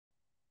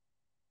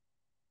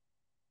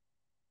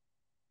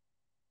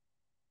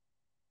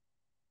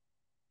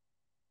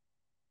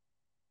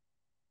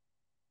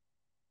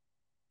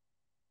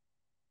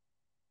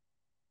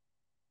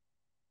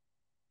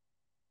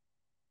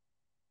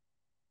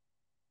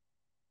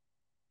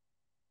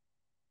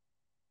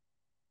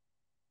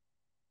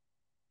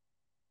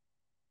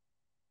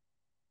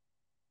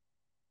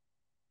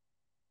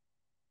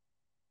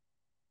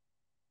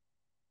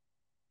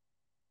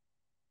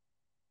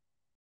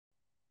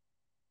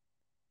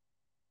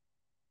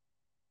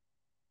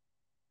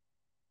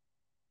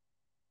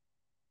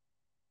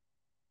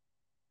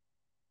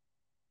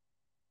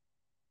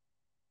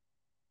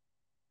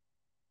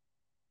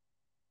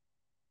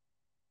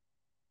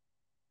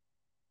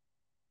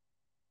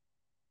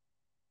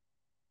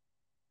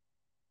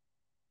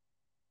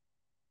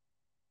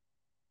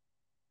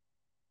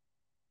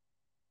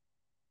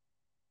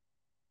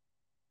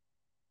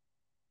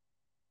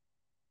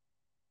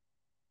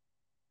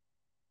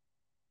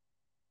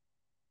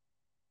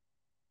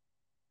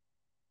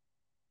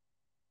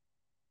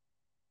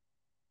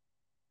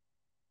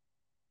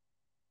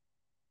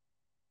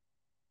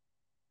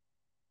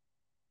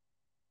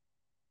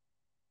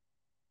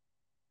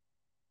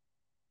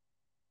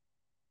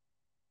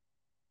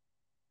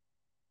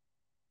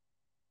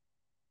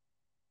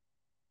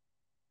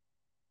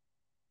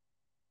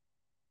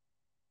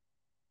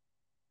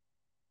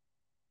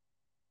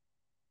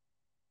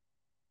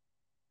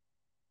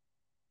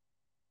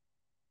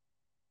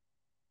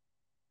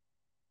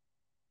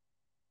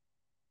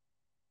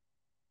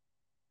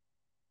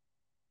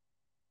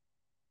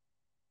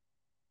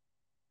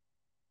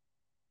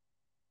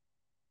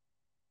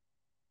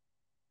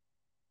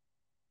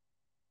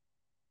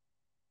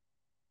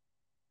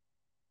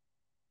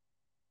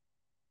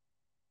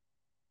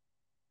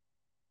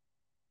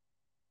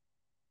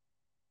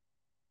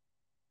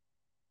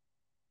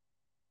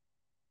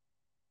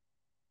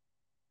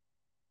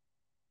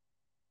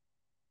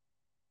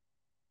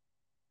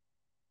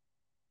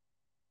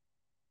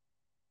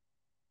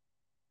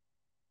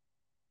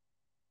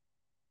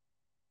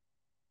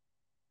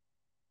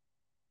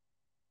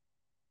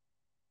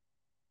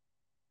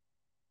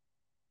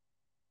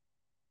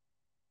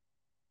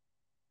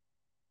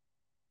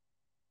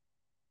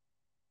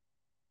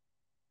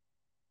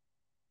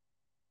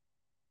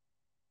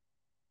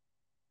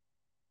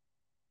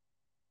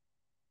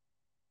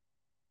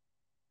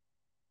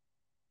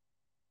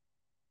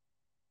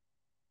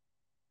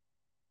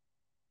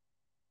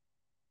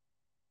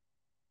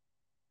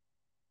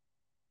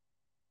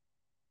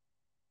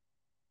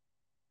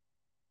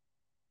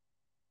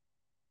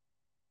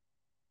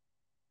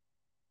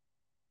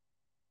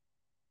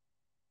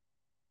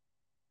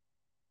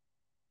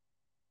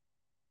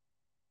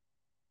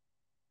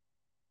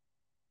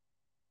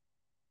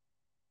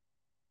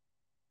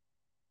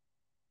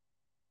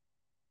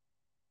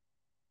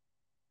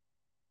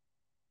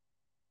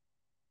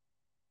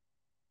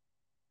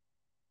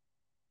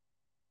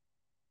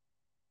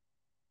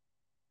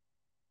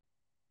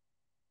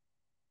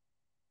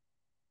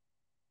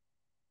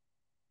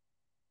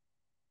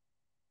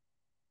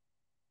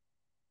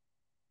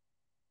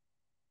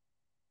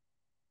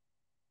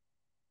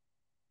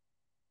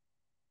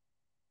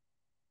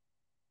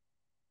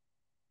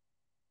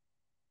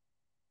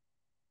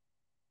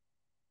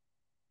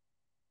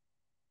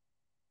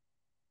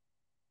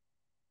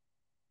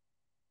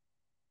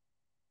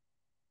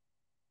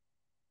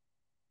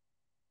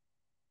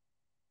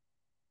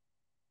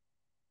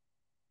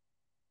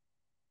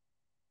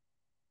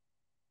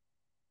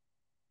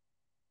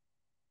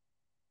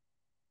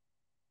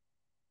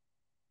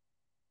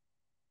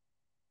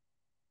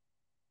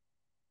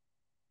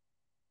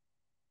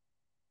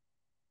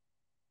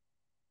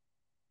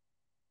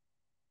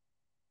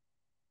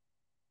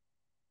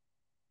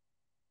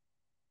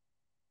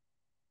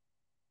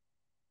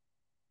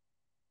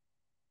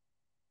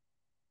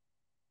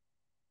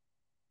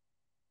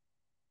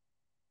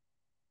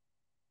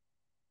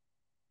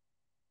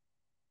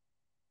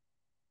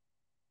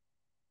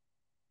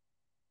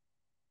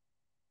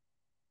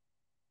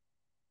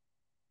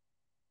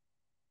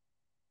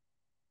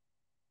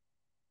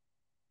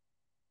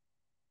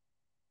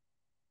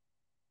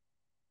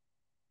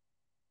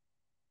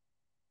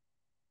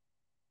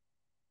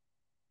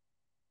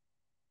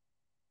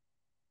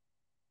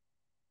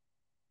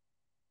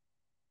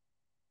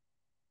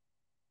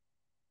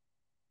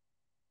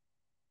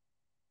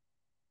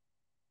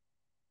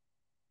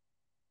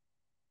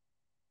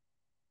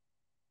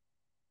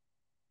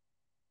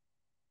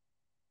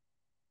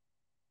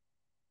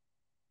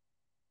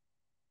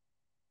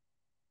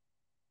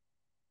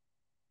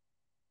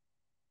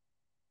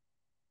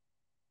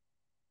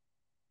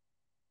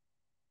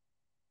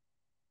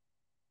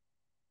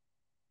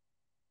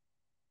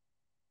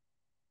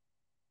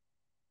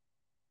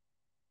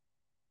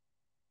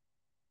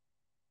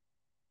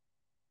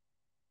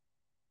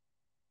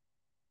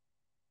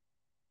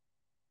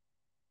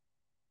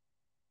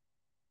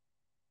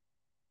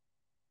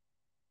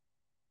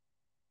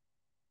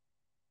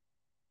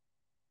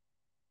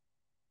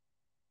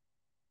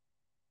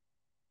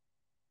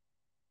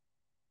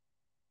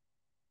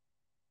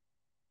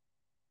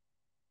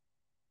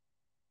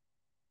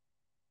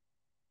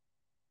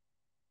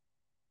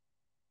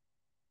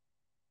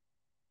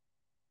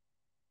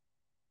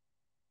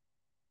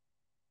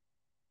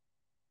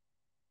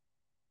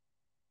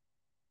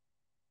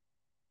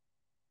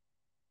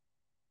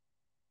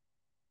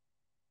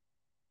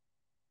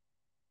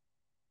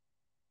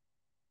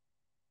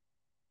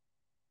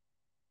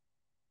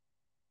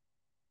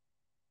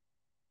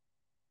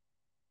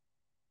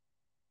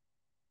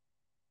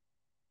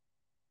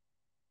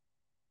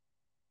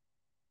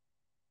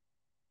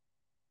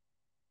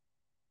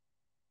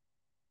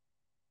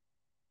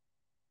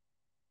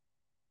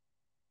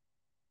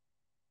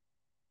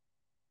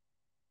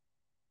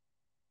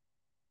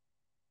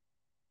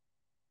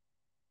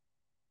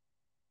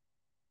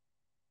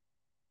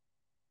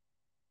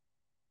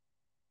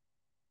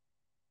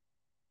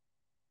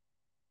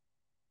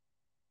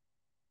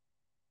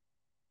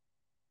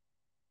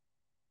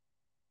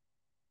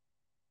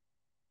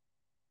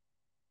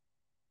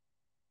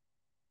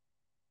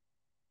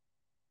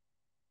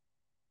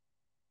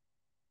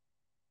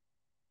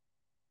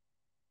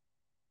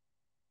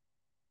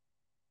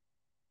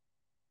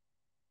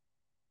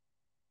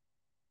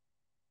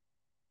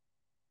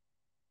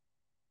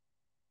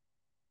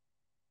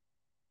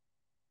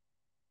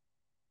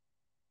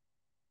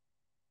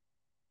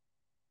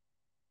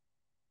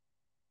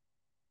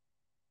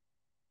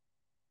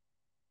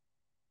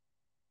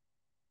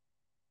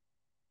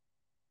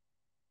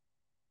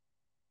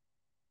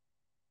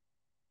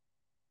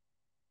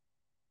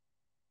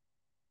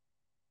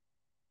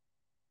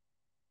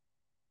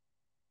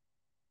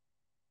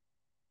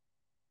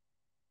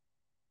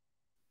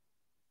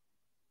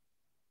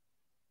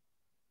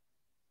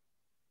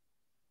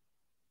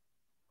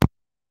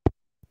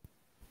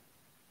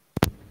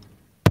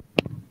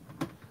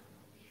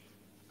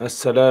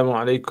Assalamu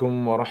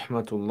alaikum wa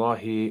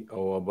rahmatullahi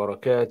wa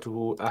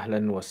barakatuhu.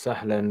 Ahlan wa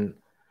sahlan.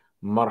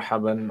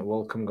 Marhaban.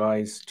 Welcome,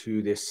 guys,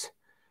 to this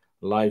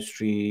live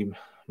stream.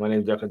 My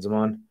name is Jakat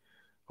Zaman.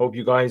 Hope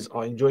you guys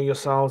are enjoying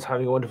yourselves,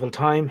 having a wonderful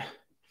time.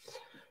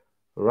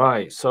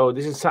 Right. So,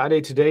 this is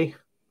Saturday today.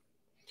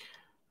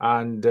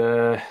 And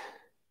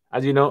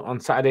as you know,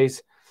 on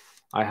Saturdays,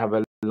 I have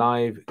a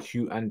live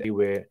Q&A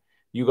where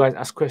you guys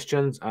ask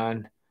questions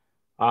and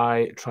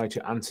I try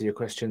to answer your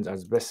questions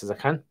as best as I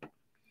can.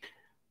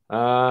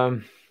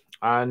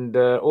 And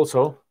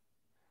also,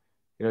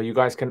 you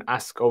guys can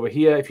ask over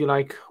here if you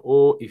like,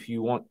 or if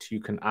you want, you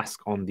can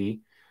ask on the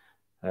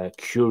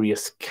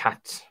Curious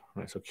Cat.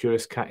 Right, so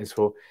Curious Cat is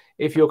for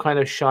if you're kind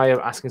of shy of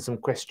asking some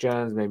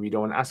questions, maybe you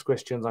don't want to ask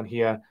questions on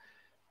here,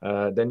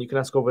 then you can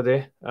ask over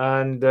there,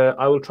 and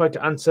I will try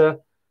to answer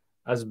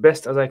as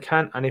best as I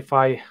can. And if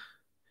I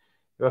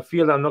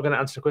feel that I'm not going to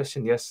answer a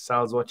question, yes,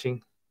 Sal's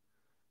watching.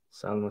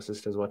 Sal, my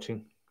sister's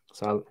watching.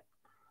 Sal,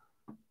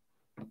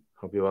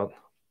 hope you're well.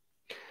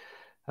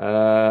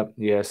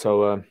 Yeah,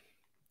 so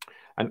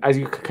and as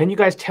can you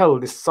guys tell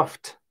this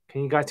soft?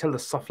 Can you guys tell the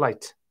soft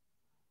light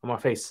on my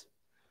face?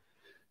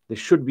 There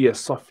should be a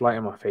soft light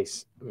on my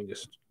face. Let me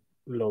just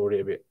lower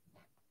it a bit.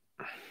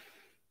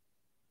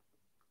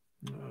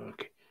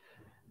 Okay,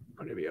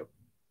 put it up.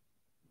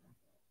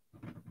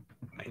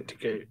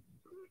 90K,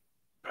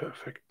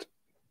 perfect.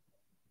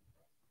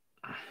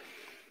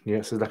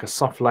 Yeah, so it's like a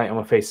soft light on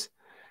my face.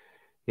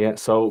 Yeah,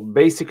 so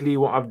basically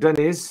what I've done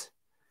is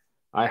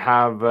I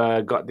have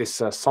got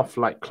this soft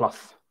light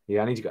cloth.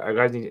 Yeah, I need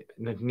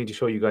to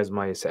show you guys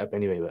my setup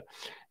anyway, but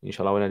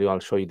inshallah when I do, I'll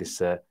show you this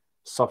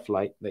soft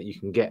light that you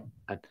can get.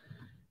 And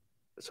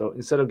so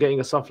instead of getting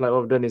a soft light,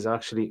 what I've done is I've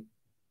actually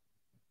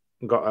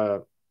got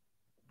a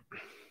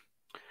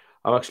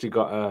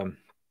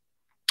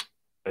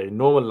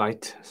normal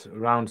light,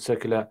 round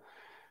circular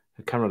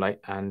camera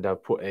light, and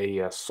I've put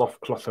a soft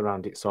cloth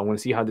around it. So I'm going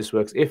to see how this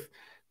works. If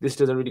this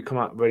doesn't really come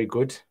out very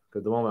good,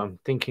 because at the moment I'm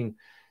thinking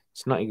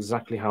it's not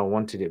exactly how I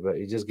wanted it, but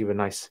it just give a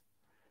nice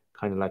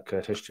kind of like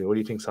texture. What do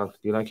you think, Sal? Do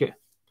you like it?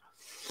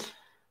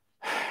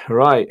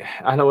 Right.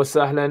 Ahlan wa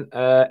sahlan.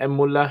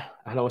 Mullah.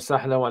 Ahlan wa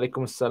sahlan. Wa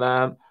alaikum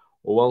assalam.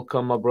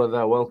 Welcome, my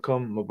brother.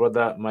 Welcome, my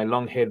brother, my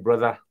long-haired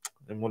brother.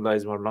 Mullah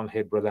is my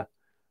long-haired brother.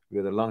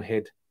 We're the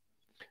long-haired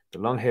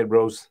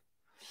bros.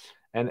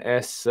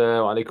 NS,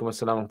 wa alaikum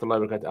assalam wa rahmatullahi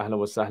wa barakatuh. Ahlan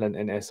wa sahlan.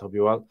 NS, hope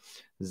you well.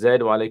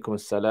 Zaid, wa alaikum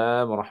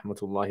assalam wa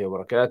rahmatullahi wa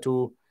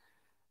barakatuh.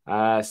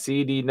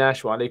 CD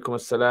Nash, wa alaikum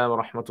assalam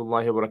wa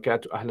rahmatullahi wa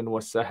barakatuh. Ahlan wa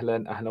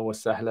sahlan. Ahlan wa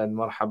sahlan.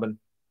 Marhaban.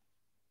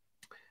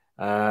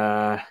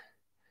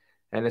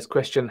 And this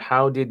question,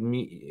 how did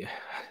me,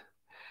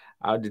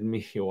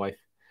 your wife?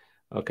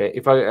 Okay,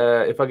 if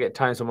I get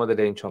time some other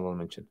day, inshallah, I'll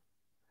mention.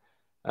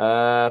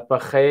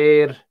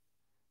 Bakhair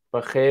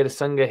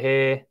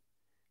Sangahe,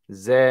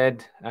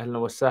 Zed, Ahlan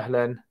wa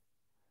sahlan.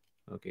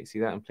 Okay, see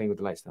that? I'm playing with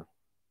the lights now.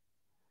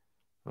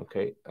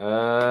 Okay.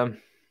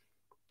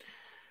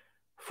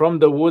 From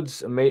the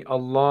woods, may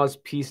Allah's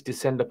peace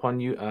descend upon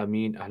you.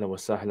 Ameen. Ahlan wa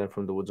sahlan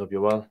from the woods. Hope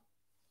you're well.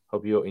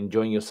 Hope you're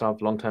enjoying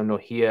yourself. Long time no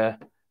hear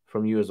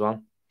from you as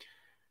well.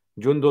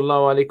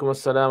 Jundullah wa alaikum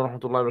assalam wa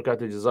rahmatullahi wa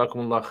barakatuh.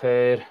 Jazakumullah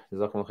khair.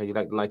 Jazakumullah khair. You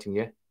like the lighting,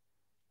 yeah?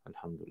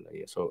 Alhamdulillah.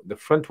 Yeah. So the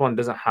front one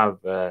doesn't have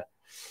the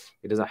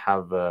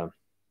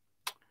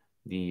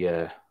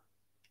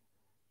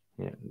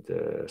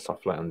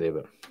soft light on there,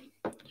 but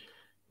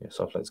yeah,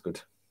 soft light's good.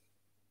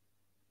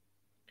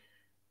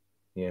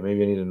 Yeah,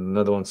 maybe I need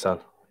another one, Sal.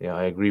 Yeah,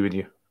 I agree with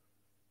you.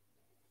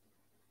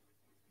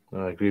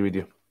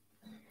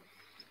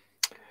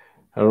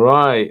 All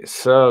right.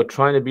 So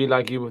trying to be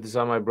like you with this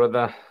on my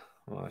brother.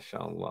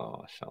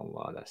 MashaAllah,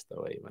 MashaAllah. That's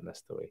the way, man.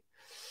 That's the way.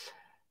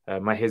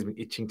 My hair's been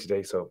itching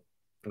today, so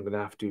I'm gonna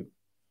have to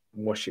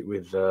wash it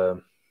with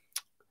the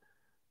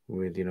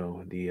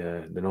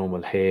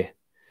normal hair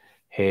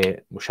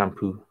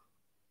shampoo.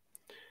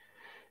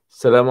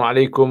 Assalamu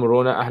alaikum,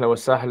 Rona, ahla wa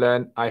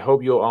sahlan. I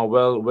hope you are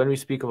well. When we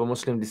speak of a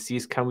Muslim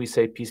deceased, can we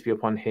say peace be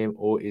upon him,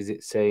 or is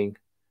it saying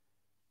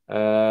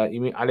you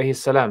mean alayhi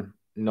salam?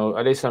 No,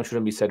 alayhi salam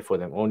shouldn't be said for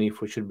them.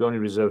 Should be only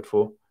reserved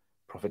for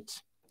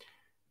prophets.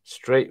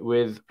 Straight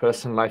with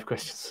personal life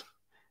questions.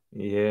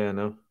 Yeah,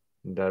 no.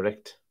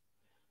 Direct.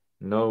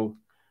 No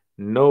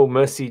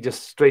mercy,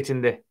 just straight in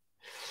there.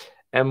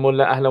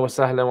 Mullah, ahlan wa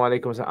sahlan wa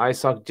alaikum.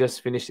 ISAC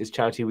just finished its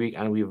charity week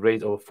and we've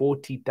raised over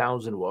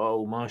 40,000.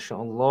 Wow,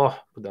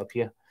 mashallah. Put that up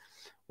here.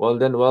 Well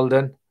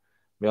done.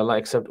 May Allah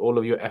accept all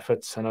of your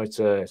efforts. I know it's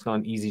not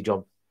an easy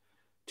job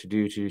to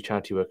do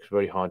charity work. It's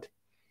very hard.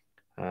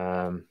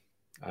 And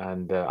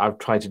I've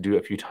tried to do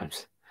it a few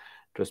times.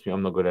 Trust me,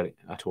 I'm not good at it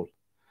at all.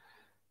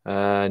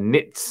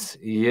 Knits,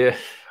 yeah.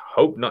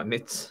 Hope not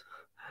knits.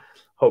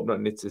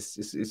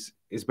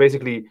 It's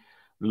basically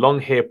long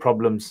hair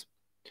problems.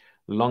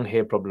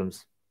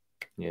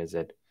 Yeah,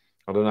 Zed.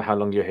 I don't know how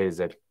long your hair is,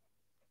 Zed.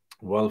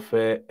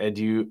 Welfare,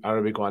 Edu,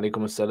 Arabic, wa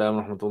alaikum assalam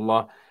wa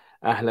rahmatullah.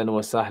 Ahlan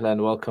wa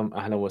sahlan, welcome,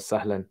 ahlan wa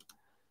sahlan.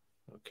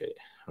 Okay,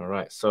 all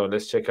right. So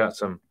let's check out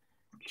some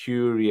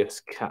curious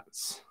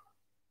cats.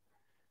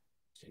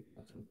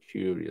 Some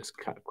curious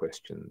cat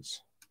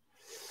questions.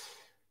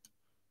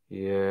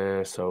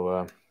 Yeah,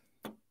 so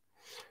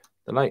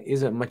the light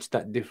isn't much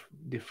that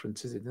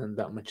difference, is it? Isn't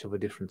that much of a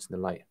difference in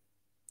the light?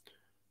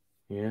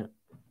 Yeah.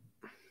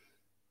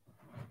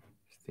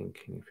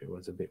 Thinking if it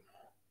was a bit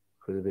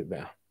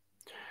better.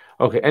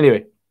 Okay,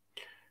 anyway.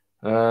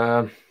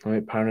 I'm a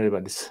bit paranoid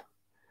about this.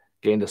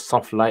 Getting the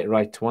soft light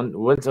right.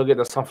 Once I get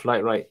the soft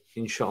light right,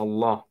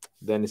 inshallah,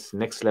 then it's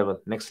next level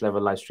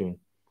live streaming.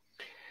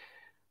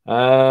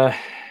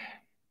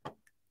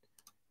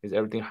 Is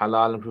everything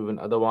halal and proven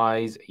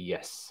otherwise?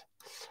 Yes.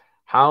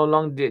 How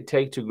long did it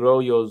take to grow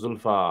your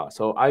zulfa?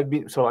 So I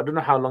don't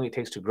know how long it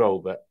takes to grow,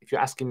 but if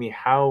you're asking me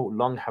how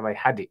long have I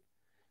had it,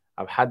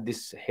 I've had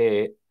this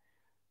hair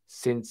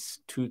since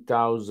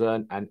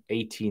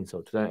 2018.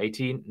 So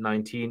 2018,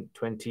 19,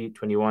 20,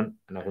 21,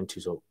 and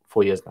 22. So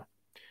 4 years now.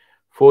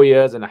 4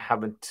 years, and I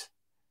haven't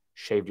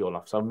shaved it all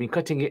off. So I've been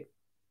cutting it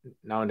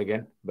now and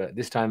again, but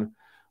this time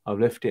I've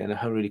left it and I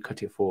haven't really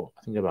cut it for,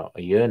 I think, about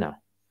a year now.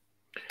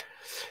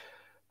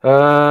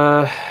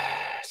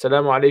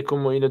 Assalamu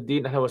alaikum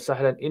Mu'inuddin. Ahlan wa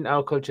sahlan. In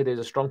our culture, there's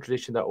a strong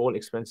tradition that all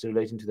expenses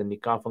relating to the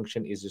nikah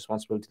function is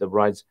responsibility of the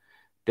brides.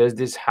 Does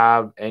this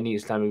have any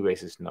Islamic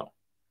basis? No.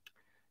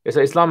 Yeah,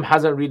 so Islam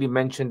hasn't really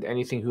mentioned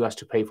anything who has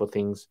to pay for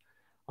things.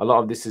 A lot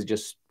of this is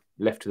just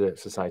left to the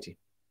society.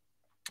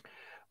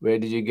 Where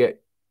did you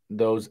get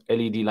those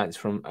LED lights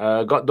from?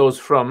 Got those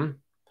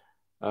from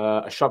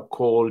a shop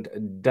called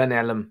Dun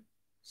Elm.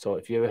 So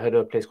if you ever heard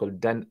of a place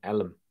called Dun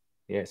Elm,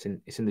 yeah, it's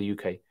in the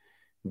UK.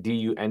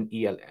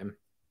 DUNELM,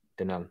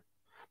 Dun Elm.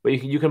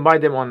 But you can buy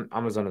them on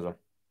Amazon as well.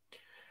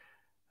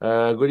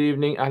 Good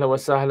evening, Ahlan wa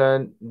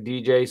sahlan,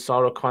 DJ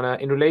Sarah Connor.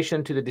 In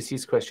relation to the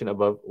deceased question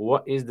above,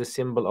 what is the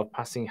symbol of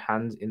passing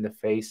hands in the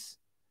face?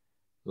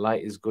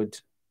 Light is good.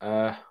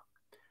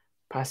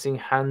 Passing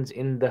hands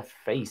in the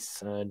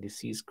face.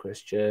 Deceased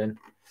question.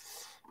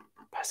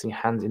 Passing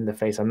hands in the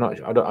face. I'm not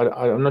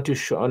too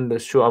sure.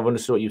 I've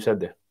understood what you said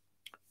there.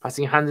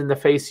 Passing hands in the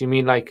face. You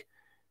mean like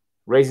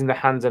raising the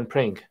hands and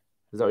praying?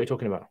 Is that what you're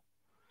talking about?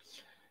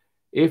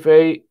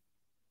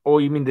 Or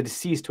you mean the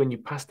deceased when you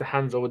pass the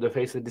hands over the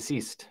face of the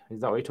deceased?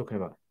 Is that what you're talking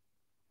about?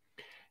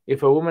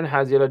 If a woman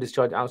has yellow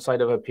discharge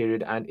outside of her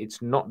period and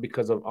it's not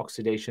because of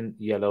oxidation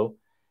yellow,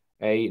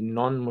 a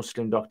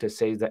non-Muslim doctor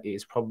says that it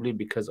is probably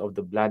because of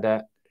the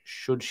bladder.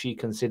 Should she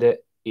consider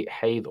it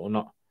haid or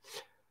not?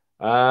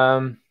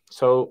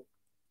 So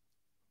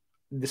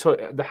the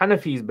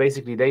Hanafis,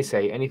 basically, they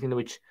say anything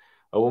which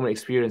a woman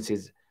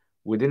experiences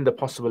within the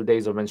possible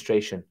days of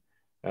menstruation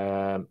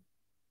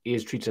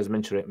is treated as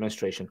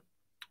menstruation.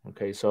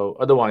 Okay, so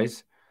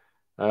otherwise,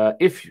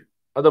 if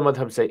other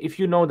madhabs say, if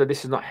you know that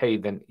this is not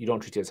haid, then you don't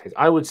treat it as haid.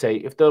 I would say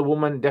if the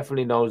woman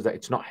definitely knows that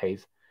it's not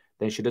haid,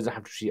 then she doesn't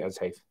have to treat it as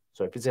haid.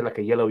 So if it's like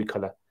a yellowy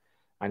color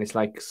and it's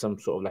like some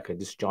sort of like a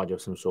discharge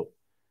of some sort,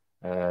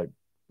 and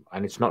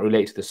it's not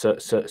related to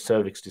the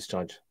cervix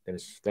discharge,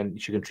 then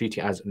she can treat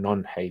it as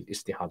non-haid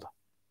istihada.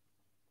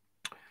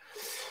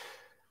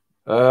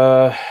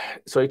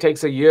 So it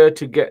takes a year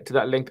to get to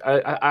that length.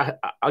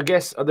 I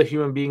guess other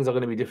human beings are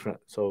going to be different.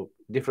 So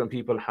different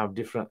people have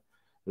different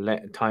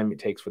time it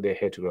takes for their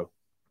hair to grow.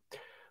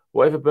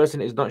 What if a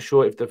person is not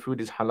sure if the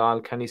food is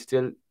halal? Can he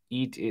still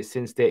eat it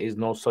since there is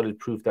no solid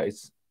proof that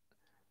it's,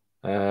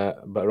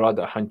 but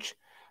rather a hunch?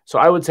 So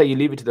I would say you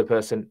leave it to the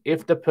person.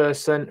 If the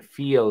person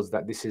feels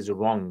that this is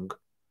wrong,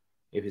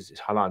 if it's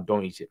halal,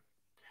 don't eat it.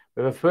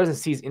 But if a person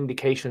sees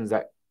indications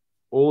that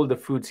all the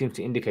food seems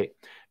to indicate.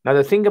 Now,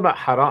 the thing about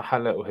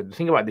halal, the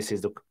thing about this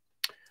is, look,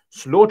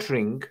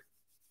 slaughtering,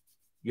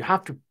 you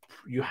have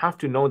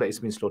to know that it's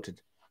been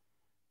slaughtered.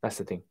 That's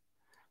the thing.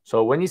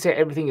 So when you say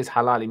everything is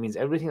halal, it means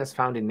everything that's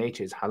found in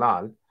nature is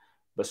halal,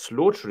 but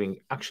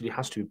slaughtering actually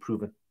has to be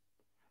proven.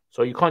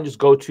 So you can't just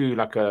go to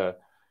like a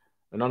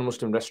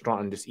non-Muslim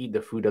restaurant and just eat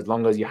the food as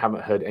long as you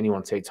haven't heard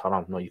anyone say it's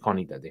haram. No, you can't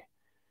eat that there.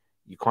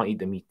 You can't eat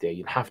the meat there.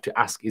 You'll have to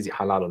ask, is it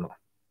halal or not?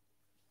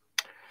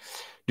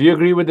 Do you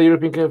agree with the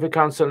European Clinical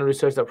Council and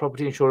research that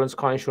property insurance,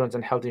 car insurance,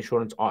 and health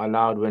insurance are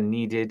allowed when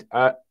needed?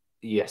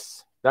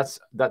 Yes. That's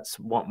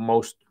what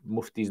most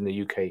muftis in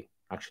the UK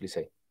actually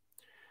say.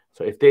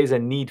 So if there is a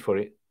need for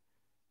it,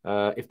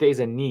 if there is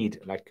a need,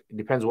 like it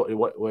depends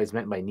what is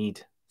meant by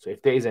need. So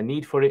if there is a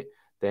need for it,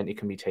 then it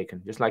can be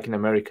taken. Just like in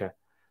America,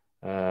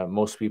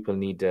 most people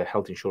need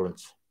health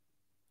insurance.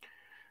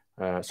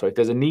 So if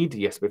there's a need,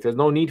 yes. But if there's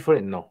no need for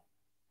it, no.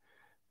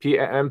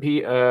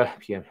 MP,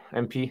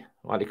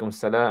 Walaikum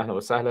salam, wa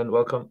sahlan,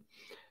 welcome.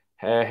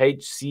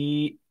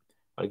 HC,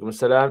 Walaikum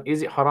salam.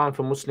 Is it haram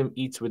for Muslim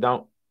eats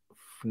without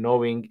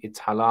knowing it's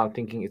halal,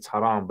 thinking it's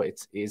haram, but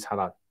it is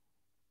halal?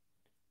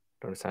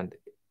 Don't understand.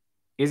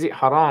 Is it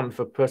haram if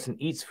a person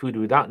eats food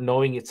without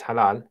knowing it's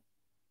halal,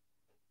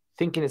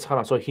 thinking it's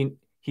haram? So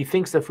he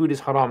thinks the food is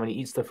haram and he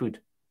eats the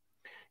food.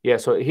 Yeah,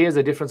 so here's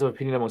a difference of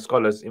opinion among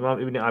scholars. Imam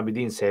Ibn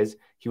Abidin says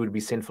he would be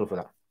sinful for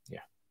that. Yeah.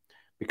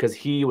 Because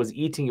he was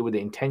eating it with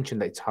the intention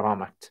that it's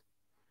haram act.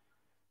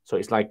 So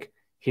it's like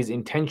his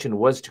intention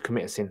was to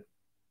commit a sin.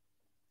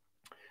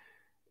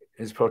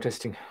 Is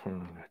protesting. Oh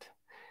my God.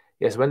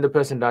 Yes, when the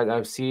person died,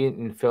 I've seen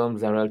in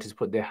films and relatives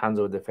put their hands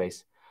over their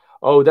face.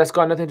 Oh, that's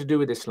got nothing to do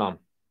with Islam.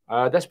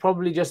 That's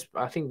probably just,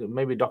 I think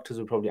maybe doctors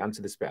would probably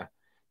answer this better.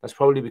 That's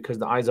probably because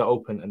the eyes are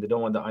open and they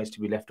don't want the eyes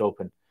to be left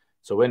open.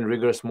 So when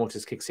rigorous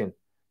mortis kicks in,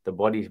 the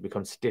body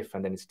becomes stiff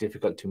and then it's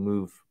difficult to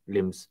move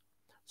limbs.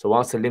 So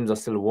whilst the limbs are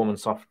still warm and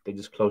soft, they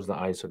just close the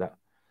eyes so that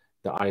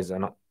the eyes are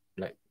not,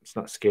 like, it's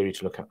not scary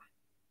to look at.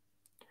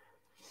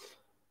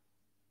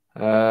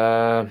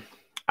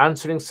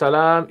 Answering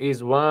salam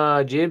is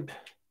wajib.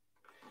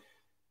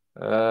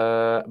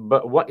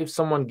 But what if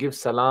someone gives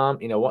salam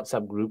in a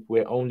WhatsApp group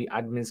where only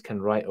admins can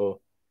write or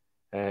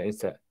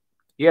instead?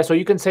 Yeah, so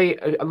you can say,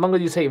 as long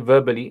as you say it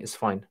verbally, it's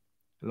fine.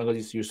 As long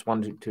as you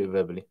respond to it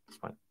verbally, it's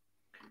fine.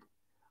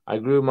 I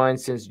grew mine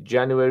since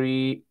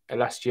January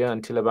last year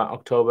until about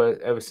October.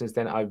 Ever since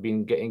then, I've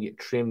been getting it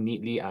trimmed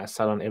neatly at a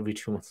salon every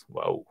 2 months.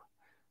 Wow.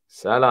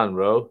 Salon,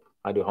 bro.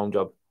 I do a home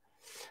job.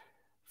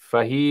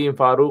 Fahim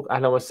Farouk,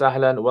 ahlan wa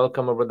sahlan.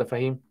 Welcome, my brother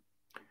Fahim.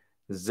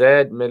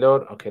 Zed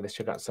Miller. Okay, let's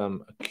check out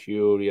some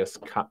curious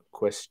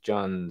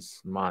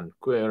questions, man.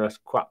 Curious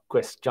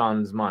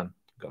questions, man.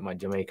 Got my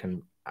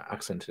Jamaican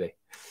accent today.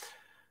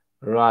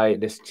 Right,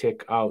 let's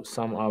check out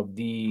some of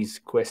these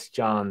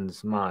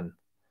questions, man.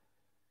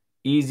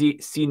 Easy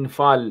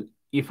sinful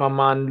if a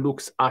man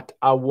looks at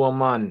a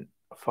woman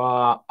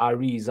for a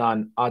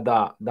reason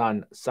other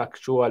than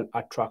sexual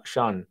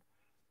attraction.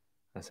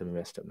 That's a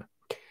messed up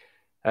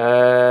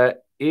now.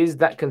 Is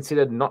that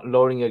considered not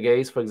lowering your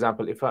gaze? For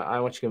example, if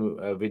I'm watching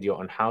a video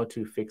on how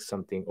to fix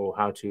something or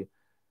how to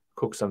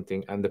cook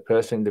something and the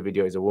person in the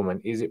video is a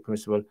woman, is it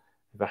permissible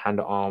if a hand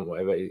or arm,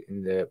 whatever,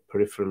 in the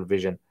peripheral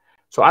vision?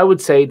 So I would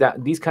say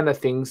that these kind of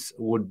things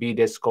would be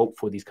their scope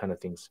for these kind of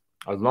things.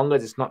 As long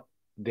as it's not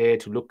there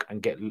to look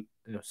and get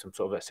some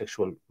sort of a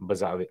sexual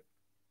buzz out of it,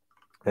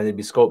 then it'd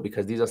be scope,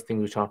 because these are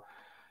things which are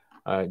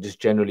just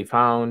generally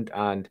found,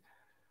 and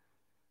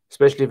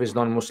especially if it's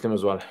non-Muslim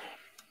as well.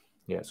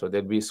 Yeah, so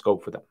there'd be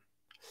scope for that.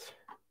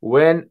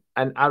 When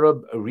an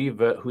Arab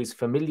revert who is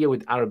familiar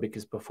with Arabic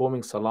is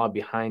performing salah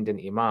behind an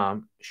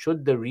imam,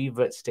 should the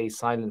revert stay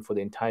silent for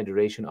the entire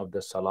duration of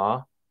the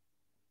salah?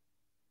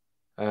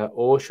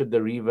 Or should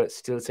the revert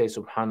still say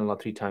subhanallah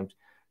 3 times?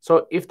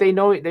 So if they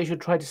know it, they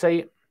should try to say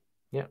it.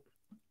 Yeah.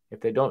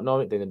 If they don't know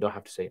it, then they don't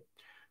have to say it.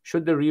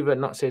 Should the revert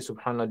not say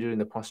subhanallah during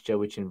the posture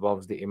which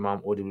involves the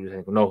imam audibly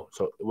reciting? No.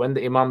 So when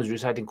the imam is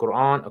reciting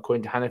Quran,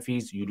 according to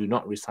Hanafis, you do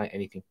not recite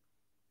anything.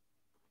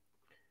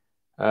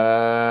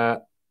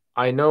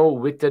 I know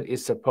witr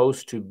is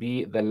supposed to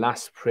be the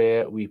last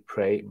prayer we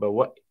pray,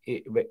 but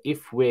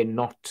if we're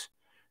not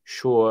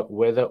sure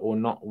whether or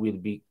not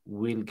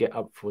we'll get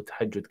up for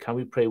tahajjud, can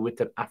we pray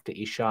witr after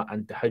Isha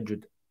and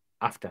tahajjud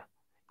after?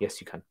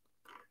 Yes, you can.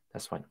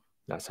 That's fine.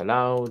 That's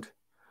allowed.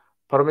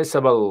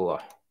 Permissible.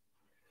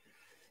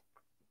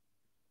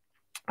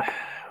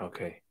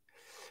 Okay.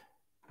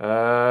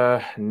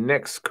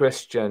 Next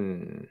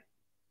question.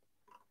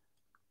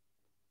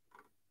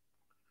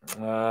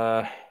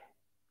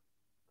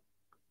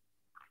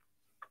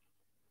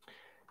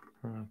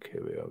 Okay,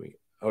 where are we?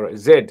 All right,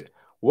 Zed.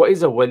 What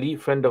is a wali,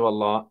 friend of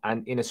Allah?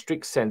 And in a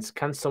strict sense,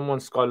 can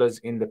scholars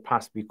in the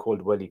past be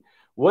called wali?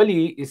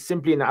 Wali is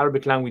simply in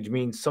Arabic language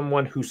means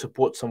someone who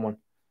supports someone.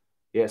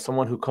 Yeah,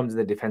 someone who comes in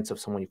the defense of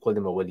someone. You call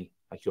them a wali,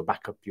 like your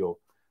backup, your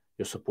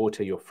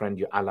supporter, your friend,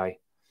 your ally.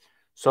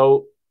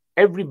 So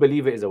every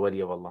believer is a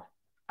wali of Allah,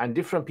 and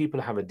different people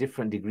have a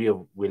different degree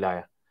of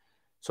wilaya.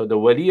 So the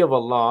wali of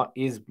Allah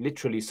is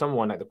literally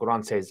someone, like the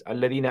Quran says,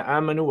 الَّذِينَ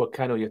آمَنُوا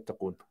وَكَانُوا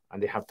يَتَّقُونَ,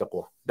 and they have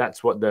taqwa.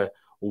 That's what the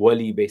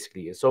wali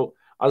basically is. So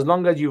as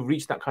long as you've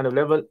reached that kind of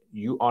level,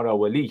 you are a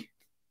wali.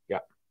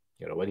 Yeah,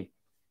 you're a wali.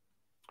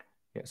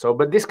 Yeah. So,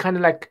 but this kind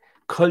of like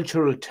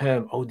cultural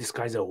term, oh, this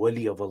guy's a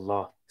wali of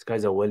Allah, this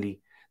guy's a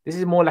wali. This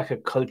is more like a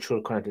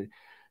cultural kind of.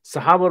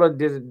 Sahaba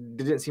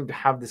didn't seem to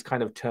have this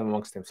kind of term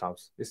amongst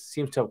themselves. This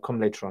seems to have come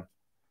later on.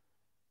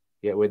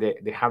 Yeah, where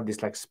they have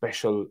this like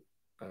special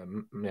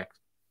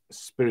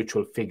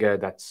spiritual figure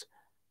that's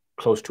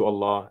close to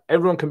Allah.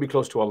 Everyone can be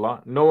close to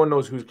Allah. No one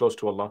knows who's close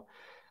to Allah.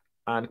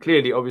 And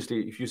clearly,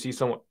 obviously, if you see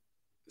someone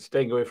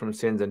staying away from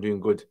sins and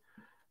doing good,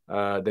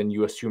 then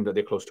you assume that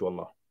they're close to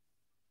Allah.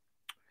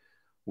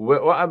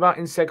 What about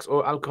insects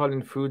or alcohol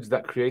in foods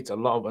that creates a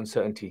lot of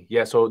uncertainty?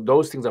 Yeah, so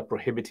those things are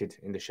prohibited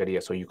in the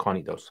Sharia, so you can't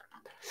eat those.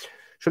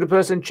 Should a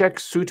person check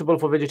suitable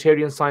for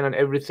vegetarian sign on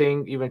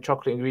everything, even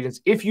chocolate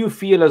ingredients? If you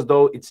feel as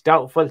though it's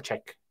doubtful,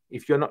 check.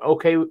 If you're not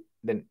okay,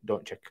 then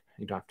don't check.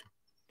 You don't have to.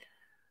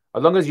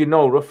 As long as you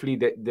know roughly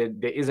that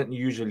there isn't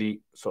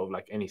usually sort of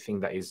like anything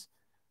that is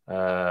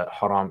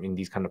haram in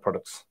these kind of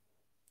products.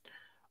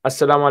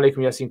 Assalamu alaikum,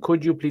 Yasin.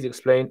 Could you please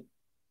explain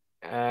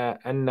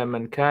أن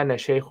من كان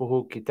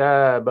شيخه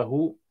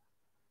كتابه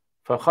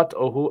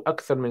فخطأه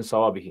أكثر من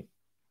صوابه?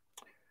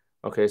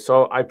 Okay,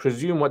 so I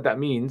presume what that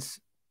means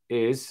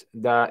is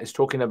that it's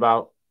talking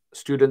about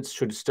students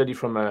should study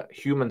from a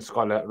human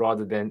scholar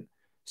rather than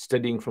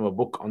studying from a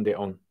book on their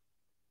own.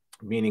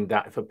 Meaning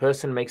that if a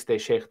person makes their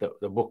sheikh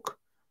the book,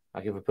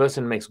 like if a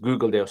person makes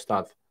Google their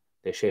ustad,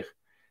 their sheikh,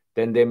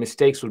 then their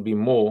mistakes will be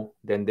more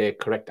than their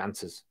correct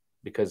answers.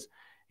 Because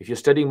If you're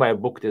studying by a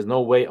book, there's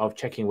no way of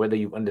checking whether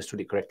you've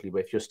understood it correctly. But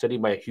if you're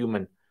studying by a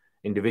human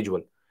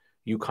individual,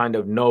 you kind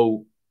of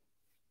know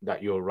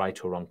that you're right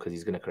or wrong because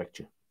he's going to correct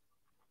you.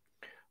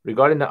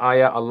 Regarding the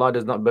ayah, Allah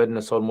does not burden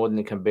a soul more than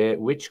it can bear.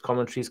 Which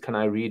commentaries can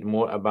I read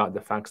more about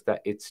the facts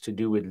that it's to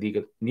do with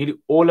legal? Nearly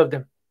all of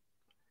them.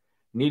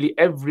 Nearly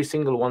every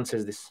single one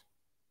says this.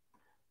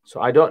 So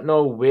I don't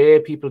know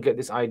where people get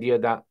this idea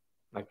that,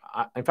 like,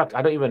 in fact,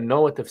 I don't even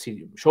know a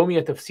tafsir. Show me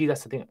a tafsir.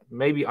 That's the thing.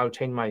 Maybe I'll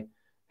change my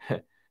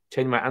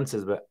change my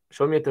answers, but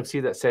show me a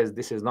tafsir that says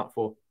this is not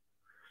for.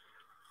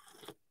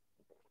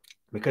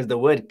 Because the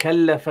word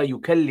kallafa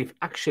yukallif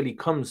actually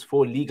comes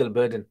for legal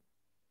burden.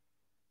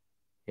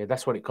 Yeah,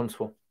 that's what it comes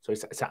for. So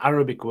it's an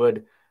Arabic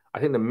word.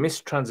 I think the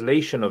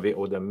mistranslation of it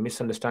or the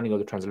misunderstanding of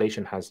the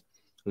translation has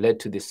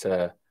led to this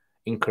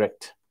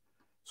incorrect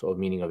sort of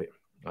meaning of it,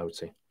 I would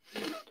say.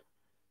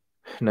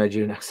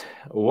 Nigerian accent.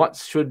 What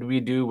should we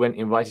do when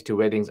invited to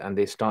weddings and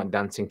they start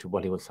dancing to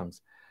Bollywood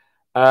songs?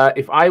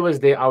 If I was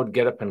there, I would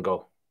get up and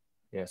go.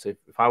 Yeah, so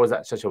if I was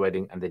at such a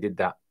wedding and they did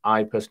that,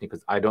 I personally,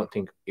 because I don't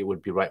think it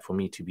would be right for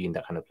me to be in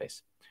that kind of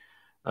place.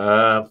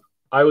 I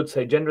would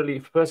say generally,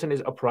 if a person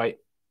is upright,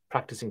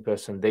 practicing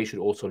person, they should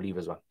also leave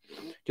as well.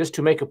 Just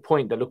to make a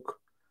point that, look,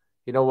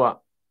 you know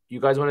what, you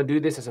guys want to do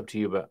this, it's up to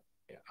you, but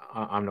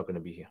I'm not going to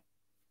be here.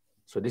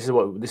 So this is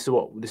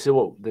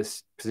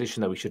this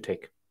position that we should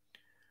take.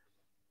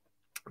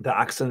 The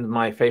accent,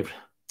 my favorite.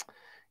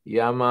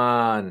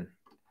 Yaman,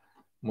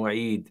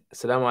 Mu'eed.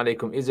 Assalamu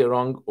alaikum. Is it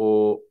wrong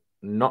or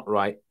not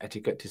right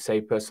etiquette to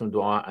say personal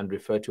dua and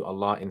refer to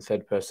Allah in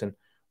third person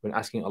when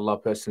asking Allah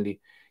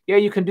personally? Yeah,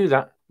 you can do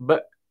that.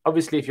 But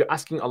obviously, if you're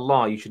asking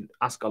Allah, you should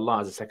ask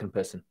Allah as a second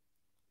person.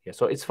 Yeah,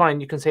 so it's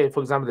fine. You can say, for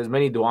example, there's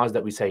many du'as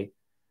that we say.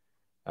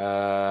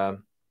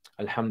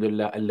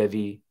 Alhamdulillah,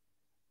 alladhi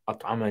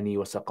at'amani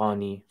wa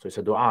saqani. So it's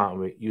a dua, and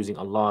we're using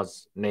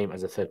Allah's name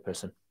as a third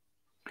person.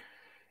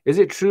 Is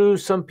it true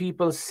some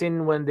people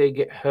sin when they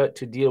get hurt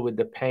to deal with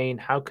the pain?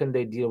 How can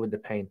they deal with the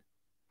pain?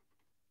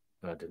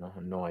 I don't know.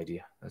 No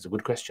idea. That's a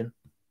good question.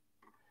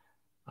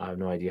 I have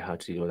no idea how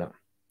to deal with that.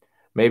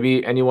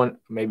 Maybe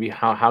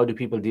how do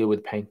people deal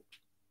with pain?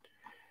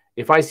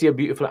 If I see a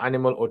beautiful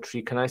animal or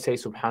tree, can I say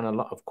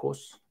subhanallah? Of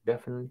course,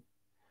 definitely.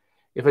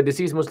 If a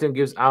deceased Muslim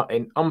gives out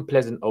an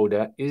unpleasant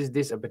odor, is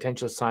this a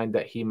potential sign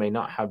that he may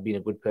not have been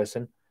a good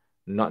person?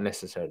 Not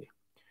necessarily.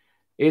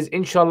 Is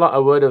inshallah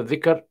a word of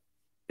dhikr?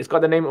 It's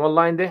got the name of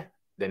Allah in there,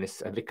 then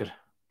it's a dhikr.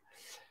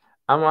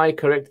 Am I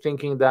correct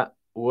thinking that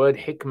word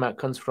hikmah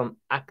comes from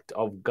act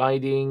of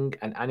guiding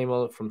an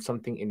animal from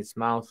something in its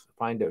mouth?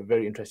 Find it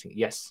very interesting.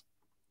 Yes,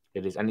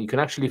 it is. And you can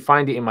actually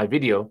find it in my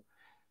video.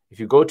 If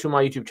you go to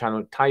my YouTube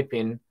channel, type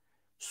in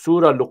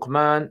Surah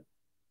Luqman,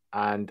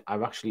 and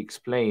I've actually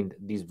explained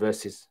these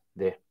verses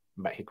there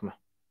about hikmah.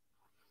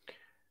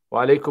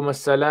 Wa alaikum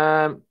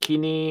assalam.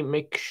 Kini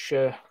Miksh.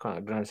 I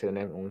don't know how to say the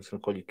name. I'm just going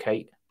to call you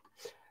Kate.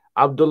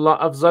 Abdullah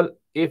Afzal.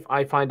 If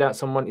I find out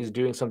someone is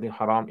doing something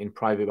haram in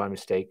private by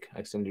mistake, I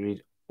accidentally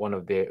read one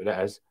of their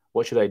letters,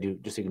 what should I do?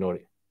 Just ignore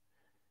it.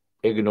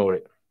 Ignore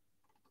it.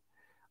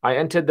 I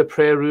entered the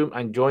prayer room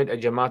and joined a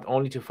Jamaat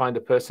only to find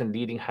the person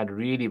leading had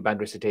really bad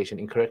recitation,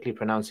 incorrectly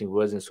pronouncing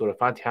words in Surah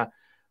Fatiha.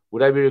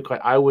 Would I be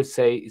required? I would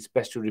say it's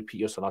best to repeat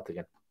your salat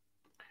again.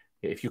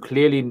 If you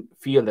clearly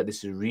feel that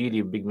this is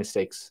really big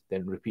mistakes,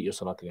 then repeat your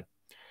salat again.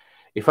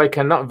 If I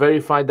cannot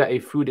verify that a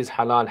food is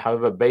halal,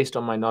 however, based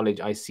on my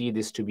knowledge, I see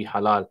this to be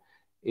halal,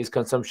 is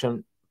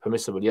consumption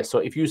permissible? Yes. So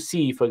if you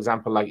see, for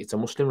example, like it's a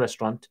Muslim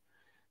restaurant,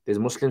 there's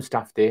Muslim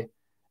staff there,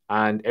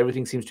 and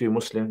everything seems to be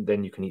Muslim,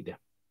 then you can eat there.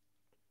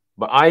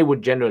 But I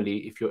would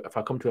generally, if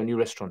I come to a new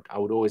restaurant, I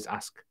would always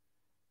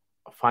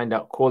find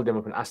out, call them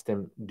up and ask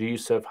them, do you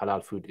serve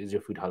halal food? Is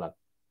your food halal?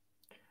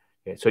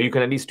 Okay, so you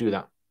can at least do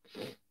that.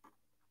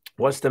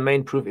 What's the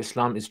main proof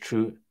Islam is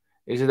true?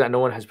 Is it that no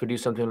one has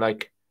produced something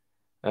like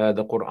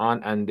the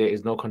Quran and there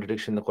is no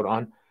contradiction in the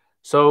Quran?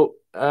 So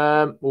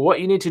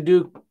what you need to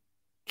do,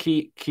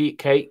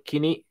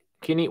 Kini,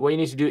 what you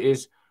need to do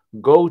is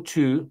go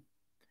to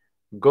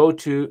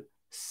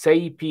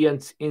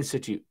Sapiens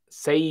Institute.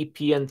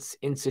 Sapiens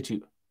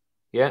Institute.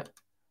 Yeah,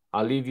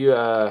 I'll leave you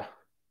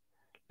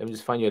let me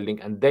just find you a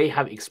link, and they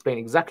have explained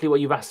exactly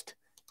what you've asked.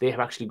 They have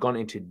actually gone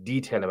into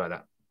detail about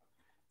that.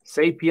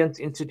 Sapiens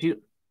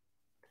Institute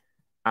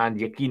and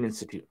Yaqeen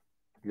Institute.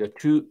 These are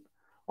two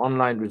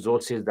online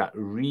resources that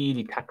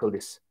really tackle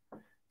these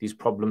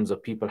problems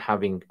of people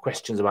having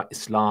questions about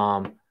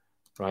Islam,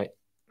 right?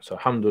 So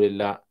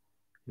alhamdulillah,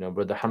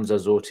 Brother Hamza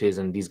Zotes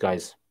and these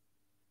guys.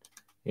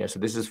 Yeah, so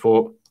this is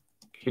for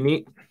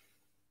Kini.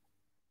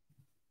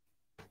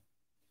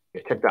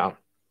 Yeah, check that out.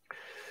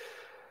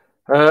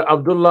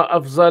 Abdullah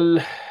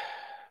Afzal,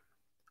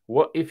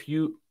 what if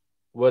you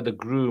were the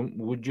groom?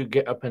 Would you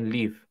get up and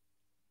leave?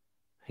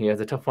 Yeah,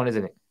 it's a tough one,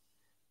 isn't it?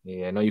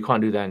 Yeah, no, you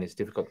can't do that, and it's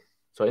difficult.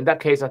 So in that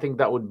case, I think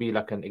that would be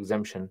like an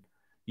exemption.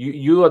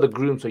 You are the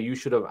groom, so you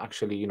should have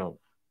actually,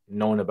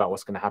 known about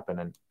what's going to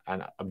happen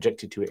and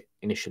objected to it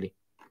initially.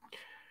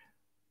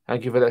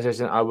 Thank you for that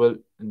session. I will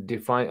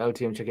define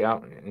LTM. Check it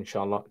out,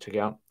 inshallah. Check it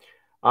out.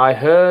 I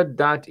heard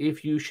that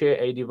if you share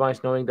a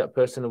device knowing that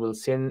person will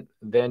sin,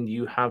 then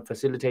you have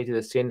facilitated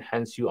the sin,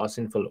 hence you are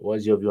sinful. What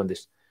is your view on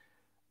this?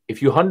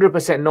 If you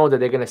 100% know that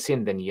they're going to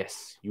sin, then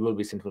yes, you will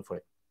be sinful for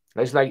it.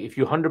 It's like if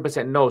you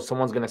 100% know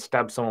someone's going to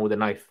stab someone with a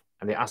knife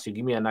and they ask you,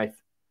 give me a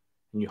knife,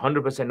 and you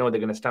 100% know they're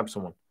going to stab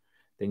someone,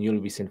 then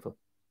you'll be sinful.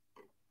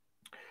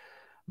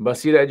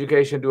 Basira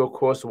Education do a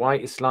course, Why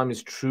Islam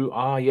is True.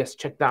 Ah, yes,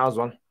 check that out as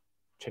well.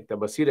 Check that.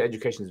 Basira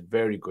Education is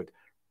very good.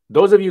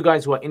 Those of you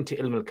guys who are into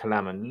Ilm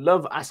al-Kalam and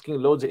love asking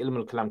loads of Ilm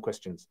al-Kalam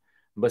questions,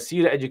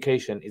 Basira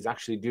Education is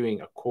actually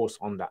doing a course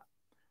on that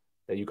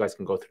you guys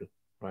can go through,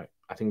 right?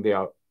 I think they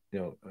are,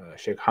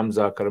 Sheikh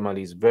Hamza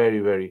Karamali is very,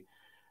 very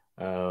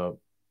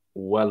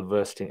well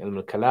versed in Ilm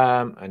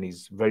al-Kalam, and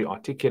he's very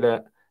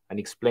articulate and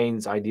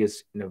explains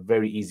ideas in a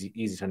very easy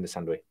to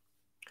understand way.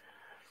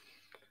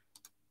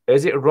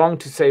 Is it wrong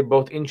to say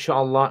both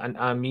inshallah and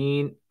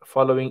ameen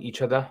following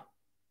each other?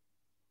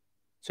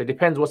 So it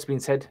depends what's been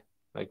said.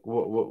 Like,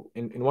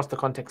 in what's the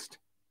context?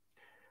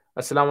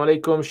 Assalamu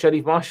alaikum,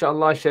 Sharif.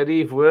 MashaAllah,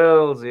 Sharif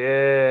Wills.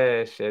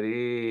 Yeah,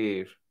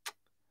 Sharif.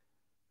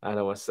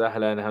 Ahlan wa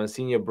sahlan. I haven't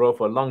seen you, bro,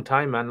 for a long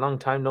time, man. Long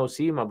time no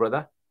see, my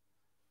brother.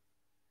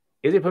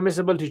 Is it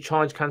permissible to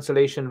charge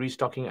cancellation,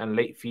 restocking, and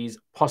late fees?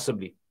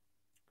 Possibly.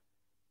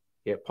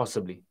 Yeah,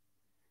 possibly.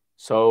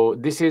 So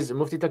this is,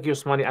 Mufti Taqi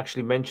Usmani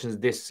actually mentions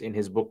this in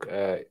his book,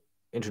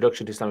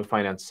 Introduction to Islamic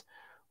Finance,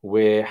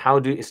 where how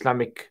do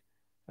Islamic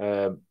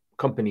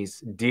companies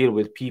deal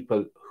with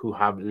people who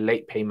have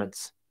late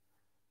payments.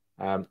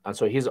 And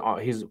so his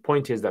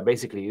point is that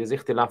basically there's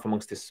ikhtilaf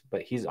amongst this,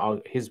 but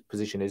his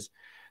position is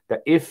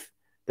that if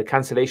the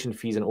cancellation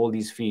fees and all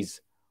these fees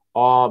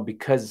are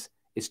because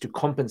it's to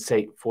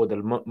compensate for the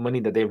money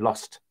that they've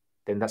lost,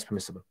 then that's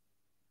permissible.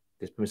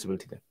 There's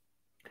permissibility there.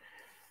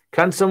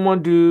 Can someone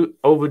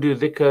overdo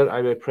dhikr,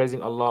 either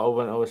praising Allah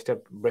over and over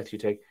step breath you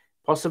take?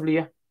 Possibly,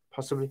 yeah.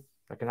 Possibly.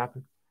 That can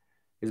happen.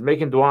 Is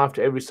making dua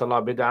after every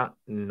salah bid'ah?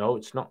 No,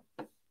 it's not.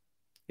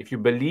 If you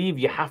believe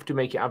you have to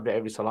make it after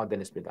every salah,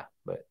 then it's bid'ah.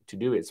 But to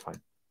do it, it's fine.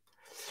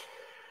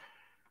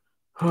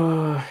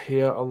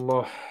 Ya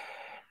Allah.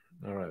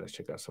 All right, let's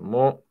check out some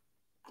more.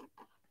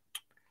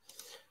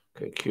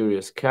 Okay,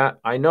 Curious Cat.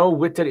 I know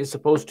witr is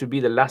supposed to be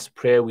the last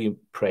prayer we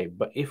pray,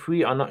 but if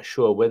we are not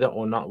sure whether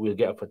or not we'll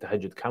get up for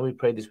tahajjud, can we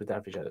pray this with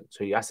each other?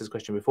 So you asked this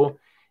question before.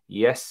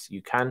 Yes,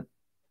 you can.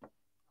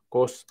 Of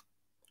course.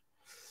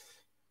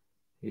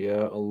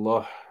 Ya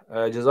Allah.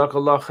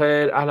 Jazakallah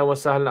khair. Ahlan wa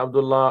sahlan,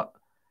 Abdullah.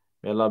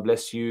 May Allah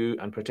bless you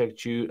and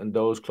protect you and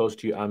those close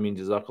to you. Ameen.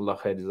 Jazakallah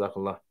khair.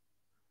 Jazakallah.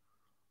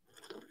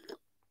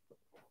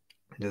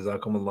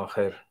 Jazakumullah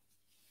khair.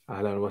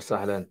 Ahlan wa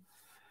sahlan.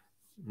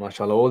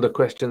 MashaAllah, all the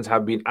questions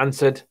have been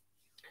answered.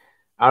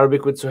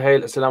 Arabic with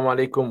Suhail. Assalamu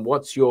alaikum.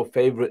 What's your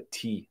favorite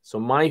tea? So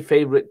my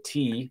favorite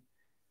tea,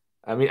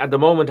 I mean, at the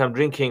moment I'm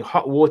drinking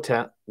hot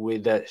water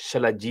with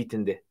shalajit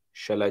in there.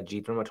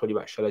 Shalajit. Remember I told you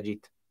about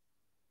shalajit?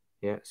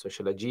 Yeah, so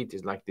shalajit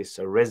is like this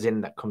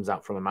resin that comes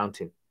out from a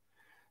mountain.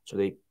 So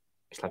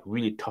it's like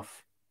really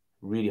tough,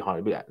 really hard,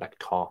 a bit like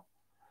tar.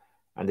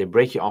 And they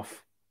break it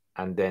off,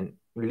 and then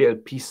little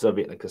pieces of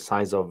it, like the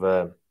size of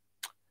the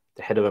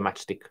head of a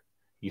matchstick,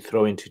 you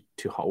throw into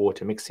hot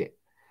water, mix it,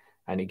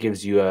 and it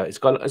gives you it's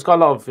got a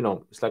lot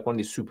of, it's like one of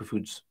these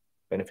superfoods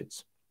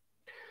benefits.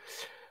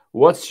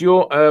 What's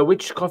your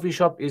which coffee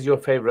shop is your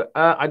favorite?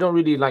 I don't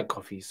really like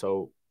coffee,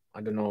 so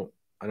I don't know.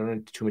 I don't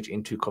know too much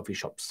into coffee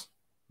shops,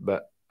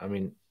 but I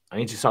mean, I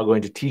need to start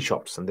going to tea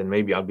shops, and then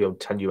maybe I'll be able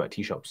to tell you about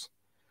tea shops.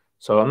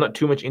 So I'm not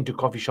too much into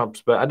coffee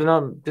shops, but I don't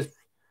know, just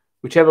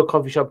whichever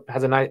coffee shop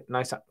has a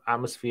nice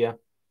atmosphere.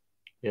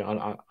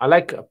 Yeah, I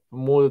like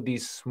more of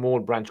these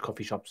small branch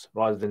coffee shops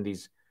rather than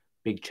these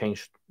big chain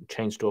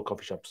store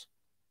coffee shops.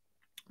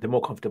 They're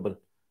more comfortable,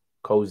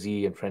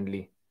 cozy, and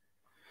friendly.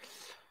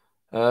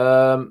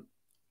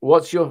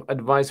 What's your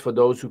advice for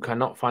those who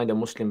cannot find a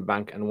Muslim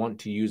bank and want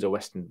to use a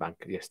Western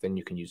bank? Yes, then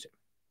you can use it,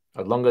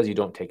 as long as you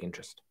don't take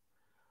interest.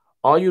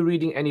 Are you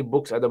reading any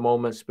books at the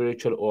moment,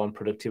 spiritual or on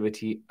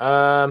productivity?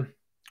 Well,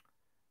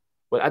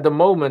 at the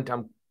moment,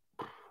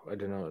 I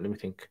don't know. Let me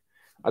think.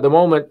 At the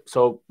moment,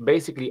 so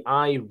basically,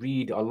 I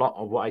read a lot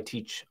of what I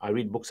teach. I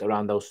read books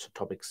around those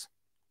topics.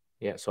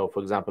 Yeah. So,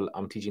 for example,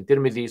 I'm teaching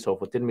Tirmidhi. So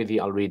for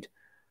Tirmidhi, I'll read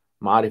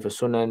Ma'arif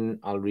al-Sunan.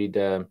 I'll read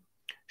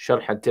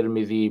Sharh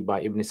al-Tirmidhi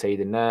by Ibn Sayyid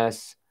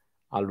al-Nas.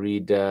 I'll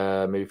read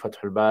maybe Fath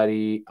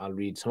al-Bari. I'll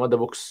read some other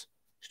books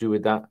to do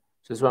with that.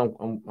 So that's why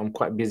I'm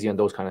quite busy on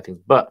those kind of things.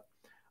 But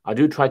I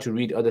do try to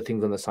read other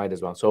things on the side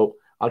as well. So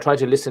I'll try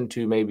to listen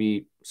to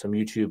maybe some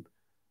YouTube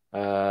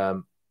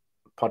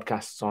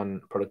podcasts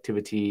on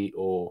productivity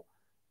or,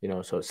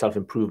 so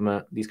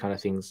self-improvement, these kind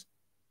of things.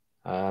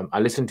 I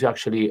listened to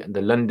actually the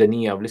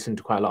Londaniya. I've listened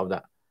to quite a lot of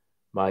that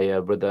by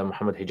brother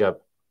Muhammad Hijab.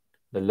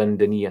 The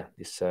Londaniya.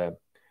 It's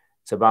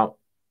about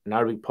an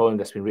Arabic poem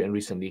that's been written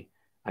recently,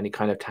 and it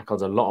kind of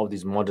tackles a lot of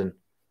these modern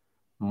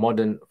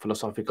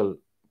philosophical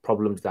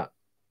problems that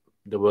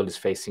the world is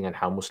facing and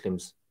how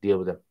Muslims deal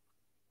with them.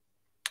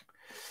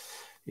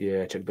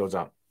 Yeah, check those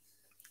out.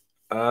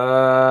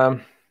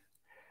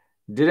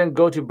 Didn't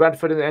go to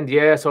Bradford in the end.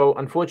 Yeah, so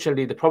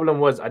unfortunately, the problem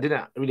was I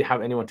didn't really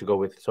have anyone to go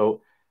with.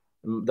 So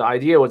the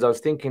idea was I was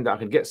thinking that I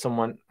could get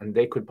someone and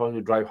they could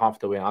probably drive half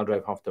the way, and I'll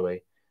drive half the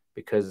way.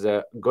 Because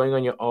going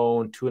on your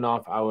own,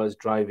 2.5 hours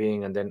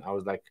driving, and then I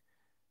was like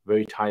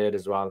very tired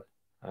as well.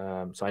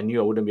 So I knew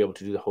I wouldn't be able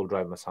to do the whole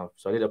drive myself.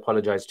 So I did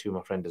apologize to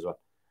my friend as well.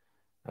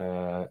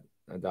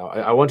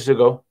 I wanted to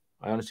go.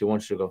 I honestly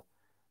wanted to go,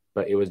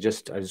 but it was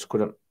just I just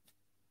couldn't.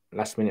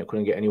 Last minute, I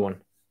couldn't get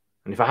anyone.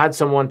 And if I had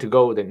someone to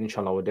go, then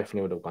inshallah, I would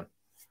definitely would have gone.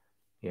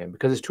 Yeah,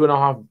 because it's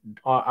 2.5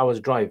 hours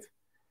drive,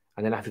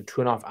 and then after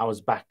 2.5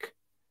 hours back.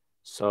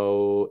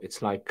 So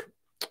it's like,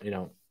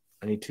 I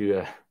need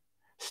to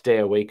stay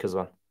awake as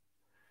well.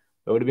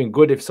 It would have been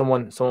good if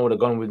someone would have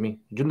gone with me.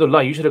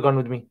 Jundullah, you should have gone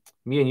with me.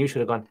 Me and you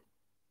should have gone.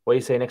 What do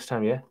you say next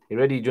time? Yeah, you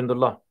ready,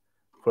 Jundullah,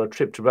 for a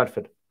trip to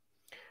Bradford?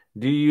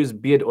 Do you use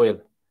beard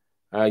oil?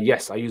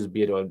 Yes, I use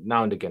beard oil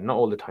now and again, not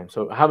all the time.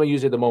 So I haven't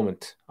used it at the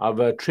moment.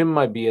 I've trimmed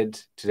my beard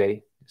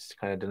today. It's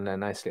kind of done a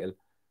nice little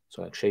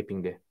like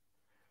shaping there.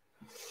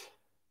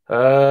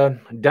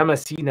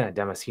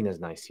 Damascena is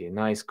nice here.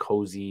 Nice,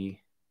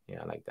 cozy.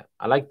 Yeah, I like that.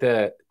 I like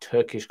the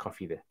Turkish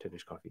coffee there.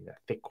 Turkish coffee, that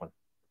thick one.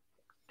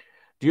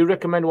 Do you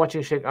recommend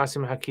watching Sheikh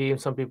Asim Hakim?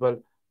 Some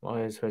people,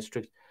 is very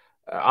strict.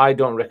 I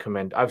don't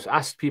recommend. I've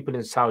asked people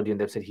in Saudi and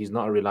they've said he's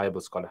not a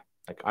reliable scholar.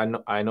 Like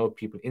I know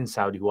people in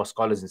Saudi who are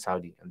scholars in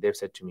Saudi, and they've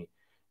said to me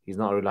he's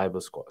not a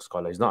reliable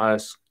scholar. He's not an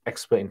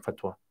expert in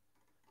fatwa.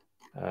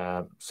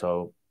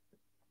 So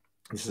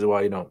this is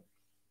why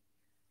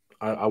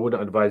I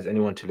wouldn't advise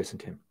anyone to listen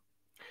to him.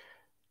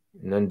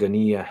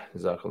 Nandaniya,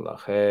 Jazakallah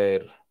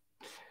khair.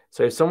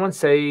 So if someone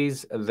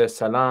says the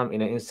salam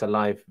in an Insta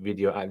live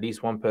video, at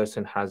least one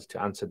person has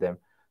to answer them.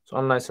 So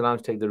online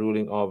salams take the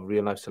ruling of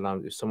real life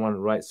salams. If someone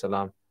writes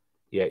salam,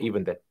 yeah,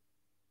 even then.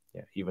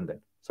 Yeah, even then.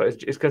 So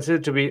it's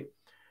considered to be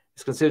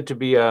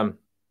fard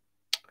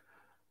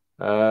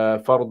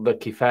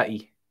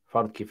kifai.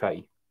 Fard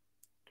kifai.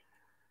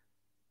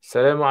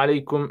 Assalamu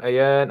alaikum,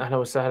 Ayan. Ahlan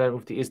wa sahlan,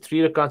 Mufti. Is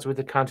 3 rakats with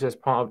the counted as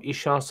part of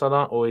Isha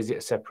Salah, or is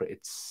it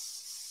separate?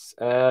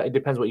 It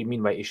depends what you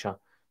mean by Isha.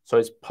 So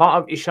it's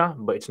part of Isha,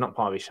 but it's not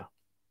part of Isha.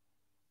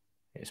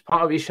 It's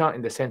part of Isha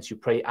in the sense you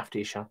pray after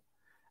Isha.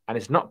 And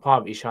it's not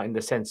part of Isha in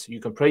the sense you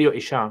can pray your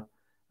Isha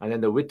and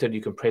then the witr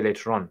you can pray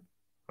later on,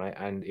 right?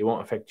 And it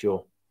won't affect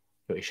your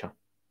Isha.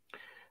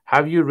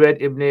 Have you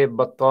read Ibn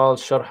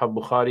Battal's Sharh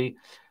al-Bukhari?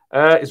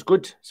 It's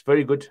good. It's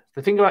very good.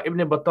 The thing about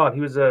Ibn Battal, he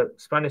was a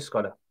Spanish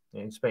scholar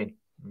in Spain,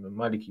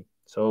 Maliki.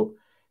 So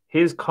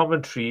his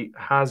commentary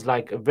has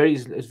like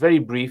it's very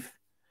brief.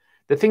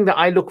 The thing that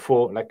I look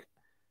for, like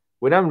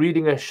when I'm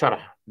reading a Sharh,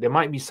 there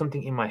might be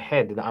something in my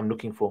head that I'm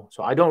looking for.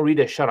 So I don't read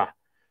a Sharh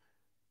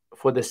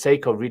for the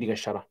sake of reading a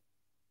Sharh.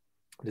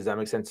 Does that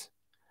make sense?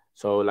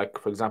 So, like,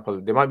 for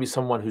example, there might be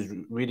someone who's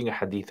reading a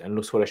hadith and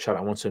looks for a Sharh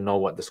and wants to know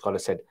what the scholar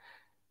said.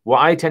 What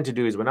I tend to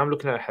do is when I'm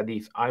looking at a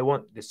hadith,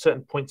 there's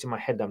certain points in my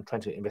head that I'm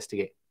trying to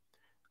investigate.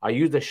 I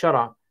use the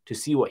Sharh to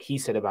see what he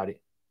said about it.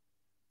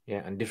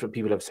 Yeah, and different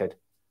people have said.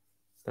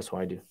 That's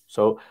what I do.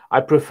 So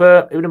I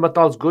prefer, Ibn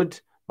Battal's good,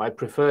 but I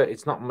prefer,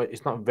 it's not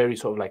very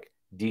sort of like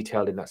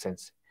detailed in that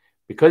sense.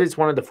 Because it's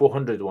one of the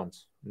 400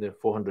 ones. The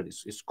 400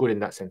 is good in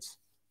that sense.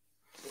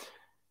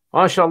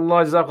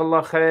 MashaAllah,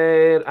 Jazakallah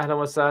khair. Ahlan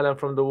wa sahlan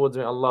from the woods.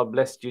 May Allah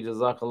bless you.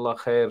 Jazakallah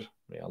khair.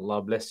 May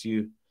Allah bless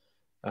you.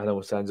 Ahlan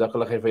wa sahlan.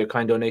 Jazakallah khair for your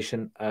kind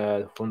donation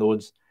from the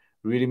woods.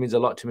 Really means a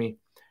lot to me.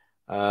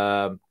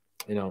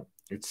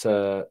 It's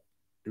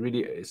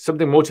it's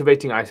something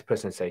motivating, I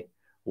personally say,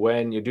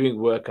 when you're doing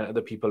work and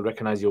other people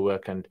recognize your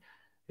work and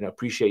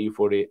appreciate you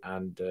for it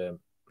and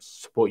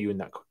support you in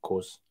that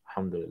cause.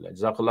 Alhamdulillah.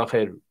 Jazakallah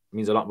khair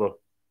means a lot, bro.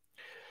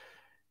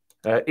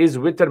 Is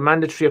witr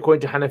mandatory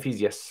according to Hanafis?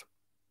 Yes.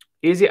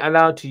 Is it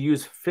allowed to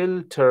use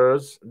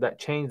filters that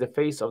change the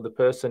face of the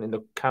person in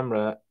the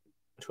camera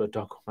to a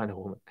dog, man,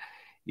 or woman?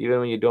 Even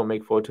when you don't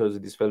make photos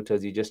with these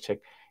filters, you just check.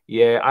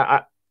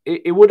 Yeah,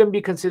 it wouldn't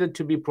be considered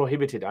to be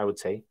prohibited, I would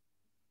say,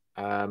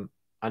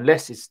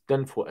 unless it's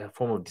done for a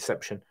form of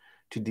deception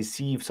to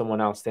deceive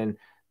someone else. Then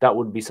that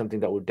would be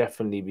something that would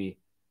definitely be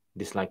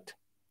disliked.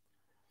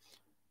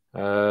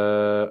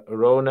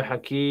 Rona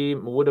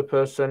Hakim, would a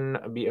person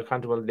be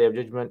accountable on the day of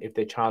judgment if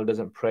their child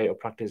doesn't pray or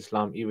practice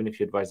Islam, even if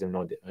you advise them?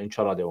 No,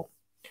 inshallah they won't.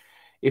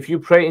 If you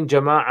pray in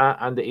Jama'ah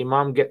and the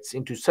Imam gets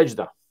into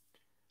sajda,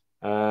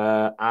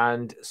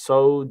 and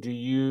so do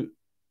you,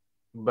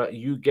 but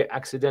you get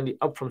accidentally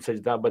up from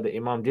sajda, but the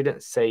Imam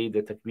didn't say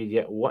the takbir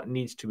yet, what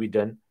needs to be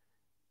done?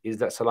 Is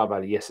that salah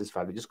valid? Yes, it's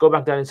valid. Just go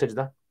back down in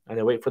sajda and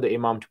then wait for the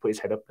Imam to put his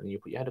head up and you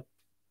put your head up.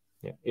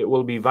 Yeah, it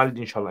will be valid,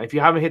 inshallah. If you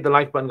haven't hit the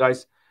like button,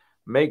 guys,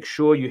 make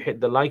sure you hit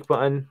the like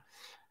button.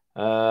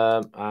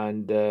 Oh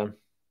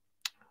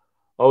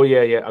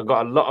yeah, I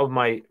got a lot of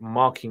my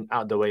marking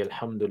out the way,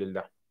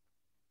 alhamdulillah.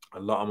 A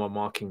lot of my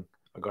marking,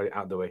 I got it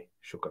out the way.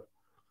 Shukr.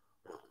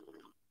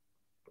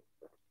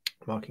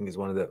 Marking is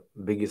one of the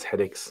biggest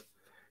headaches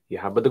you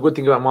have. But the good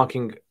thing about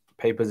marking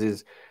papers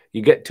is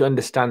you get to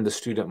understand the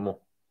student more.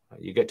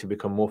 You get to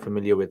become more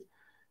familiar with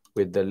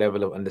the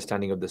level of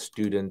understanding of the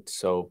student.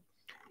 So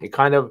it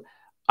kind of,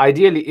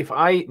 Ideally, if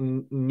I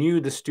knew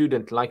the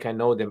student like I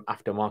know them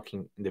after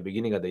marking in the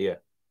beginning of the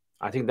year,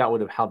 I think that would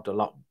have helped a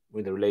lot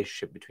with the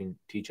relationship between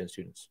teacher and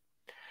students.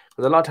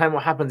 Because a lot of time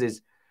what happens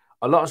is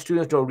a lot of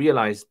students don't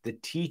realize the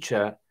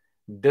teacher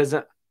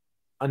doesn't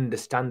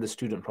understand the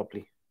student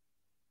properly.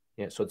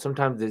 Yeah, so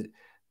sometimes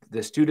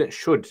the student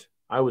should,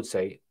 I would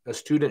say, a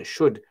student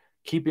should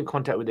keep in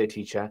contact with their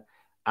teacher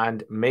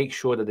and make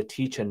sure that the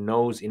teacher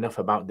knows enough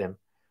about them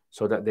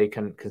so that they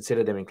can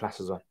consider them in class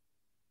as well.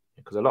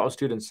 Because a lot of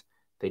students,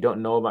 they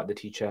don't know about the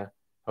teacher,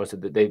 or so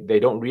they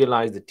don't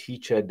realize the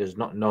teacher does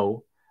not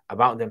know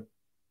about them.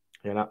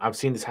 You know, I've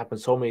seen this happen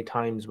so many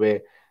times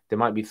where there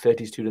might be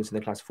 30 students in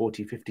the class,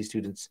 40, 50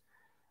 students,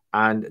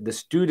 and the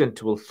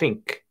student will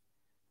think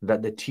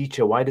that the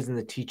teacher, why doesn't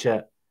the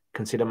teacher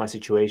consider my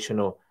situation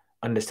or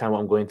understand what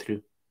I'm going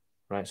through,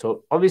 right?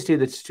 So obviously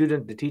the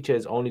student, the teacher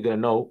is only going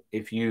to know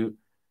if you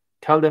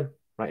tell them,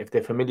 right? If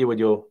they're familiar with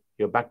your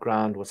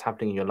background, what's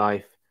happening in your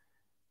life,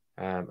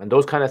 and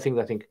those kind of things,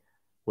 I think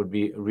would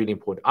be really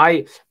important.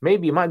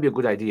 Maybe it might be a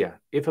good idea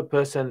if a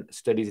person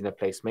studies in a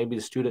place, maybe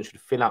the student should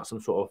fill out some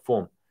sort of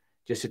form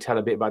just to tell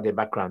a bit about their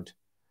background,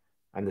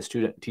 and the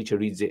student teacher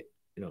reads it,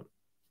 you know,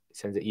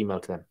 sends an email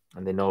to them,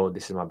 and they know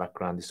this is my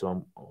background, this is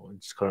what I'm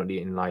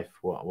currently in life,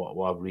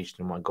 what I've reached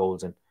and my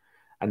goals, and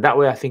that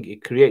way I think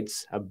it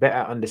creates a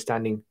better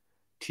understanding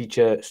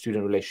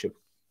teacher-student relationship.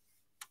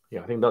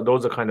 Yeah, I think that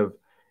those are kind of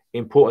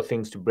important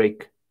things to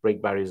break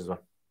barriers as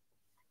well.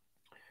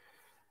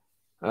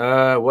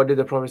 What did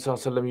the Prophet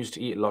ﷺ used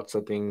to eat? Lots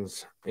of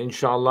things.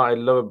 Inshallah, I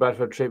love a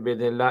Bradford trip.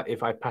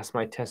 If I pass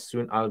my test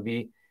soon, I'll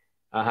be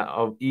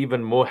of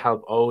even more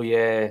help. Oh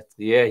yeah,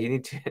 you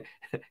need to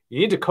you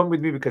need to come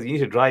with me because you need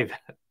to drive.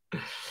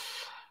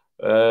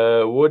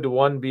 Would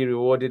one be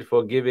rewarded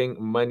for giving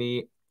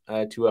money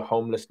to a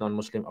homeless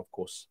non-Muslim? Of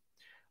course.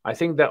 I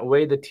think that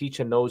way the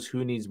teacher knows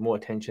who needs more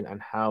attention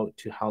and how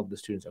to help the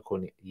students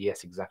accordingly.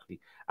 Yes, exactly.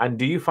 And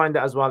do you find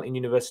that as well in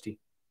university?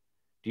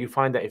 Do you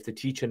find that if the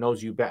teacher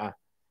knows you better,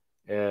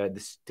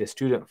 the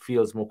student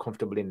feels more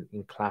comfortable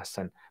in class,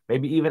 and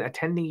maybe even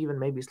attending, even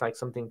maybe it's like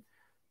something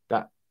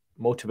that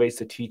motivates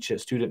the teacher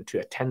student to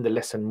attend the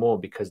lesson more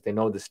because they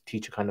know this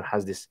teacher kind of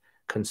has this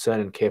concern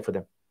and care for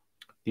them.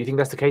 Do you think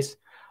that's the case?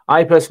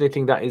 I personally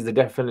think that is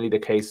definitely the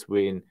case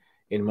in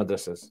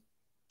madrasas.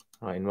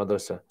 Right, in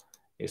madrasa,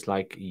 it's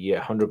like,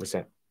 yeah,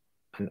 100%.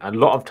 And a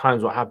lot of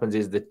times what happens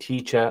is the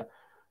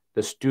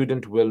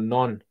student will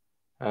not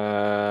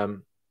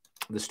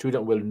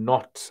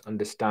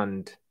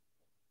understand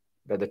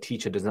that the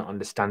teacher does not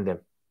understand them.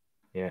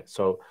 Yeah,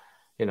 so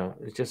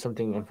it's just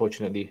something,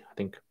 unfortunately, I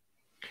think.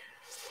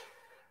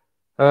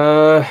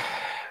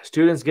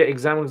 Students get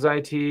exam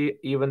anxiety,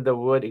 even the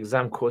word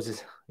exam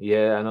causes.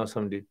 Yeah, I know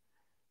some do.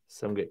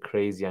 Some get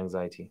crazy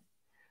anxiety.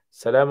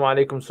 Assalamu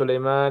alaikum,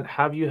 Sulaiman.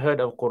 Have you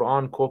heard of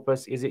Quran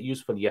Corpus? Is it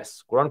useful?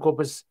 Yes. Quran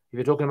Corpus, if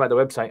you're talking about the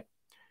website,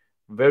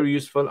 very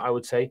useful, I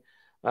would say.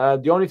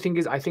 The only thing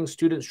is, I think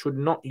students should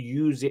not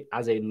use it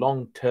as a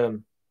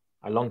long-term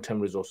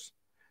resource.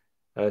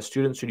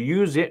 Students should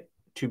use it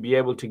to be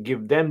able to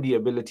give them the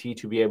ability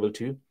to be able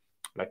to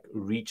like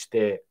reach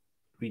their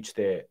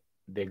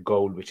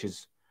goal, which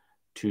is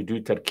to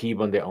do tarkeeb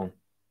on their own,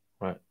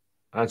 right?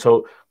 And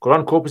so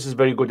Quran Corpus is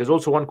very good. There's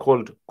also one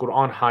called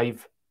Quran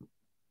Hive.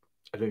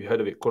 I don't know if you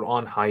heard of it.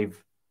 Quran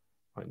Hive,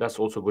 right? That's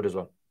also good as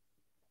well.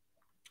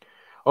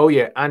 Oh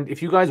yeah, and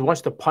if you guys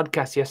watched the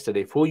podcast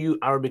yesterday, for you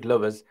Arabic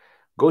lovers,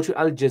 go to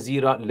Al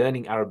Jazeera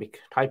Learning Arabic.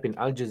 Type in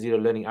Al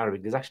Jazeera Learning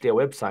Arabic. There's actually a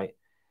website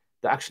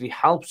that actually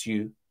helps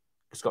you.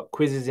 It's got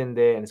quizzes in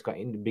there, and it's got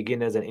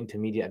beginners and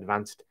intermediate,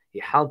 advanced.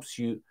 It helps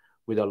you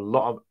with a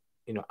lot of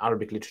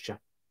Arabic literature.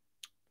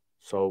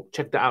 So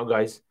check that out,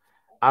 guys.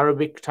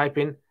 Arabic, type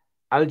in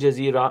Al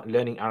Jazeera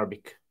Learning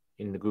Arabic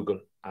in the Google,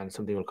 and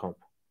something will come up.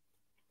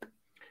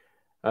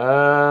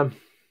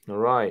 All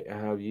right.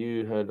 Have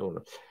you heard all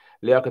of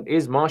Liaqat,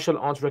 is martial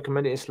arts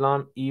recommended in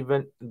Islam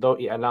even though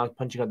it allows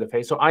punching at the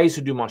face? So I used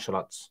to do martial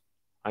arts.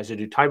 I used to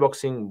do Thai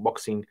boxing,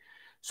 boxing.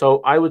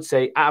 So I would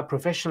say at a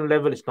professional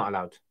level, it's not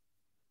allowed.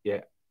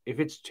 Yeah. If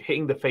it's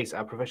hitting the face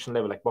at a professional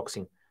level, like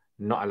boxing,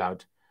 not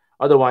allowed.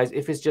 Otherwise,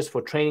 if it's just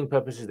for training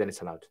purposes, then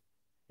it's allowed.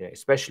 Yeah.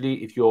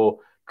 Especially if you're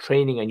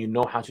training and you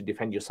know how to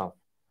defend yourself.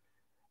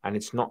 And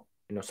it's not,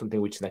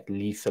 something which is like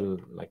lethal,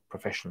 like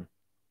professional.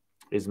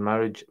 Is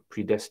marriage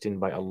predestined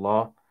by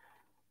Allah?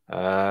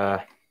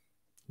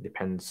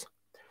 Depends.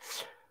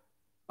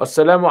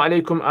 Assalamu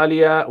alaikum,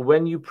 Aliyah.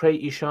 When you pray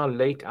Isha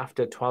late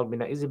after 12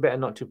 midnight, is it better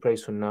not to pray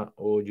Sunnah,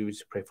 or do you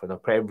just pray for them?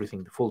 Pray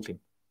everything, the full thing.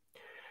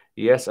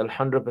 Yes,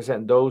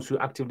 100%. Those who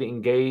actively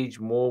engage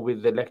more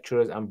with the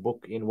lecturers and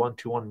book in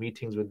one-to-one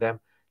meetings with them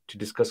to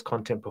discuss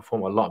content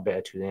perform a lot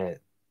better too. Yeah,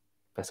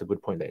 that's a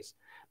good point, that is.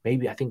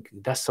 Maybe I think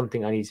that's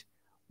something I need.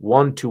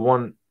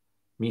 One-to-one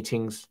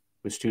meetings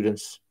with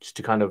students just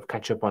to kind of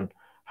catch up on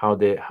how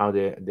they're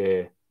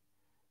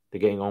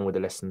getting on with the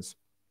lessons.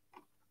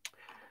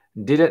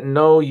 Didn't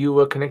know you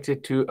were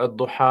connected to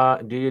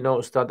Ad-Duha. Do you know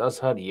Ustad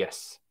Azhar?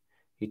 Yes.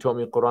 He taught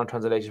me Quran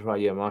translation for,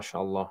 yeah,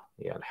 mashallah.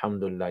 Yeah,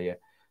 alhamdulillah, yeah.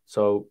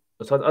 So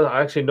Ustad Azhar,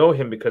 I actually know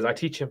him because I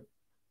teach him.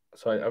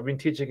 So I've been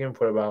teaching him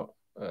for about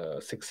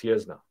 6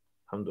 years now.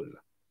 Alhamdulillah.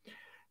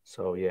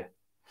 So yeah.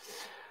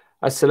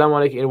 Assalamu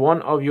alaikum. In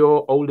one of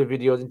your older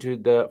videos into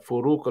the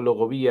Furuq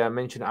al-Lughawiyya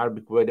mentioned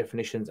Arabic word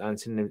definitions and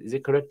synonyms. Is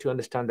it correct to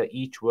understand that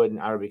each word in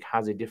Arabic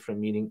has a different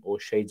meaning or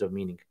shades of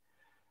meaning?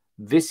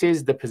 This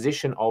is the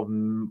position of,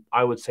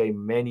 I would say,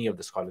 many of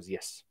the scholars.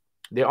 Yes,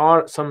 there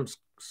are some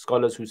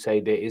scholars who say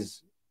there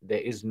is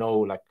no,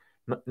 like,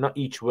 not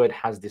each word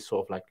has this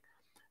sort of like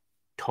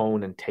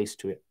tone and taste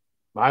to it.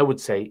 But I would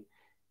say,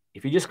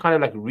 if you just kind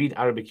of like read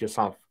Arabic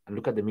yourself and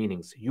look at the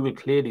meanings, you will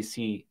clearly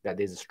see that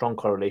there's a strong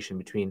correlation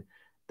between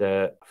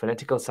the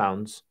phonetical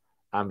sounds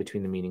and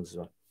between the meanings as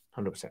well.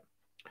 100%.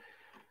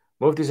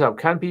 Move this up.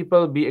 Can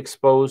people be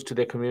exposed to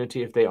their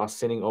community if they are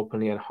sinning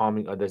openly and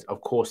harming others?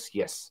 Of course,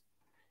 yes.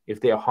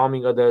 If they are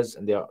harming others,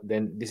 and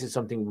then this is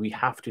something we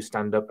have to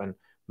stand up and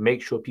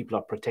make sure people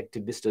are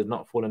protected. This does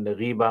not fall under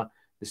riba.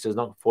 This does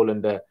not fall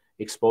under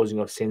exposing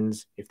of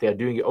sins. If they are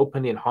doing it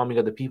openly and harming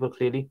other people,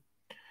 clearly.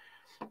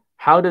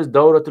 How does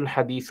Dawratul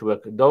Hadith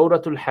work?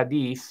 Dawratul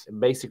Hadith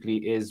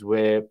basically is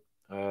where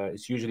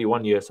it's usually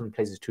 1 year, some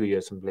places 2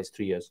 years, some places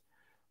 3 years,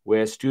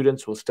 where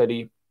students will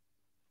study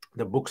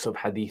the books of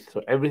Hadith.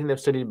 So everything they've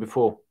studied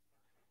before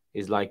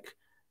is like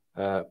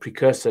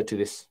precursor to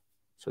this.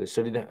 So they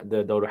study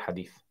the Dawra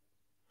Hadith.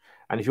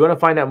 And if you want to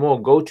find out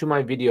more, go to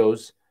my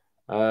videos.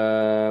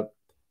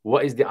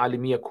 What is the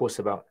Alimiya course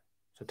about?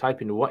 So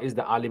type in what is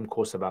the Alim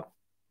course about?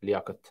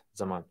 Liaqat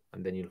Zaman,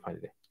 and then you'll find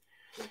it there.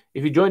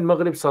 If you join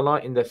Maghrib Salah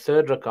in the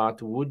third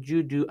rakat, would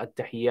you do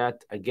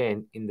at-tahiyyat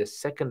again in the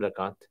second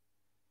rakat?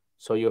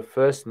 So your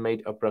first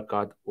made up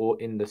rakat,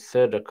 or in the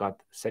third rakat,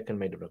 second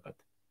made up rakat?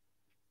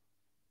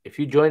 If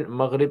you join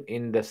Maghrib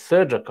in the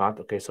third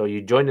rakat, okay, so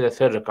you join in the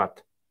third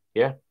rakat,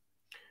 yeah?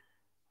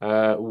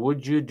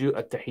 Would you do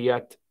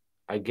at-tahiyyat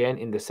again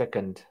in the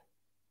second?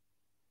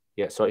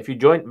 Yeah, so if you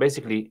join,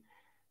 basically,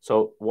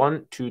 so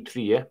 1, 2,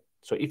 3, yeah?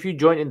 So if you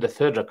join in the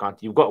third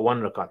rakat, you've got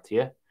 1 rakat,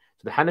 yeah?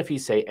 So the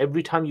Hanafis say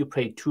every time you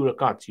pray 2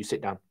 rakats, you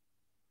sit down.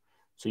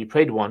 So you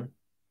prayed 1,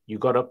 you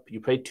got up,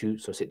 you prayed 2,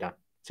 so sit down.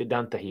 Sit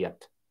down,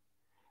 tahiyyat.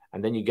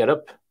 And then you get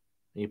up,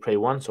 and you pray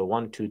 1, so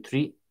 1, 2,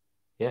 3,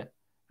 yeah?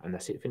 And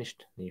that's it,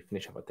 finished. And you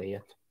finish up at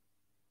tahiyyat.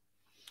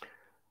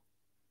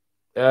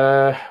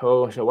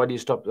 So why do you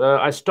stop?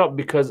 I stopped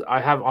because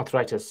I have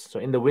arthritis. So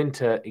in the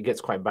winter, it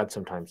gets quite bad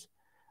sometimes.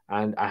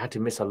 And I had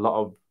to miss a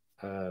lot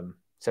of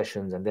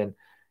sessions. And then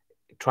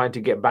trying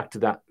to get back to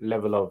that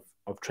level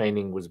of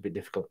training was a bit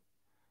difficult.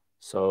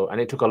 So, and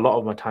it took a lot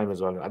of my time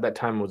as well. At that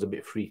time, I was a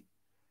bit free.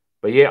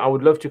 But yeah, I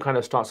would love to kind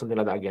of start something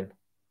like that again.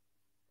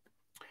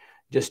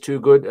 Just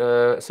too good.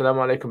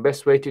 Assalamu alaikum.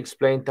 Best way to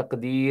explain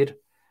taqdeer.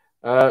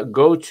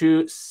 Go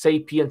to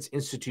Sapiens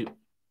Institute.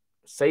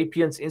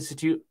 Sapiens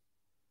Institute.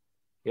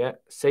 Yeah,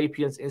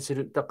 Sapiens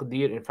Institute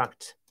Taqdeer. In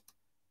fact,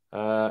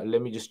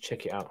 let me just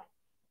check it out.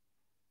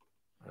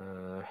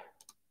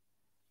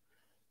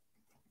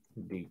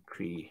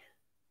 Decree.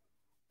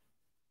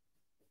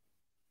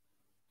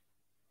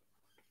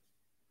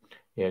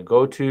 Yeah,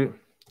 go to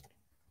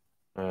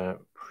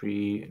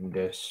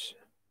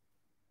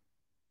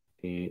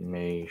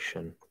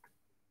predestination.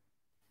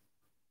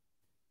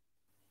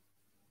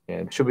 Yeah,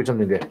 it should be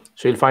something there.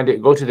 So you'll find it.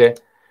 Go to there.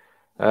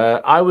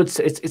 I would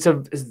say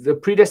the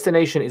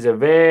predestination is a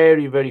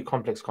very, very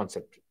complex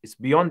concept. It's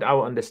beyond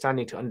our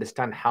understanding to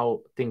understand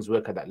how things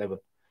work at that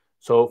level.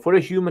 So for a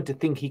human to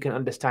think he can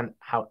understand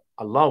how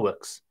Allah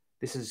works,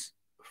 this is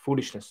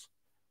foolishness.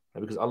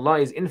 Because Allah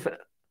is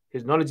infinite.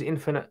 His knowledge is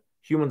infinite.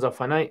 Humans are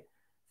finite.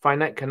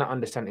 Finite cannot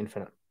understand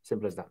infinite.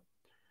 Simple as that.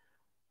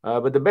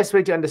 But the best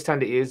way to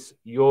understand it is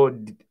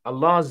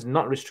Allah is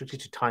not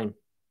restricted to time.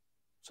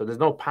 So there's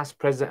no past,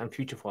 present, and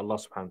future for Allah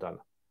subhanahu wa ta'ala.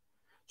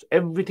 So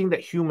everything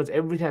that humans,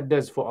 everything that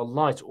does for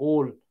Allah, it's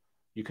all,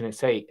 you can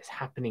say, is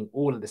happening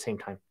all at the same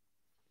time.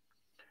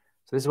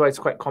 So this is why it's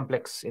quite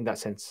complex in that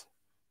sense.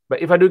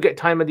 But if I do get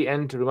time at the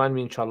end, remind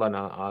me, inshallah, and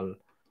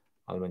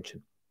I'll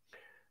mention.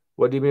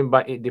 What do you mean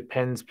by it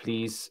depends,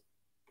 please?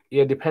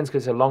 Yeah, it depends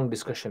because it's a long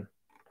discussion.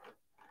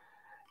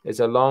 It's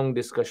a long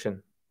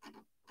discussion.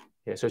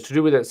 Yeah, so it's to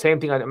do with the same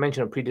thing I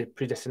mentioned of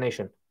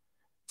predestination.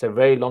 It's a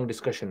very long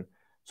discussion.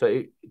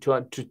 So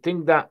to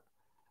think that,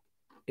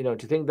 to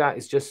think that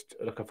it's just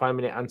like a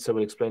 5-minute answer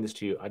will explain this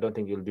to you, I don't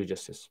think you'll do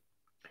justice.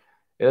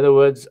 In other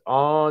words,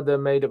 are the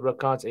made up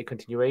rakats a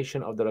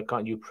continuation of the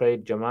rakat you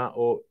prayed Jama'ah,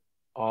 or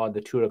are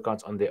the 2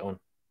 rakats on their own?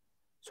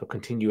 So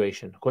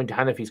continuation. According to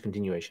Hanafi's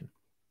continuation.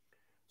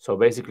 So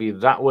basically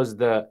that was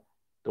the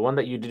one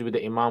that you did with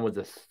the Imam was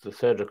the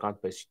third rakat,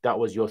 but that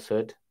was your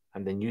third,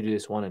 and then you do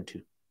this 1 and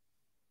 2.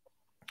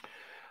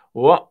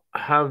 What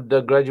have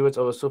the graduates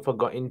of a Sufa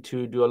got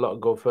into? Do a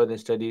lot go further in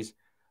studies?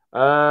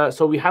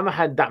 So we haven't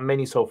had that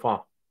many so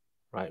far,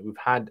 right? We've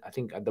had, I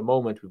think at the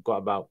moment, we've got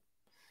about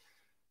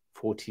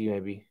 40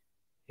 maybe.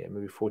 Yeah,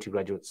 maybe 40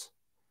 graduates.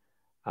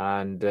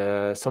 And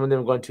some of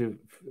them are going to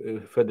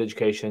further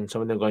education,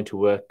 some of them are going to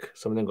work,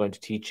 some of them are going to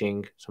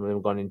teaching, some of them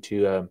have gone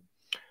into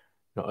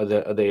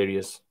other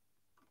areas.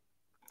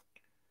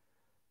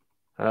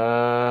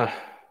 Love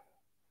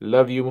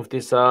you, Mufti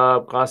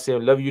Saab,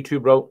 Qasim. Love you too,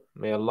 bro.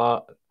 May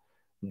Allah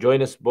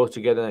Join us both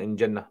together in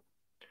Jannah.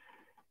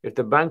 If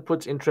the bank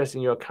puts interest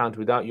in your account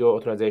without your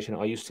authorization,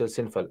 are you still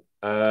sinful?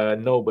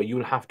 No, but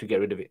you'll have to get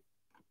rid of it.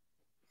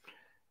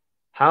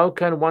 How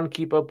can one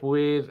keep up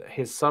with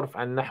his sarf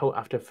and nahu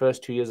after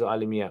first 2 years of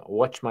alimiya?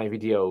 Watch my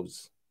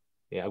videos.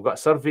 Yeah, I've got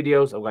sarf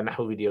videos, I've got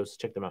nahu videos.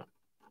 Check them out.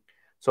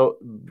 So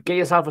get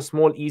yourself a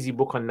small, easy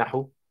book on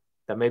nahu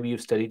that maybe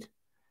you've studied,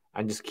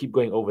 and just keep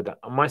going over that.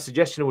 My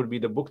suggestion would be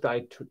the book that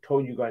I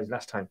told you guys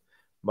last time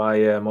by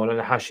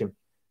Maulana Hashim.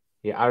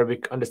 Yeah,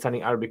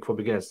 Understanding Arabic for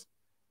Beginners.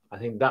 I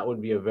think that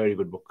would be a very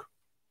good book.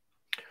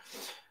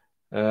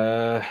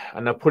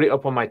 And I'll put it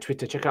up on my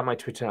Twitter. Check out my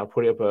Twitter. I'll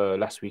put it up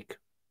last week.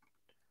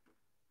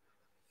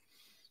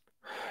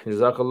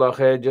 Jazakallah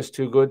khair, just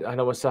too good.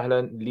 Ahlan wa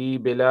sahlan. Li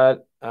Bilal,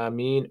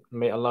 Ameen.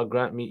 May Allah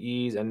grant me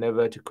ease and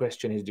never to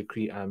question His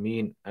decree.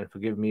 Ameen. And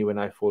forgive me when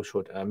I fall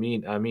short.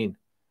 Ameen. Ameen.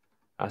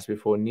 As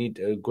before, need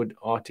a good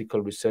article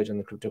research on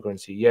the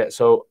cryptocurrency. Yeah,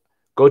 so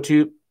go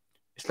to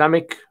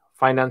Islamic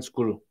Finance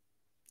Guru.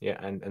 Yeah,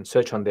 and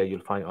search on there.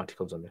 You'll find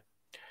articles on there.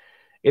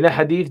 In a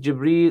hadith,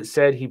 Jibreel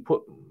said he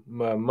put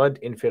mud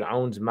in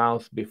Fir'aun's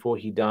mouth before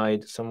he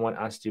died. Someone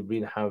asked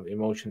Jibreel, have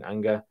emotion,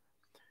 anger.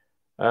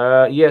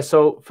 Yeah,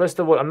 so first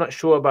of all, I'm not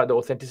sure about the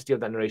authenticity of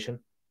that narration.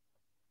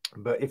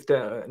 But if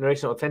the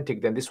narration is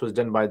authentic, then this was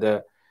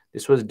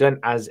done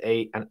as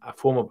a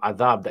form of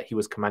adab that he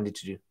was commanded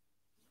to do.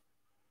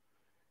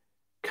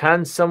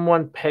 Can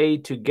someone pay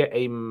to get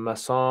a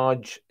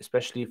massage,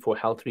 especially for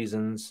health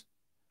reasons?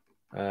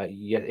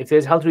 Yeah, if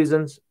there's health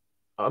reasons,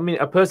 I mean,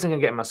 a person can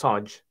get a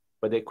massage,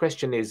 but the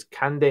question is,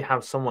 can they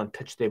have someone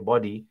touch their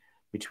body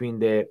between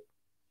their,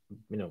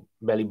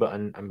 belly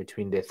button and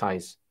between their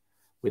thighs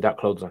without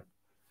clothes on?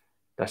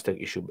 That's the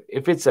issue.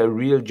 If it's a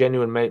real,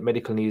 genuine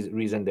medical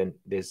reason, then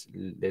there's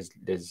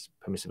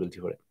permissibility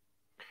for it.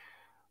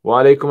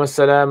 Wa alaikum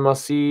assalam,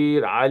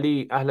 Masir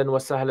Ali. Ahlan wa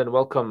sahlan.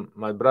 Welcome,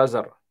 my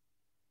brother.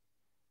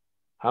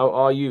 How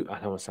are you?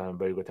 Ahlan wa sahlan.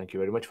 Very good. Thank you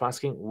very much for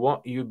asking.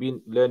 What have you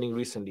been learning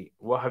recently?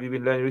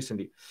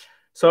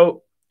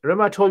 So,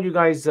 remember I told you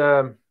guys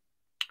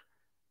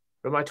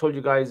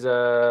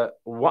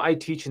what I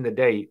teach in the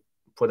day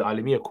for the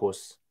Alimiya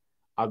course.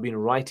 I've been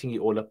writing it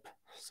all up.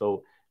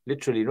 So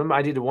literally, remember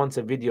I did once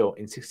a video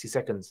in 60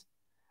 seconds.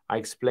 I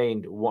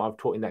explained what I've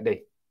taught in that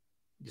day,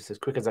 just as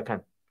quick as I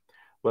can.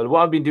 Well,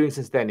 what I've been doing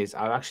since then is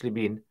I've actually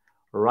been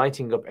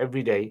writing up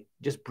every day,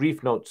 just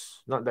brief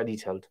notes, not that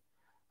detailed,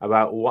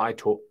 about what I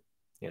taught.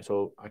 Yeah,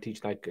 so I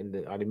teach, like in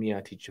the Alimiya,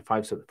 I teach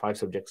five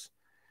subjects.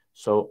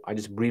 So I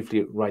just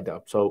briefly write that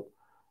up. So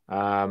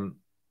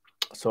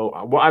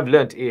what I've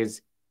learned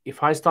is,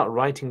 if I start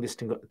writing this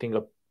thing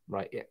up,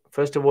 right,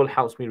 first of all, it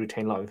helps me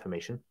retain a lot of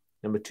information.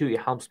 Number two, it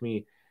helps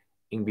me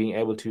in being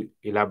able to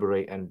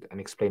elaborate and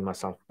explain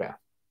myself better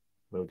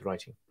with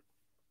writing.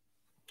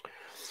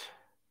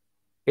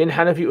 In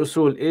Hanafi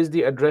Usul, is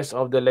the address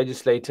of the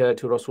legislator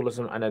to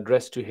Rasulullah an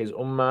address to his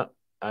ummah?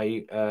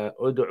 أي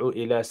أدعو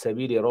إلى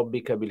سبيل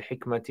ربك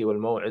بالحكمة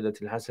والموعظة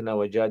الحسنة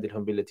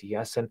وجادلهم بالتي هي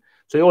أحسن.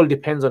 So it all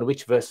depends on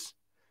which verse.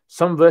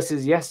 Some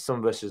verses yes,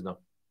 some verses no.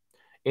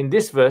 In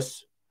this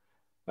verse,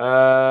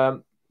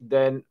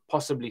 then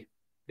possibly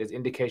there's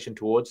indication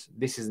towards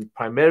this is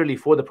primarily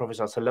for the Prophet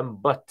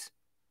ﷺ, but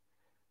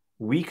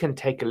we can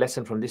take a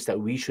lesson from this that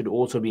we should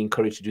also be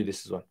encouraged to do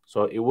this as well.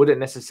 So it wouldn't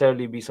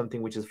necessarily be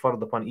something which is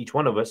fard upon each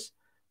one of us,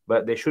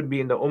 but there should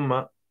be in the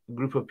ummah a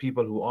group of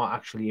people who are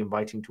actually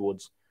inviting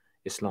towards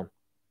Islam.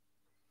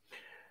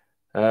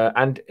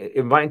 And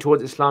inviting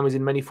towards Islam is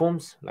in many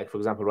forms, like for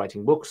example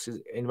writing books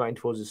is inviting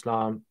towards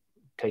Islam,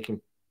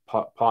 taking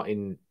part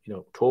in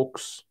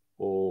talks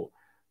or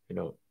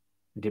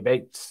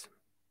debates.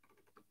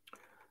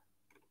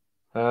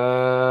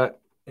 All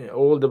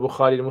the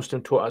Bukhari and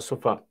Muslim taught us so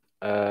far.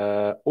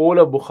 All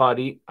of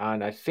Bukhari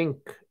and I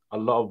think a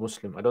lot of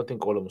Muslim. I don't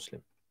think all of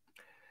Muslim.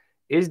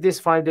 Is this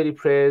 5 daily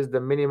prayers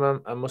the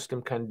minimum a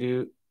Muslim can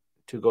do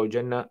to go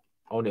Jannah?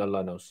 Only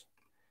Allah knows.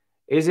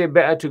 Is it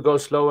better to go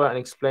slower and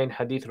explain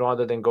hadith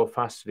rather than go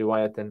fast,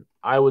 riwayatan?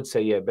 I would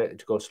say, yeah, better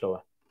to go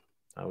slower.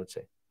 I would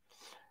say.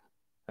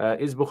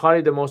 Is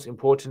Bukhari the most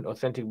important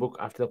authentic book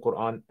after the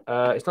Quran?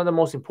 It's not the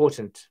most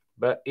important,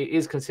 but it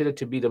is considered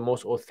to be the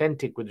most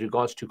authentic with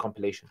regards to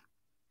compilation.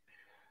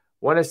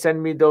 Want to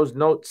send me those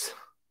notes?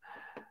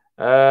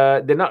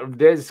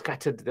 They're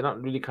scattered. They're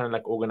not really kind of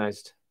like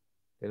organized.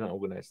 They're not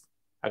organized.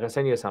 I can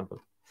send you a sample.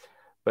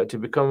 But to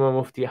become a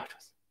mufti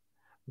afterwards.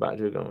 But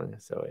to become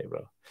sorry,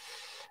 bro.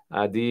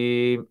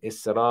 Adim,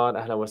 Israr,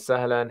 Ahlan wa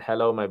Sahlan.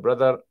 Hello, my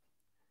brother.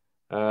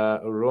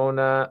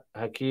 Rona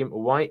Hakim,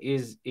 why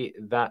is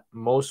it that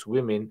most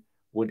women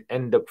would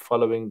end up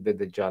following the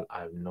Dajjal?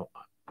 I don't know.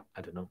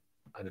 I don't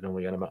know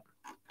what you're on about.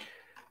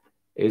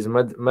 Is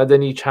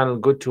Madani channel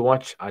good to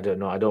watch? I don't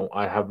know.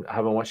 I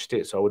haven't watched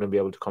it, so I wouldn't be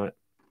able to comment.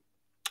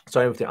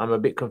 Sorry, I'm a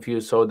bit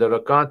confused. So the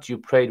rakat you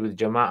prayed with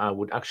Jama'ah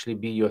would actually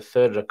be your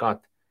third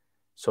rakat.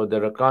 So the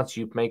rakats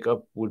you make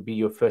up would be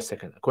your first,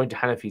 second. According to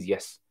Hanafis,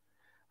 yes.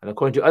 And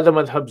according to other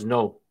madhabs,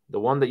 no. The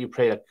one that you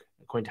pray,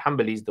 according to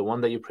Hanbalis, the one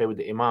that you pray with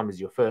the Imam is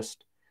your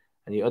first,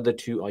 and the other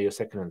two are your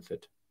second and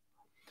third.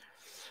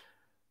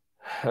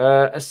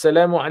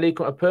 Assalamu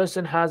alaikum. A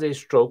person has a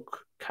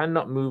stroke,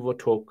 cannot move or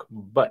talk,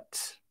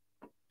 but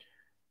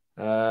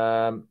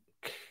can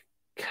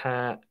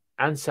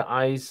answer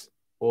eyes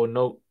or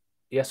no,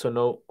 yes or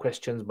no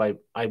questions by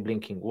eye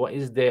blinking. What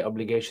is their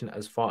obligation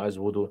as far as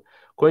wudu?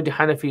 According to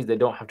Hanafis, they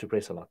don't have to pray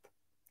salat.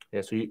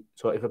 Yeah,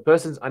 so if a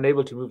person's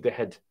unable to move their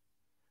head,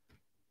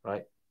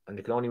 right, and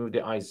they can only move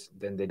their eyes,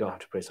 then they don't have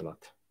to pray salat.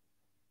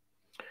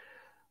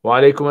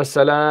 वालेकुम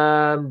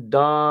अस्सलाम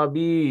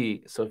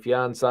दाबी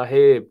सुफियान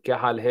साहिब क्या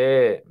हाल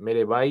है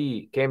मेरे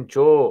भाई केम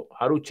चो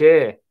हारू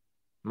छे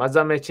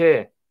मजा में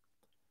छे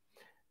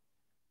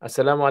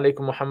Assalamu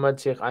alaikum Muhammad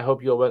Sheikh. I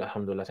hope you're well.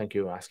 Alhamdulillah. Thank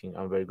you for asking.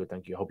 I'm very good.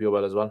 Thank you. Hope you're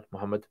well as well,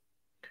 Muhammad.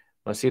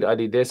 Masir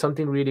Ali, there's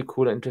something really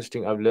cool and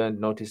interesting I've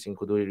noticed in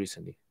Kuduri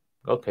recently.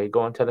 Okay,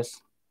 go on, tell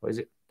us. What is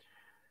it?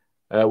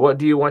 What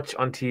do you watch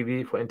on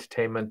TV for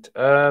entertainment?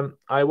 I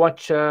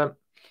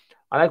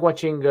like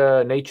watching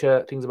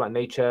nature,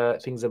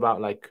 things about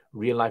like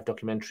real life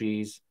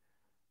documentaries,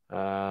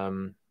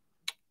 um,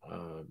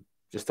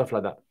 just stuff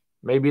like that.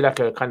 Maybe like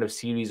a kind of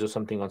series or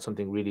something on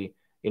something really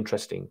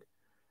interesting.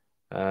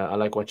 I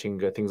like watching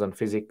things on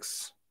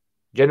physics,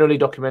 generally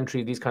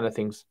documentary, these kind of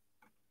things.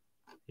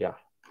 Yeah.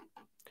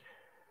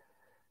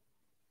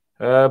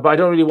 But I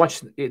don't really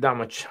watch it that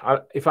much.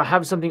 If I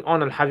have something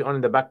on, I'll have it on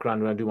in the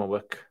background when I do my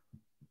work.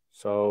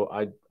 So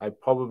I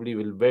probably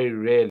will very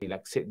rarely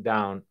like sit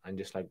down and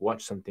just like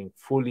watch something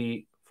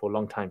fully for a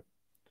long time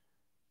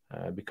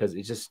because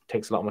it just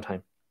takes a lot more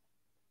time.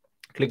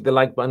 Click the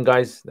like button,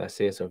 guys.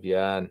 That's it,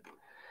 Sofyan.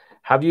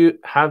 Have you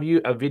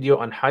a video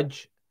on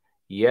Hajj?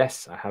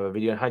 Yes, I have a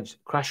video on Hajj.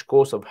 Crash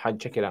course of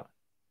Hajj. Check it out.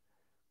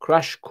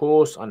 Crash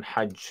course on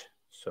Hajj.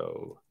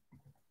 So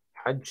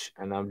Hajj,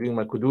 and I'm doing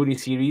my Kuduri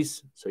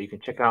series. So you can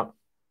check out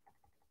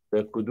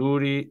the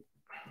Kuduri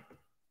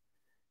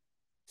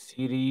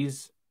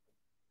series.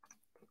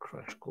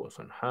 Crash course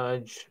on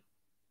Hajj.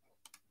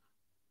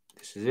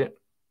 This is it.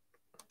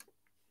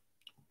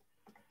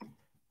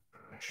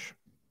 Crash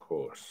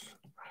course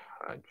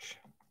Hajj.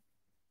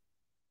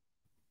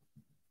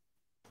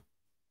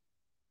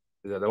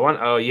 Is that the one?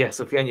 Oh, yeah,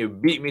 Sufyan, you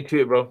beat me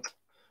to it, bro.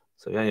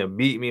 Sufyan, you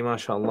beat me,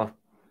 mashallah.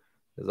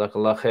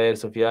 Jazakallah khair,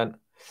 Sufyan.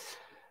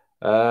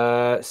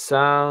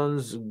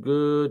 Sounds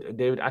good.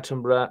 David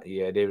Attenborough.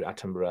 Yeah, David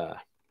Attenborough.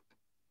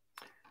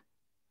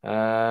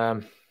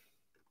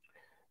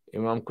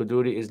 Imam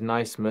Kuduri is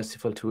nice,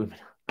 merciful to women.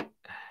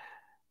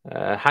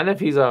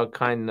 Hanafis are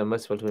kind and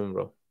merciful to women,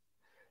 bro.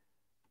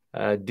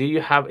 Do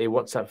you have a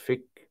WhatsApp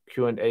fiqh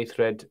Q&A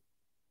thread?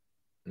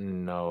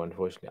 No,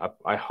 unfortunately.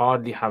 I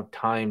hardly have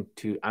time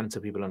to answer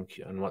people on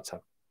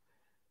WhatsApp.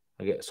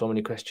 I get so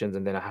many questions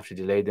and then I have to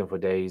delay them for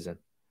days. And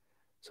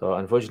so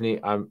unfortunately,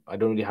 I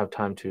don't really have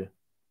time to.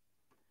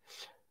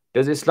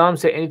 Does Islam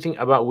say anything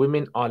about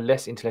women are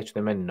less intellectual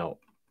than men? No.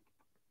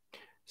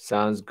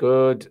 Sounds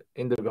good.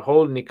 In the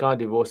whole nikah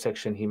divorce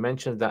section, he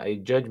mentions that a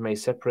judge may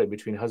separate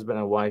between husband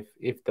and wife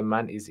if the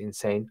man is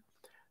insane,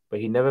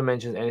 but he never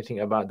mentions anything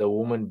about the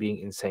woman being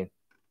insane.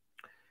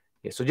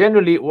 Yeah, so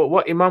generally,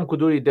 what Imam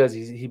Kuduri does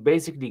is he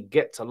basically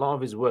gets a lot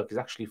of his work is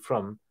actually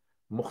from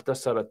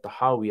Mukhtasar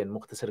al-Tahawi and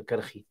Mukhtasar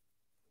al-Karhi,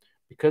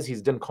 because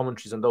he's done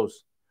commentaries on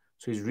those.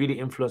 So he's really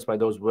influenced by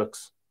those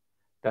works.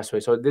 That's why.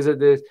 So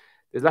there's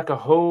like a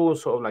whole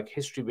sort of like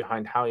history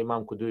behind how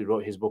Imam Kuduri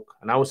wrote his book.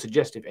 And I would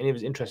suggest if any of you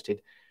is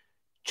interested,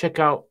 check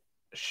out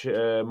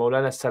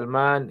Maulana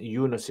Salman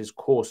Yunus's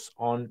course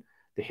on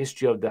the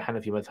history of the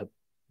Hanafi madhab.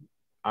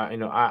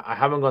 I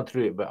haven't gone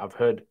through it, but I've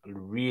heard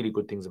really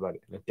good things about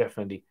it. Like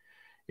definitely,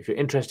 if you're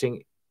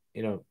interested,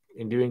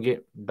 in doing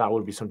it, that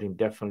would be something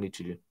definitely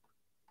to do.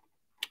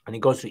 And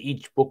he goes through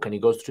each book and he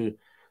goes through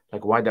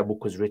like why that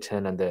book was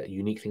written and the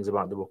unique things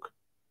about the book.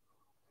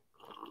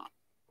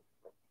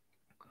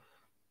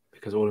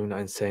 Because all women are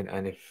insane,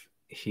 and if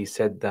he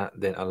said that,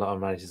 then a lot of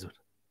marriages would.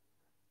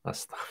 That's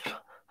stuff.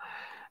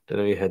 Don't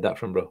know where you heard that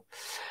from, bro.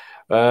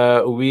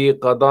 We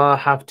qada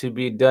have to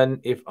be done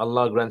if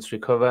Allah grants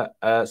recover.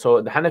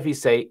 So the Hanafis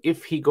say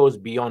if he goes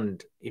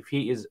beyond, if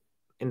he is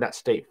in that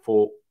state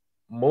for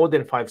more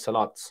than 5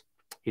 salats,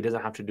 he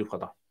doesn't have to do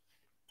qada.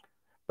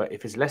 But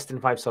if it's less than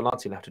 5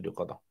 salats, he'll have to do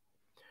qada.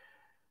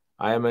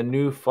 I am a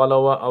new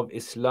follower of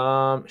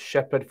Islam.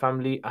 Shepherd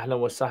family, ahlan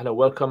wa sahla.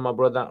 Welcome, my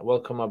brother.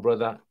 Welcome, my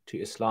brother, to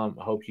Islam.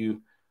 I hope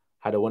you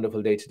had a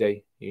wonderful day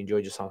today. You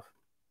enjoyed yourself.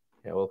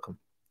 Yeah, welcome.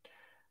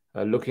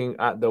 Looking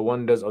at the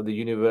wonders of the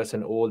universe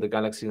and all the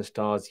galaxies and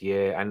stars.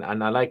 Yeah,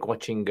 and I like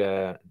watching,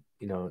 that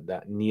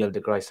Neil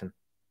deGrasse.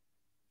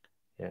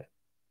 Yeah,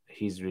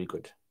 he's really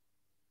good.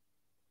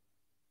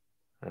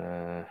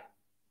 In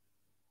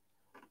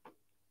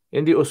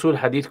the Usul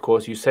Hadith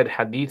course, you said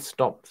Hadith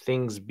stop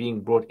things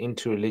being brought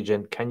into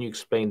religion. Can you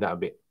explain that a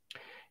bit?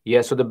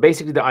 Yeah, so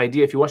basically the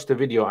idea, if you watch the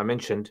video, I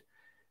mentioned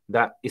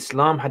that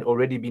Islam had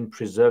already been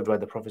preserved by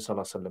the Prophet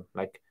ﷺ.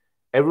 Like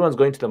everyone's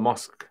going to the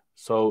mosque,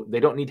 so they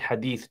don't need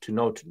Hadith to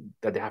know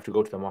that they have to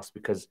go to the mosque,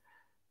 because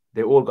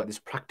they all got this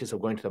practice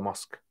of going to the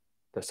mosque.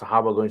 The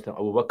Sahaba going to the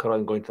Abu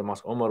Bakr going to the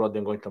mosque, Umar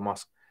going to the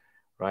mosque,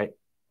 right?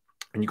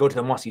 And you go to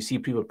the mosque, you see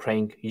people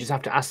praying. You just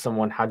have to ask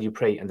someone, how do you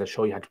pray? And they'll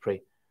show you how to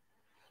pray.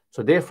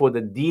 So therefore,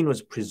 the deen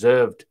was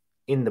preserved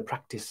in the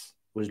practice,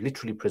 was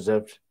literally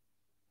preserved,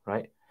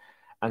 right?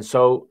 And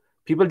so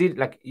people did,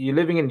 like, you're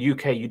living in the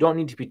UK, you don't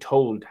need to be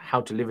told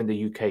how to live in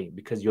the UK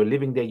because you're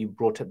living there, you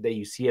brought up there,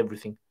 you see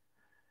everything.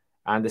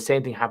 And the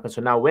same thing happens.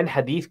 So now when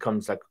hadith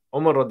comes, like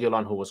Umar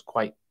radiallahu anhu was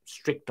quite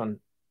strict on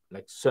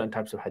like certain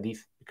types of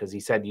hadith because he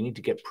said you need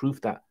to get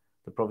proof that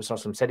the Prophet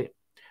said it,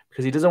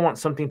 because he doesn't want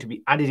something to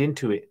be added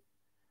into it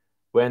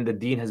when the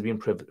deen has been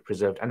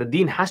preserved. And the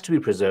deen has to be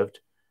preserved,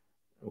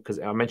 because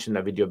I mentioned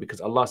that video, because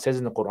Allah says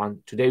in the Quran,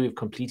 today we've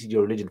completed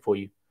your religion for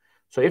you.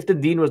 So if the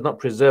deen was not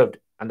preserved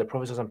and the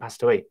Prophet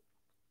passed away,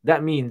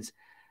 that means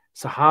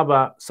some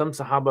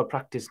Sahaba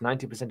practiced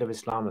 90% of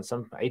Islam and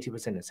some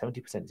 80% and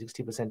 70%,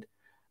 60%.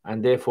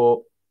 And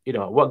therefore,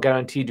 what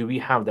guarantee do we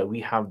have that we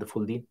have the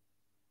full deen?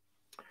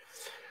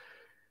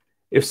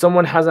 If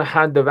someone hasn't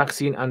had the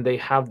vaccine and they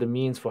have the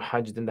means for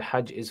Hajj, then the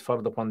Hajj is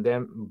fard upon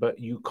them, but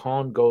you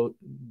can't go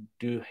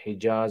do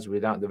Hijaz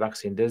without the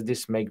vaccine. Does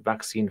this make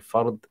vaccine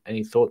fard?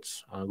 Any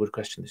thoughts? Good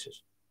question this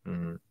is.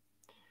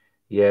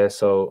 Yeah,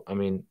 so I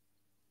mean,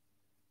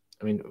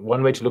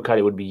 one way to look at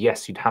it would be,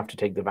 yes, you'd have to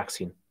take the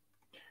vaccine.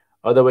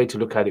 Other way to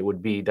look at it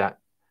would be that,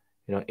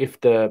 if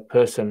the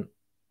person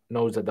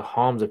knows that the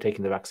harms of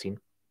taking the vaccine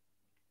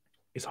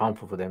is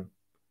harmful for them,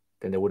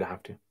 then they would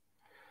have to.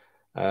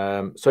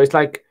 So it's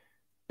like,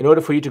 in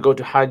order for you to go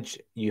to Hajj,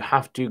 you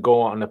have to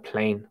go on a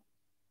plane.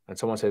 And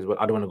someone says, well,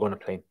 I don't want to go on a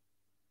plane.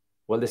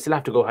 Well, they still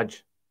have to go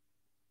Hajj.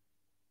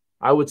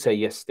 I would say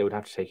yes, they would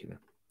have to take it then.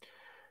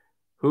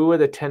 Who were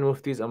the 10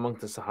 muftis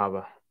amongst the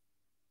Sahaba?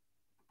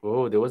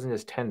 Oh, there wasn't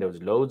just 10, there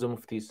was loads of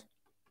muftis.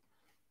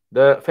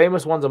 The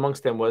famous ones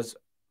amongst them was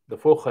the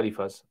 4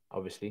 Khalifas,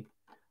 obviously.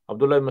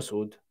 Abdullah ibn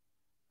Mas'ud,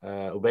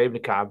 Ubay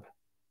ibn Ka'b,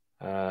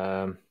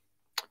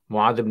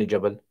 Mu'adh ibn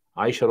Jabal,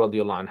 Aisha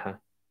radiallahu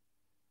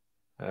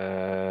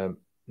anha.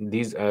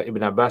 These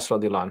Ibn Abbas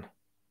radiallahu anh,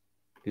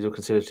 these are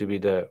considered to be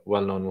the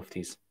well-known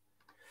muftis.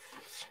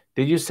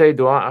 Did you say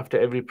dua after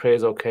every prayer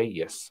is okay?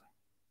 Yes.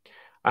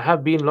 I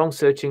have been long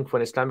searching for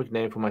an Islamic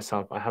name for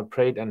myself. I have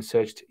prayed and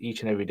searched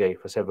each and every day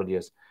for several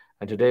years.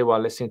 And today,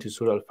 while listening to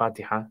Surah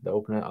Al-Fatiha, the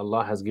opener,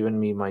 Allah has given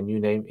me my new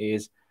name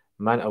is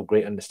Man of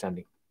Great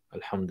Understanding.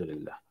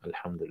 Alhamdulillah.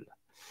 Alhamdulillah.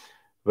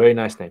 Very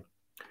nice name.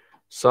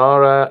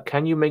 Sarah,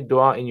 can you make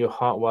dua in your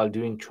heart while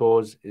doing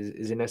chores?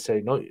 Is it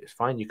necessary? No, it's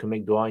fine. You can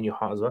make dua in your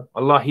heart as well.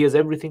 Allah hears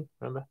everything,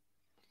 remember?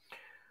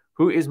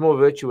 Who is more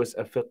virtuous,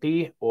 a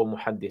faqih or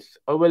muhaddith?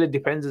 Oh, well, it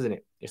depends, isn't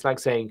it? It's like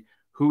saying,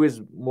 who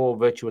is more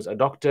virtuous, a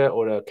doctor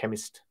or a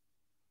chemist?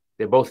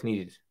 They're both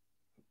needed,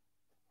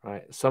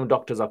 right? Some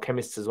doctors are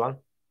chemists as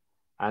well,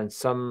 and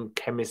some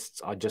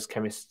chemists are just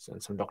chemists,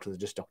 and some doctors are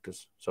just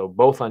doctors. So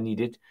both are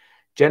needed.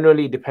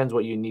 Generally, it depends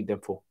what you need them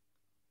for.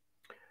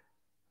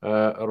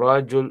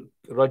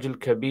 Rajul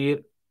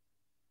Kabir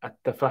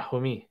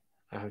At-Tafahumi.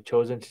 I have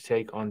chosen to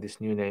take on this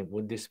new name.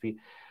 Would this be?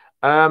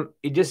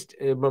 It just,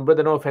 my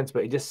brother, no offense,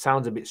 but it just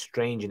sounds a bit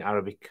strange in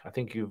Arabic. I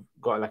think you've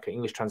got like an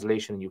English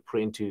translation and you put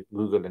it into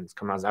Google and it's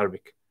come out as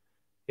Arabic.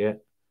 Yeah.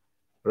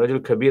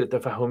 Rajul Kabir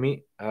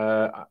At-Tafahumi.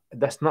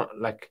 That's not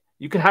like,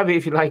 you can have it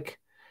if you like,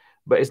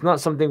 but it's not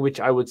something which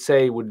I would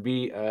say would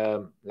be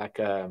like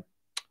a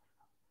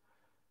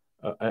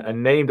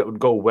name that would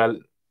go well.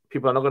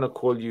 People are not going to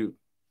call you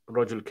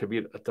Rajul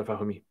Kabir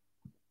At-Tafahumi.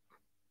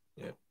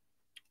 Yeah.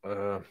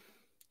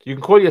 You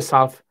can call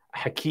yourself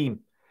Hakim.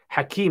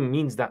 Hakim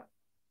means that.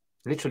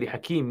 Literally,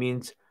 Hakim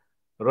means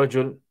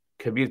Rajul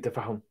Kabir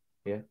Tafahum.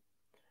 Yeah.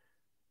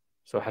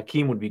 So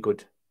Hakim would be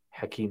good.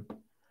 Hakim.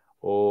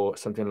 Or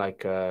something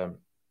like,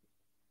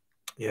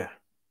 yeah,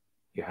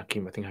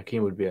 Hakim. I think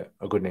Hakim would be a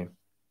good name.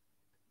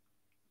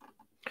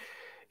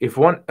 If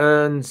one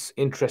earns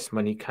interest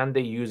money, can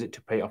they use it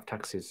to pay off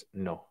taxes?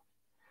 No.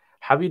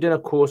 Have you done a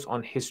course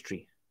on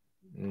history?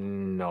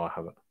 No, I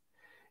haven't.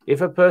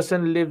 If a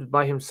person lives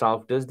by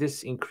himself, does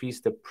this increase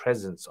the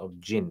presence of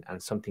jinn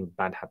and something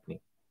bad happening?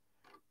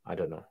 I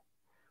don't know.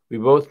 We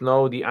both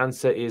know the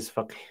answer is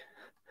faqih.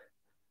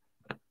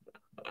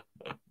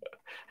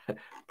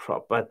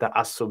 Proper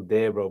ta'assub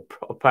there, bro.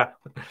 Proper.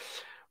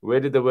 Where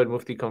did the word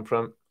mufti come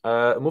from?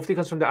 Mufti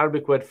comes from the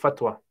Arabic word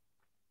fatwa,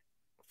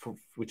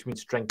 which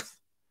means strength.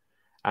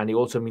 And it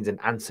also means an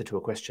answer to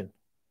a question.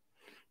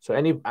 So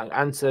any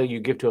answer you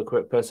give to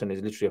a person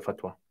is literally a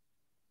fatwa.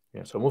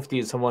 Yeah, so mufti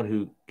is someone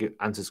who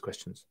answers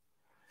questions.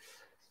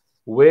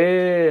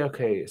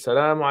 Okay,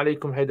 Assalamu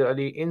alaikum, Haydar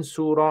Ali. In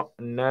Surah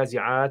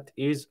Nazi'at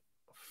is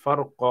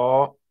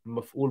farqa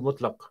maf'ul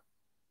mutlaq.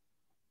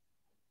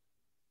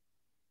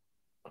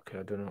 Okay,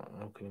 I don't know.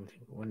 Okay, let me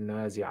think.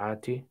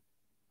 وَالنَّازِعَاتِ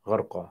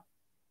غَرْقًا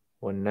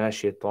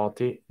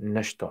وَالنَّاشِطَاتِ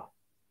نَشْطًا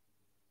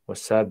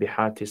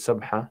وَالسَّابِحَاتِ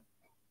سَبْحًا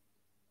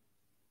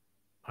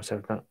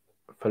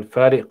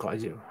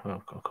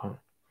فَالْفَارِقَ.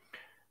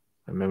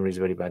 My memory is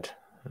very bad.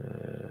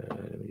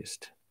 Let me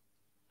just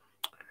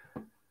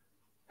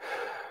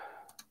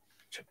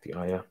check the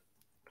ayah.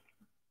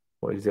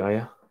 What is the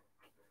ayah?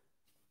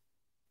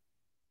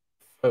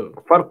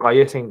 فرقة,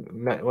 yes,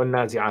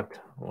 والنازعات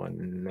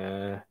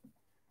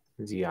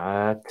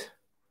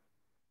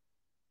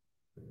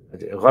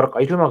غرق.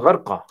 Are you talking about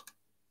غرقة?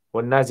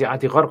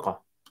 والنازعات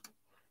غرقا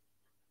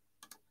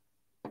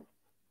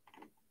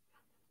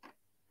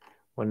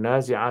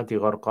والنازعات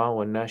غرقا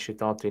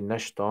والناشطات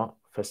نشطا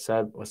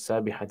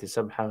والسابحة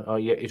سبحة. Oh,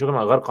 yeah, you're talking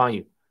about غرق, aren't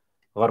you?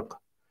 غرق.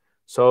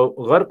 So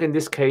غرق in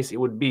this case it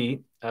would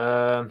be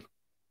what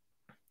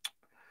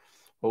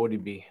would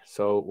it be?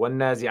 So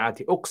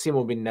والنازعات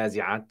أقسم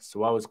بالنازعات. So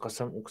واو is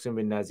قسم. أقسم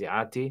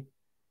بالنازعات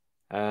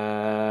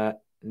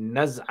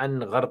نزعا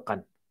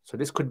غرقا. So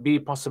this could be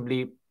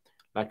possibly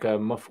like a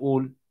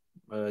مفعول.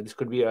 This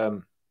could be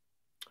a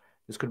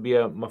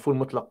مفعول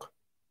مطلق.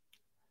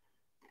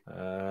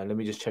 Let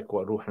me just check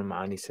what روح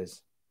المعاني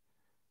says.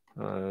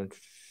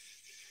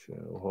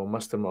 هو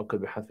مصدر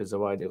مؤكد بحذف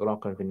الزوائد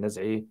إغراقا في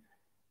النزع.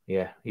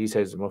 Yeah, he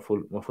says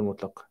مفعول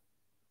مطلق.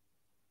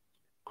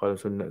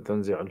 قال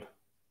تنزع.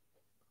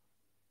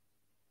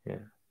 Yeah.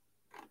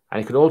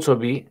 And it could also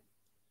be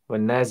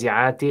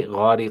والنازعات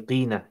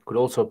غارقين. It could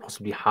also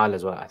possibly حال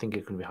as well. I think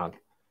it could be حال.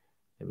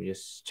 Let me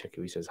just check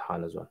if he says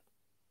حال as well.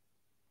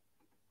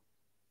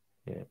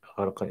 Yeah.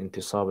 غرق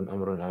انتصاب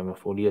أمر على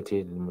مفعولية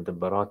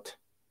للمدبرات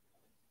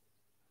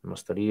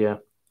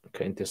المصدرية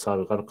كانتصاب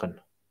غرقا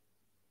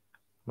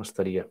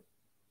مصدرية.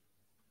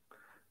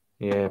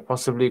 Yeah,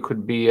 possibly it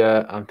could be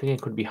I'm thinking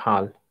it could be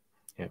حال.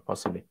 Yeah,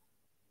 possibly.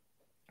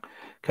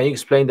 Can you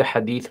explain the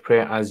hadith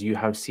prayer as you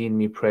have seen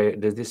me pray?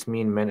 Does this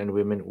mean men and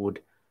women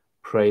would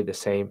pray the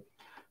same?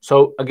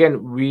 So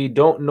again, we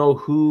don't know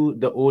who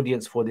the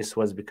audience for this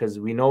was, because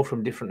we know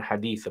from different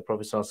hadith, the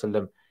Prophet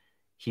ﷺ,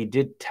 he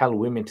did tell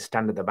women to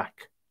stand at the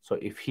back. So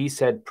if he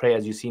said, pray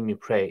as you see me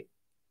pray,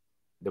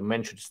 the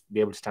men should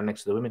be able to stand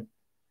next to the women.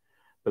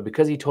 But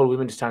because he told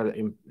women to stand at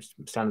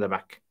the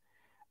back,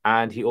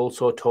 and he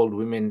also told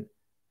women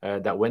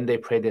that when they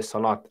pray their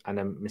salat and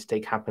a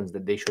mistake happens,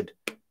 that they should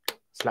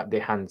slap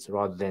their hands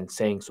rather than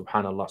saying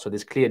subhanallah. So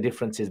there's clear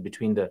differences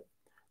between the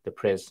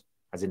prayers,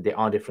 as in there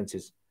are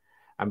differences.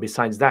 And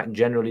besides that,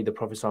 generally the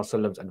Prophet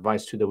ﷺ's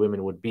advice to the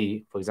women would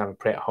be, for example,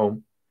 pray at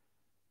home.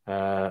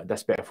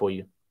 That's better for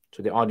you.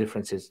 So there are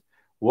differences.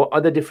 What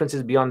other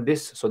differences beyond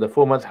this? So the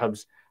four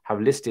madhabs have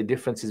listed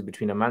differences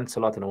between a man's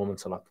salat and a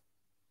woman's salat.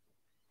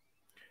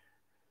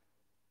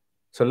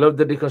 So love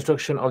the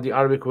deconstruction of the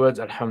Arabic words.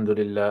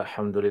 Alhamdulillah,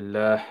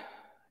 alhamdulillah.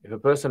 If a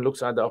person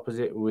looks at the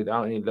opposite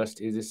without any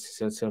lust, is this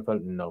sinful?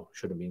 No,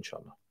 shouldn't be,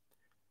 inshallah.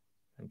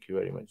 Thank you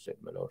very much, Zaid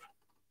Malor.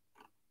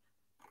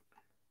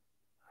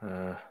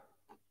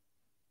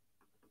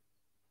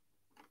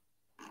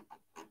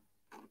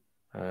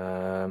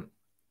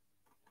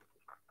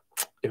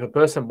 If a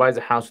person buys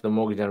a house with a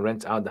mortgage and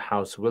rents out the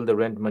house, will the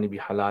rent money be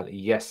halal?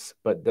 Yes,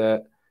 but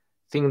the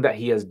thing that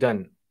he has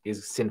done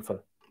is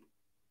sinful.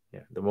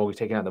 Yeah, the mortgage,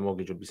 taking out the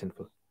mortgage would be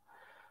sinful.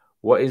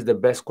 What is the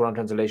best Quran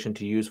translation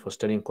to use for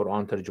studying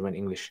Quran Tarjuma in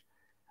English?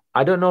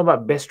 I don't know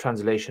about best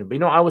translation,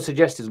 but I would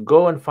suggest is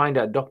go and find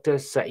out Dr.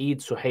 Saeed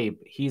Suhaib.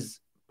 He's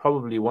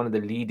probably one of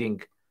the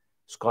leading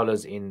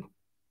scholars in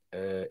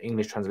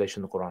English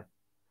translation of the Quran.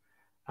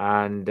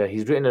 And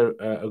he's written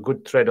a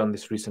good thread on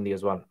this recently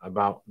as well,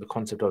 about the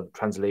concept of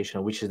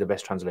translation, which is the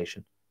best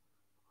translation.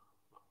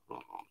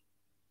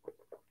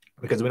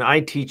 Because when I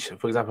teach,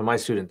 for example, my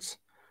students,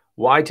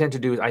 what I tend to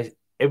do is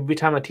every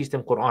time I teach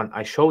them Quran,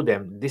 I show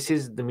them this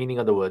is the meaning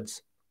of the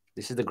words,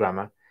 this is the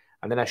grammar,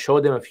 and then I show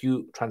them a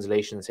few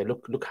translations and say,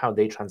 look how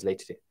they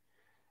translated it.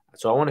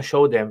 So I want to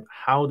show them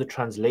how the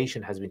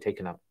translation has been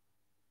taken out.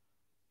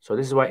 So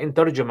this is why in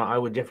Tarjuma, I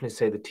would definitely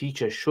say the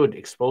teacher should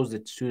expose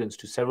the students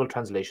to several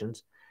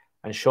translations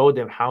and show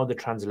them how the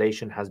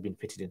translation has been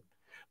fitted in.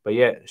 But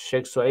yeah,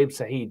 Sheikh Suhaib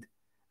Saeed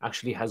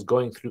actually has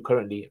going through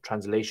currently a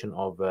translation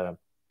of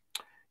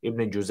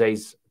Ibn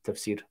Juzay's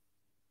tafsir.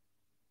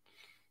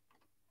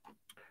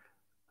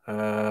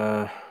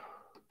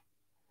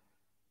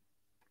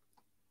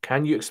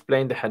 Can you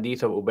explain the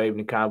hadith of Ubay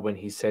ibn Ka'b when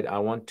he said, I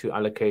want to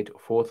allocate a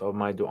fourth of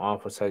my dua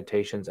for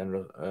salutations,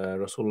 and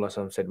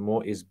Rasulullah said,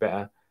 more is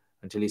better,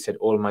 until he said,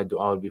 all my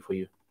dua will be for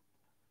you.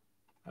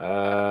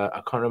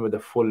 I can't remember the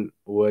full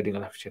wording,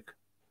 I'll have to check.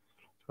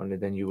 Only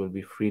then you will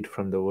be freed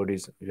from the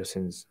worries of your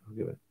sins.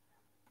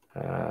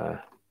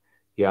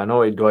 Yeah, I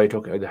know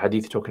the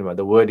hadith talking about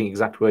the wording,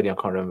 exact wording, I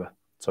can't remember.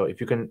 So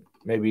if you can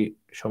maybe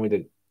show me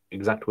the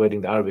exact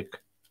wording, the Arabic,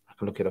 I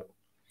can look it up.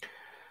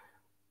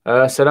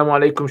 Assalamu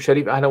alaikum,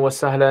 Sharif. Ahlan wa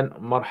sahlan.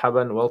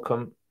 Marhaban.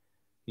 Welcome.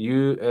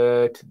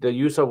 The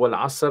use of wal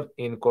asr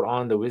in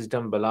Quran, the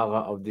wisdom,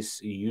 balagha of this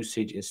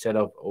usage instead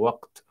of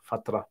waqt,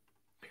 fatra.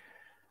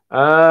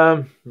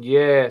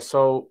 Yeah,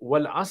 so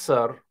wal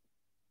asr.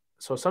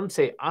 So some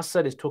say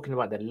asr is talking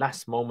about the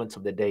last moments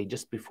of the day,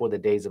 just before the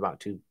day is about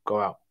to go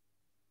out,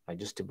 like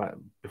just about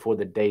before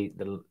the day,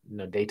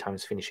 daytime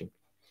is finishing.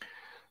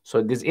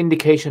 So there's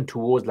indication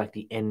towards like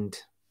the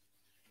end,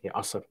 yeah,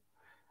 asr.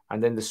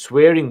 And then the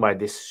swearing by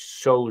this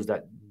shows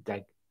that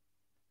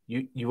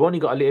you've only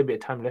got a little bit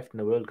of time left in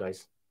the world,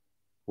 guys.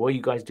 What are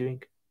you guys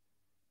doing?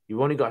 You've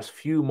only got a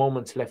few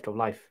moments left of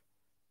life.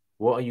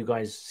 What are you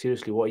guys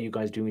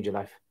doing with your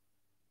life?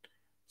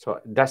 So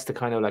that's the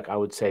kind of, like, I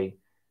would say,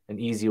 an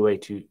easy way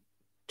to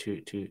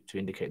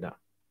indicate that.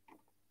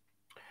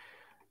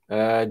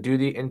 Do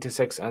the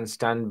intersex and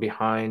stand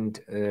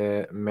behind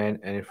men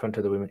and in front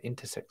of the women.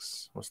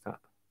 Intersex, what's that?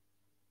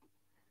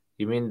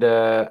 You mean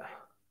the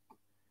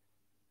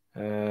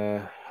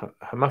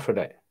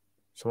hermaphrodite,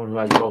 someone who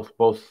has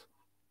both,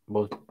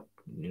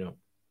 you know,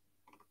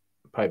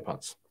 private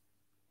parts.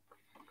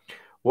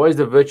 What is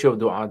the virtue of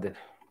dua then?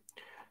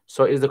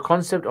 So is the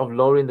concept of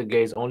lowering the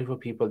gaze only for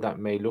people that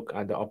may look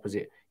at the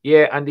opposite?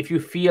 Yeah, and if you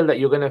feel that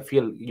you're gonna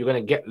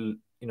get,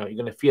 you're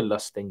gonna feel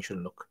lust, then you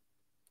shouldn't look.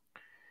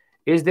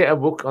 Is there a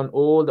book on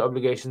all the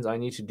obligations I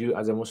need to do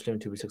as a Muslim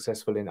to be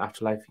successful in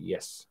afterlife?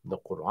 Yes, the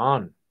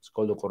Quran. It's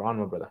called the Quran,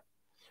 my brother.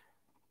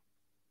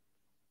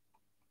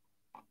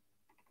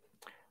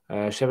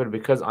 Shepherd,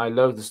 because I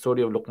love the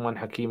story of Luqman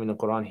Hakim in the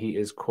Quran, he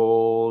is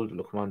called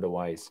Luqman the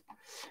Wise.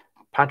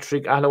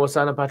 Patrick, Ahlan wa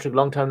sahlan, Patrick,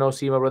 long time no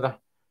see, my brother.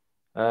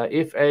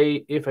 If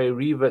a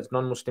revert's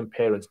non-Muslim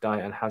parents die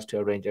and has to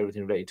arrange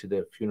everything related to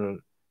the funeral,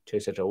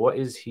 etc., what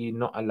is he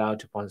not allowed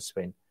to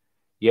participate in?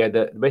 Yeah,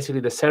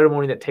 basically the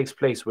ceremony that takes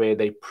place where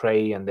they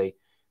pray and they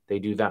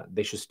do that,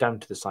 they should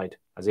stand to the side,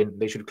 as in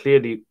they should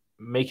clearly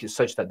make it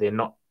such that they're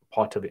not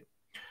part of it.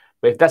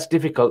 But if that's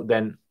difficult,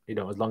 then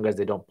as long as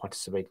they don't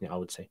participate in it, I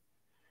would say.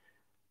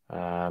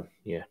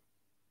 Yeah.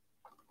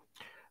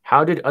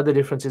 How did other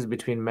differences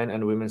between men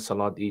and women's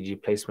salat, e.g.,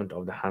 placement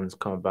of the hands,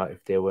 come about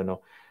if there were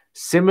no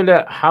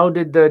similar? How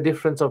did the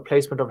difference of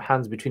placement of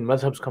hands between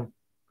madhabs come?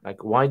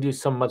 Like, why do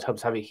some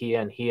madhabs have it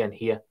here and here and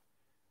here?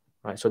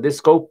 Right. So this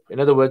scope, in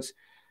other words,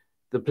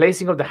 the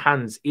placing of the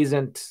hands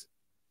isn't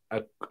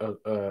a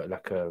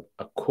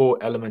core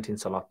element in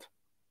salat.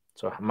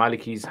 So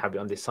Malikis have it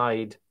on the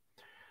side.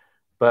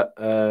 But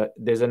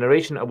there's a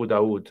narration Abu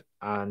Dawood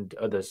and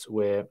others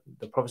where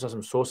the Prophet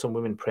saw some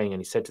women praying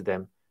and he said to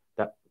them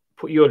that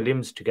put your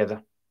limbs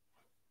together.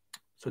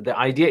 So the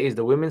idea is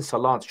the women's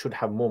salat should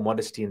have more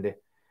modesty in there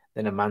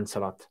than a man's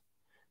salat,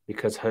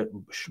 because her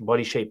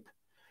body shape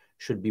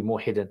should be more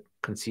hidden,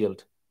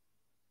 concealed.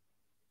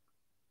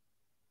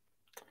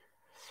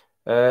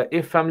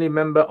 If family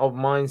member of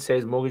mine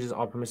says mortgages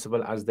are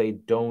permissible as they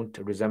don't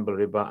resemble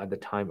riba at the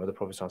time of the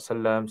Prophet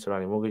ﷺ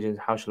surrounding mortgages,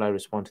 how shall I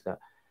respond to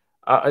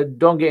that?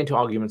 Don't get into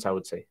arguments, I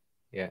would say.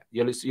 Yeah,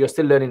 you're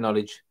still learning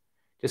knowledge.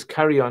 Just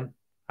carry on,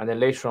 and then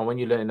later on, when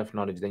you learn enough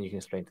knowledge, then you can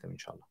explain to them,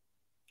 inshallah.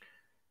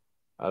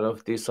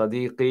 ألفتي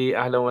صديقي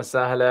أهلا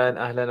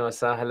وسهلا أهلا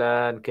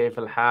وسهلا كيف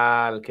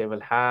الحال كيف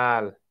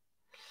الحال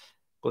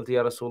قلت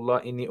يا رسول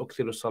الله إني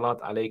أكثر الصلاة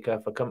عليك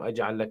فكم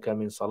أجعل لك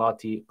من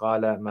صلاتي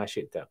قال ما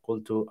شئت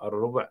قلت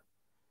الربع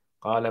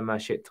قال ما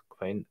شئت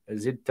فإن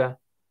زدت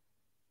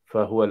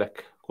فهو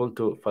لك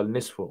قلت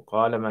فالنصف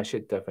قال ما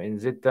شئت فإن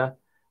زدت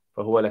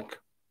فهو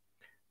لك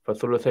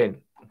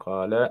فالثلثين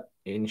قال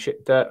إن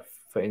شئت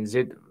فإن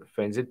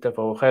زدت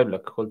فهو خير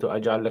لك قلت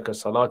أجعل لك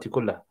الصلاة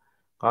كلها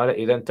قال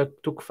إذا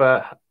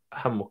تكفى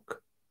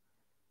همك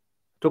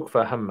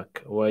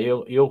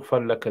ويغفر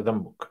لك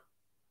ذنبك.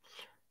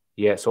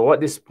 Yeah, so what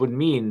this would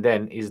mean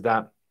then is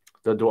that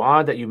the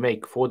dua that you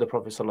make for the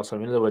Prophet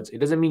ﷺ, in other words, it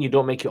doesn't mean you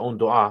don't make your own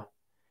dua,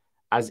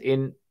 as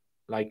in,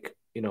 like,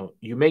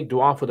 you make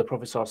dua for the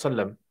Prophet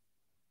ﷺ,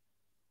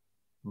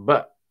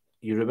 but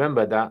you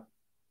remember that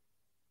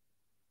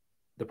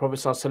the Prophet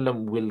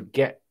ﷺ will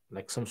get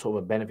like some sort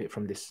of a benefit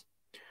from this.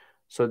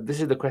 So this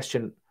is the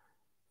question.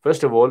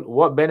 First of all,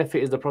 what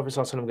benefit is the Prophet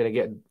ﷺ going to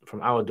get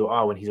from our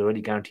dua when he's already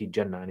guaranteed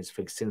Jannah and his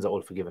sins are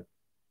all forgiven?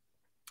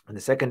 And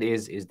the second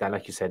is that,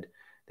 like you said,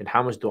 then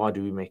how much dua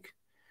do we make?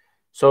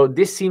 So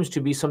this seems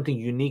to be something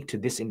unique to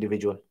this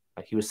individual.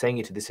 Like he was saying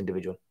it to this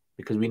individual,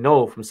 because we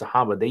know from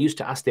Sahaba, they used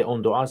to ask their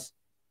own du'as.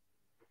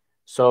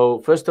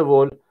 So first of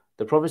all,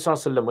 the Prophet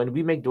ﷺ, when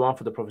we make dua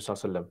for the Prophet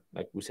ﷺ,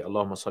 like we say,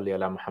 Allahumma salli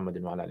ala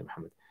Muhammadin wa ala ali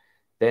Muhammad,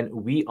 then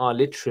we are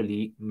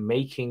literally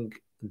making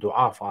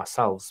dua for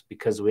ourselves,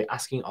 because we're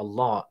asking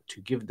Allah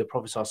to give the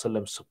Prophet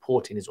ﷺ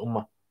support in his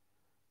ummah.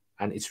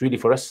 And it's really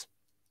for us.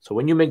 So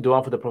when you make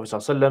dua for the Prophet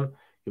ﷺ,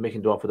 you're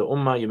making dua for the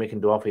ummah, you're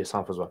making dua for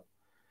yourself as well.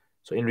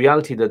 So in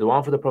reality, the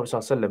dua for the Prophet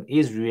ﷺ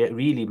is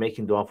really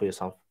making dua for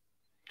yourself.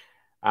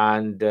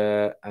 And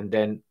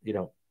then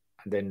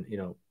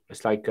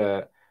it's like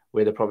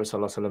where the Prophet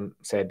ﷺ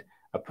said,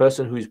 a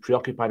person who is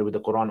preoccupied with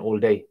the Quran all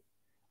day,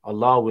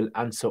 Allah will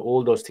answer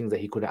all those things that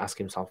he couldn't ask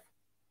himself.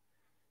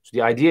 So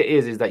the idea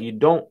is that you're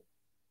not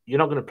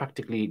going to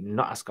practically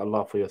not ask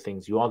Allah for your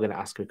things. You are going to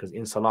ask, because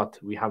in Salat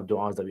we have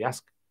du'as that we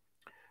ask.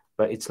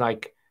 But it's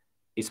like,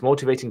 it's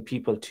motivating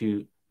people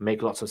to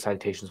make lots of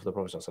salutations for the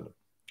Prophet ﷺ.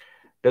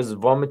 Does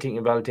vomiting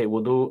invalidate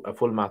wudu? A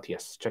full mouth,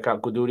 yes. Check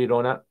out Kuduri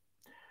Rona.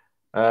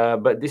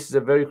 But this is a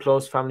very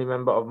close family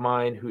member of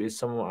mine who is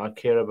someone I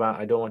care about.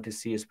 I don't want to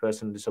see this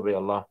person disobey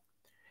Allah.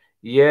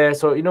 Yeah,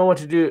 so you know what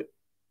to do.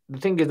 The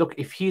thing is, look,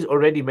 if he's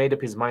already made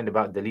up his mind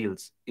about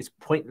daleels, it's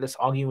pointless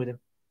arguing with him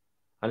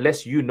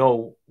unless you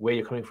know where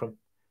you're coming from,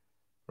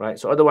 right?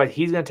 So otherwise,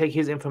 he's going to take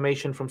his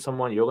information from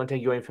someone, you're going to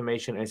take your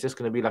information, and it's just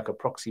going to be like a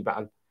proxy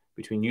battle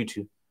between you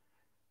two.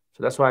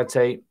 So that's why I'd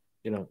say,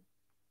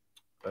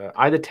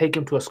 either take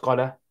him to a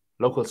scholar,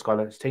 local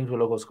scholar, take him to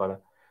a local scholar.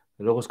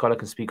 The local scholar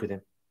can speak with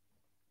him.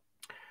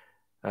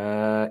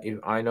 If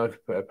I know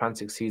if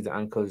pants exceeds the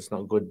ankle, it's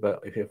not good,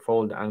 but if it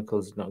folds the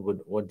ankles, it's not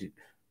good. What do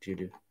you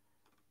do?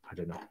 I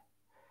don't know.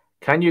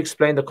 Can you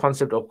explain the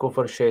concept of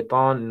kufr?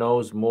 Shaitan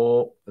knows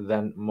more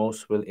than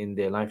most will in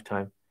their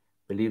lifetime,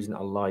 believes in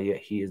Allah, yet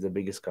he is the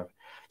biggest kafir.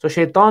 So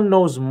Shaitan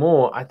knows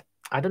more.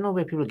 I don't know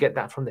where people get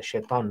that from, that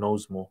Shaitan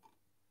knows more.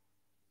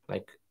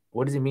 Like,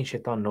 what does it mean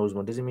Shaitan knows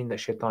more? Does it mean that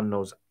Shaitan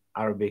knows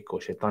Arabic, or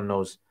Shaitan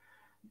knows,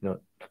 like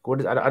what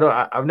is,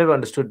 I've never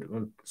understood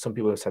when some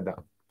people have said that.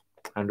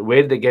 And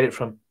where did they get it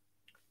from?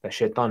 That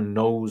Shaitan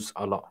knows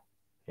a lot.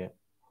 Yeah.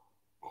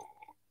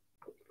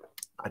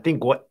 I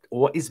think what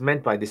is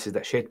meant by this is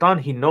that Shaitan,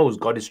 he knows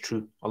God is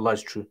true, Allah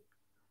is true.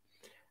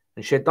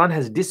 And Shaitan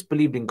has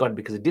disbelieved in God,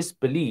 because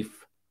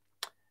disbelief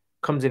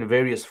comes in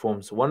various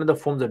forms. One of the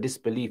forms of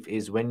disbelief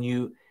is when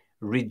you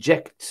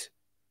reject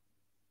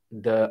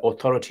the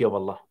authority of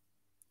Allah.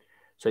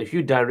 So if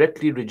you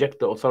directly reject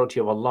the authority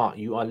of Allah,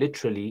 you are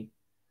literally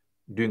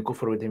doing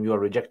kufr with him. You are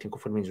rejecting.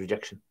 Kufr means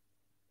rejection.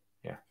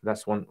 Yeah,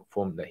 that's one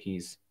form that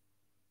he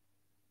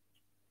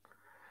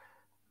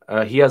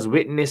has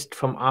witnessed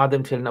from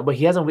Adam till now, but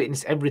he hasn't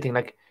witnessed everything.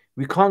 Like,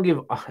 we can't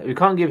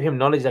give him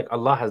knowledge like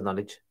Allah has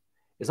knowledge.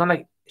 It's not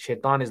like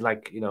Shaitan is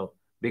like,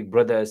 Big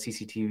Brother,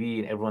 CCTV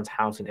in everyone's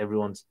house and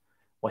everyone's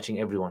watching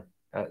everyone.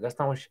 That's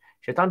not what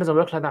Shaitan doesn't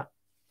work like that.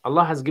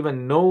 Allah has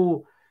given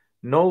no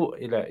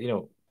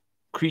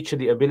creature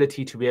the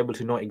ability to be able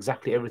to know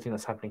exactly everything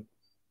that's happening.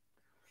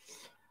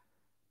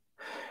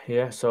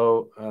 Yeah,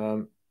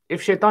 so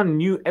if Shaitan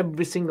knew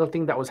every single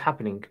thing that was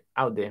happening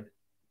out there,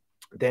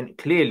 then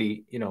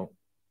clearly,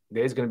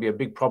 there is going to be a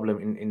big problem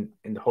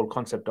in the whole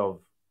concept of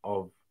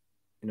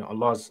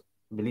Allah's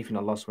belief in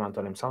Allah subhanahu wa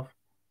ta'ala himself.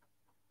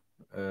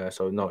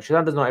 So no,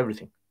 Shaitan doesn't know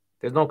everything.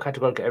 There's no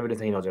categorical evidence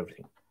that he knows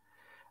everything.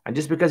 And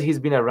just because he's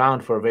been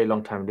around for a very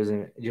long time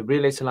doesn't,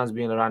 Jibreel alayhi salam's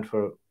been around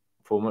for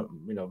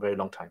a very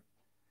long time.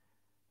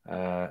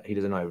 He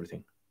doesn't know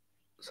everything.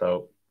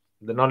 So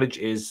the knowledge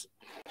is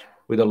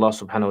with Allah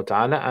subhanahu wa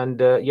ta'ala. And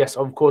yes,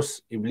 of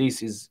course,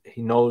 Iblis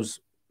he knows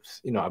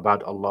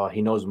about Allah.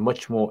 He knows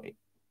much more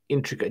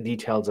intricate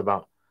details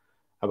about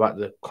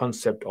the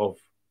concept of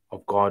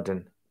God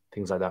and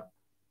things like that.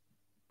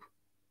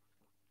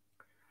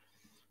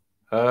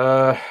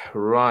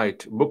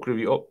 Right, book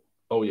review.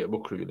 Oh yeah,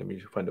 book review. Let me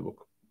find the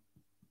book.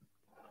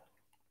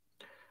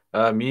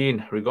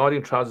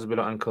 Regarding trousers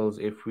below ankles,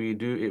 if we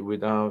do it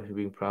without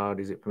being proud,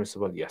 is it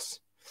permissible? Yes.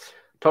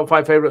 Top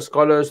 5 favorite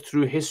scholars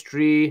through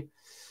history.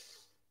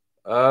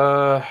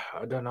 I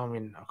don't know.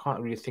 I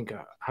can't really think.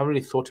 I haven't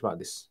really thought about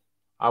this.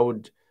 I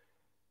would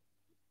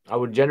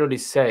generally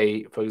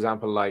say, for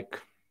example, like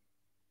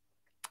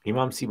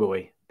Imam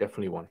Sibawayh,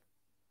 definitely one.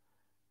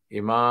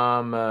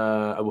 Imam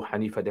Abu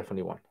Hanifa,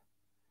 definitely one.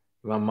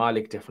 Imam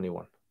Malik, definitely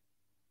one.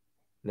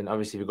 Then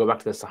obviously, if you go back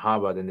to the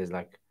Sahaba, then there's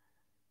like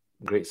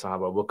great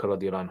Sahaba, Abu Bakr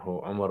radiallahu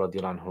anhu, Umar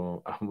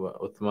radiallahu anhu,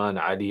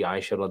 Uthman, Ali,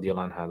 Aisha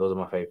radiallahu anha. Those are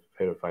my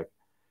favorite 5.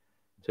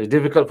 So it's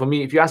difficult for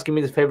me. If you're asking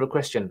me the favorite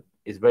question,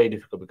 it's very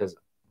difficult because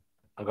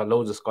I've got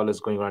loads of scholars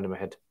going around in my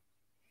head.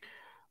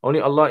 Only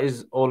Allah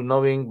is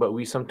all-knowing, but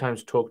we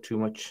sometimes talk too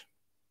much.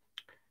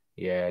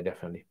 Yeah,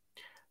 definitely.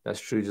 That's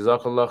true.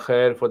 Jazakallah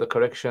khair for the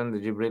correction. The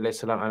Jibreel alayhi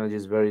salam analogy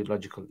is very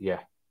logical. Yeah.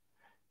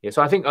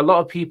 So I think a lot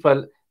of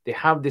people, they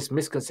have this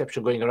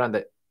misconception going around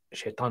that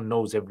Shaitan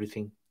knows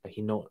everything. Like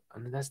he knows,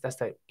 and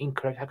that's like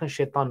incorrect. How can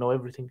Shaitan know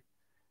everything?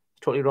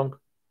 It's totally wrong.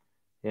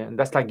 Yeah, and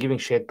that's like giving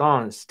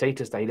Shaitan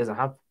status that he doesn't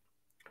have.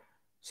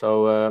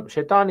 So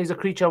Shaitan is a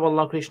creature of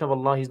Allah, creation of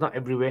Allah. He's not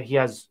everywhere. He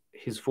has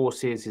his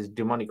forces, his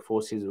demonic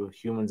forces of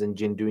humans and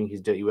jinn doing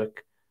his dirty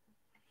work.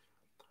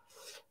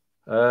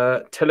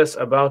 Tell us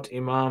about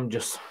Imam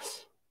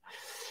Justice.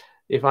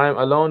 If I am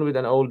alone with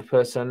an old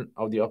person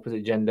of the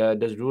opposite gender,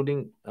 does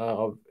ruling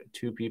of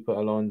 2 people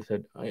alone,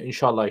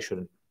 inshallah, I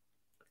shouldn't.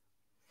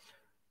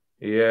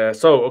 Yeah,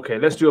 so okay,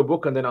 let's do a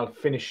book and then I'll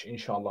finish,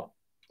 inshallah.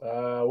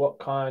 What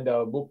kind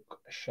of book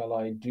shall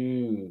I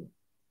do?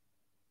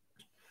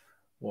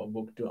 What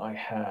book do I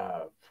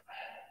have?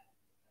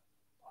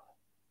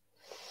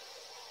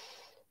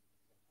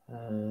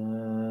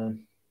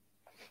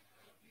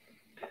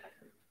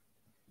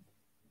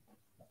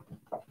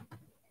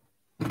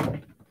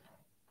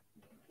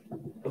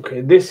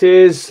 Okay, this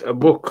is a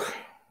book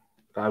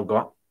that I've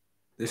got.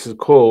 This is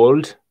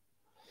called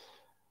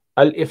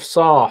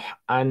Al-Ifsah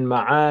an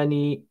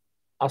Ma'ani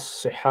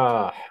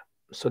As-Sihah.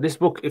 So this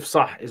book,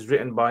 Ifsah, is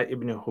written by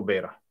Ibn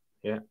Hubayra.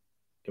 Yeah,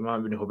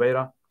 Imam Ibn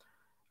Hubayra.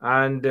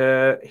 And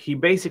he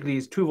basically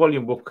is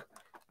 2-volume book.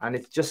 And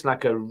it's just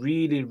like a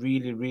really,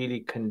 really,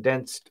 really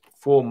condensed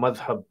 4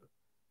 madhab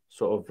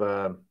sort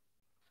of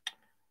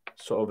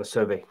a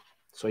survey.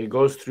 So he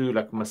goes through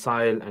like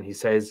masail and he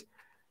says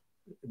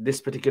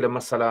this particular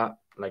masala,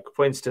 like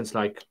for instance,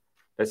 like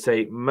let's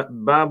say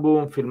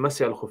babun fil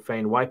masi al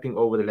khuffain, wiping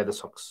over the leather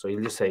socks. So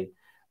he'll just say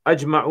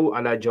ajma'u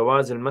ala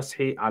jawaz al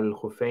mashi al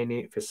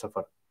khuffaini fi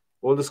safar.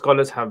 All the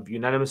scholars have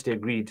unanimously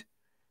agreed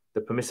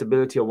the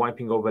permissibility of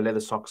wiping over leather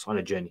socks on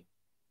a journey.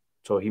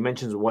 So he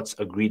mentions what's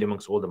agreed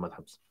amongst all the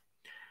madhabs.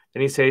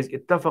 Then he says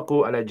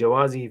ittafaqu ala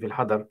jawazihi fil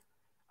hadar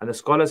And the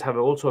scholars have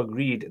also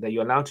agreed that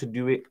you're allowed to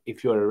do it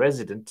if you're a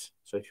resident.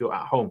 So if you're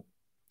at home,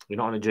 you're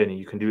not on a journey,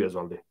 you can do it as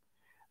well there.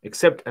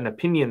 Except an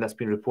opinion that's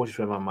been reported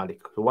from Imam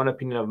Malik. So one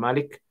opinion of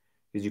Malik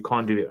is you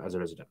can't do it as a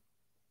resident.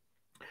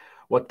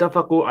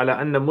 واتفقوا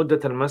على أن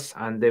مدة المس,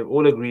 and they've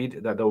all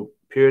agreed that the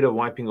period of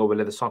wiping over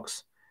leather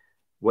socks,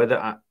 whether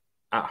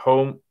at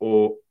home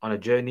or on a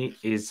journey,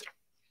 is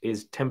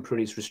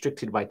temporary, it's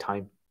restricted by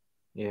time.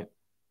 Yeah.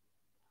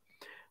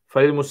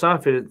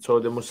 فَلِلْمُسَافِرِ, so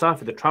the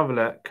musafir, the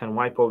traveler, can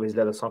wipe over his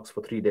leather socks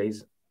for 3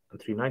 days and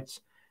 3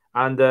 nights,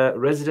 and the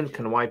resident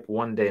can wipe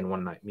 1 day and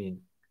 1 night,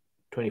 meaning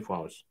 24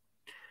 hours.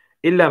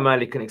 إلا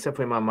مالك, except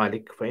for Imam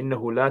Malik,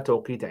 فإنه لا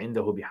توقيت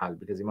عنده بحال,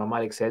 because Imam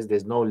Malik says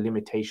there's no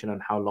limitation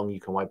on how long you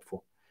can wipe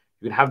for.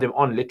 You can have them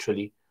on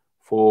literally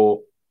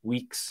for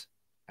weeks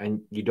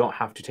and you don't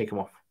have to take them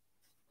off.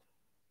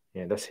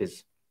 Yeah, that's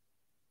his.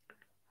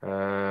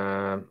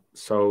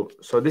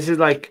 So this is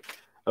like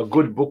a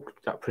good book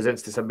that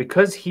presents this, and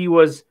because he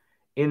was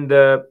in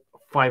the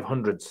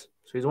 500s,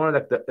 so he's one of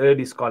like the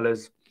early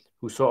scholars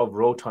who sort of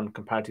wrote on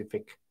comparative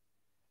fiqh,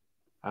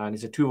 and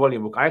it's a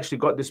 2-volume book. I actually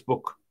got this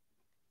book.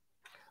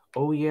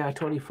 Oh yeah, I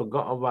totally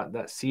forgot about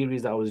that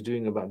series that I was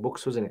doing about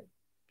books, wasn't it?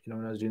 You know,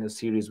 when I was doing a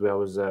series where I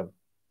was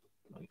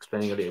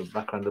explaining a little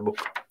background of the book.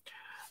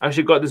 I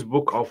actually got this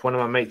book off one of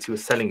my mates. He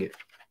was selling it.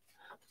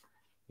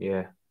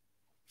 Yeah.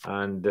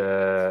 And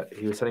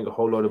he was selling a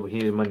whole lot of books. He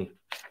needed money.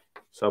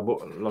 So I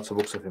bought lots of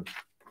books of him.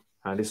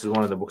 And this is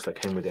one of the books that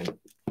came with it.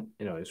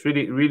 You know, it's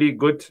really, really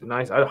good.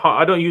 Nice.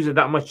 I don't use it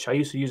that much. I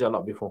used to use it a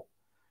lot before.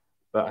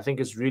 But I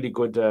think it's really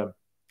good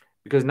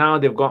because now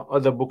they've got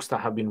other books that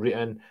have been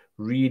written,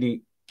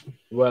 really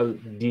well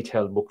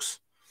detailed books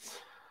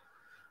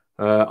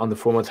on the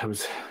 4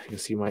 madhabs. You can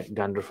see my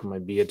dandruff from my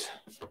beard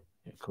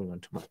coming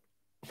onto my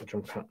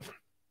drum cat.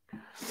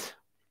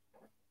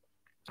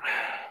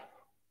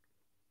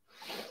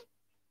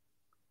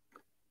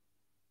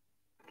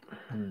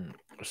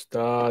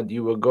 Ustad,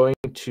 you were going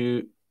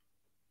to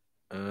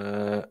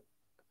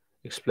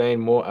explain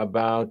more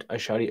about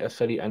Ash'ari,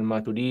 Athari, and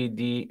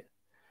Maturidi.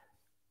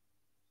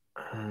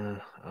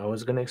 I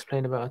was going to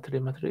explain about Athari,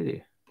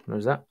 Maturidi. What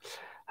was that?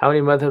 How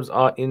many madhabs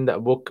are in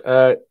that book?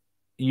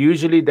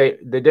 Usually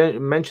they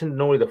don't mention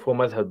normally the 4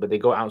 madhabs, but they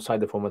go outside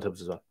the 4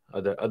 madhabs as well,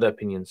 other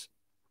opinions.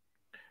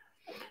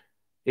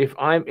 If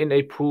I'm in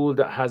a pool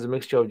that has a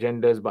mixture of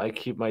genders, but I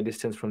keep my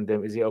distance from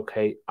them, is it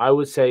okay? I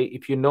would say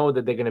if you know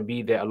that they're going to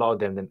be there, a lot of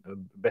them, then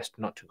best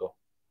not to go.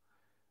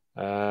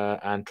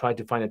 And try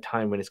to find a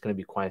time when it's going to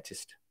be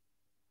quietest.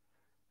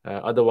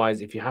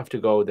 Otherwise, if you have to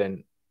go,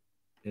 then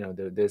you know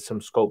there's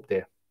some scope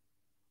there.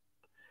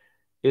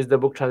 Is the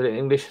book translated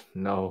in English?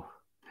 No,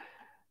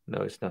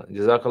 it's not.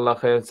 Jazakallah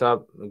khair,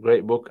 Sab.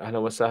 Great book.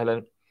 Ahlan wa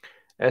sahlan.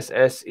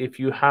 SS, if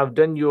you have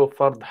done your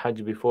fard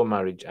hajj before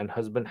marriage and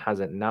husband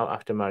hasn't, now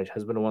after marriage,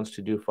 husband wants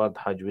to do fard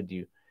hajj with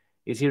you,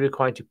 is he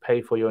required to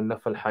pay for your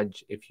nafal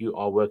hajj if you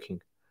are working?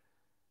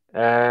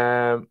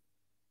 Well,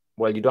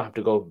 you don't have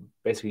to go.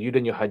 Basically, you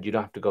done your hajj, you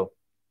don't have to go.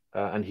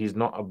 And he's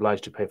not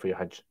obliged to pay for your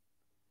hajj.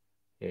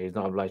 Yeah, he's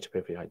not obliged to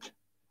pay for your hajj.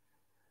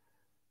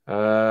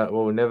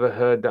 Well, we never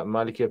heard that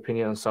Maliki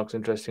opinion on socks.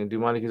 Interesting. Do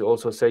Malikis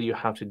also say you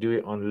have to do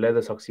it on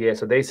leather socks? Yeah,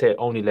 so they say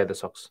only leather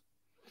socks.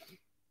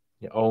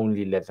 Yeah,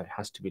 only leather. It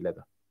has to be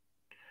leather.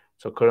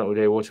 So current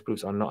day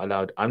waterproofs are not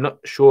allowed. I'm not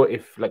sure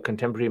if like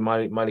contemporary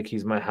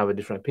Malikis might have a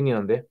different opinion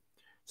on there.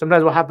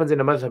 Sometimes what happens in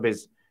the madhab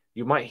is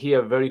you might hear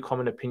a very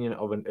common opinion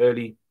of an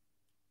early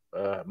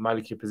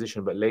Maliki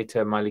position, but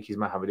later Malikis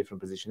might have a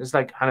different position. It's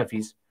like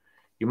Hanafis.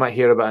 You might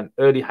hear about an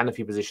early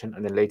Hanafi position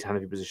and then later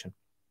Hanafi position.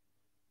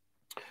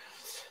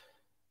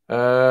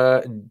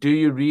 Do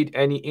you read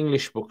any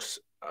English books?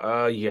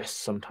 Yes,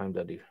 sometimes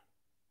I do.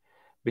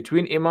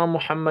 Between Imam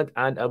Muhammad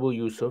and Abu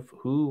Yusuf,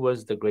 who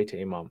was the greater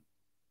Imam?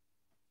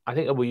 I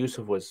think Abu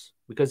Yusuf was,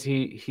 because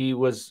he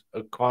was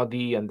a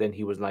Qadi and then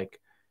he was like,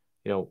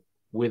 you know,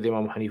 with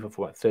Imam Hanifa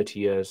for about 30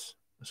 years.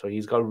 So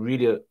he's got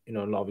really, a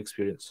lot of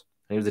experience.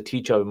 And he was a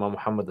teacher of Imam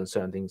Muhammad and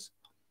certain things.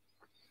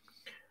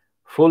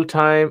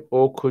 Full-time,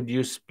 or could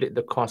you split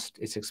the cost?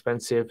 It's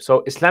expensive.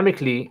 So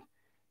Islamically,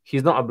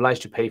 he's not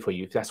obliged to pay for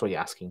you, if that's what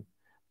you're asking.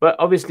 But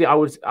obviously, I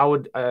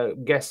would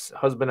guess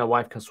husband and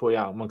wife can sort it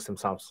out amongst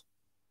themselves.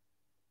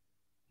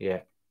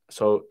 Yeah.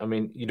 So, I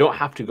mean, you don't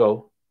have to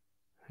go.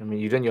 I mean,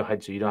 you've done your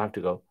hajj, so you don't have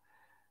to go.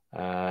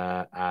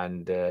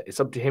 And it's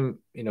up to him,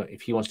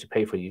 if he wants to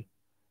pay for you.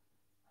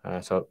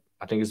 So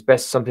I think it's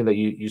best something that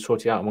you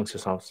sort it out amongst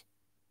yourselves.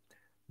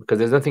 Because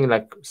there's nothing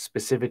like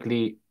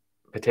specifically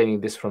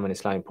pertaining this from an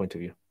Islamic point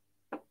of view.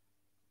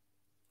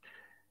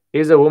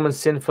 Is a woman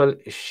sinful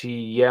if she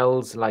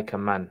yells like a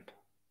man?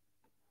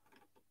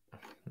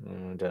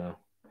 I don't know.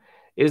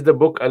 Is the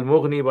book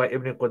Al-Mughni by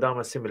Ibn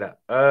Qudama similar?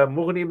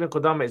 Mughni Ibn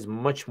Qudama is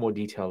much more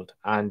detailed.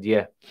 And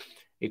yeah,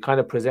 it kind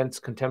of presents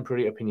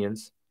contemporary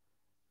opinions.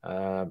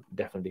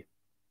 Definitely.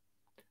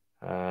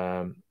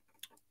 And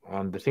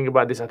the thing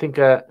about this, I think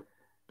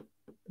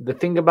the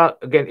thing about,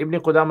 again, Ibn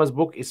Qudama's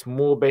book is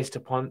more based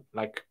upon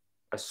like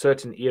a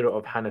certain era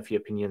of Hanafi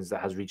opinions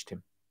that has reached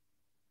him.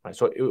 Right?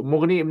 So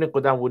Mughni Ibn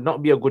Qudama would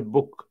not be a good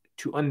book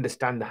to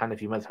understand the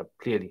Hanafi madhab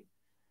clearly.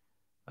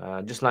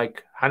 Just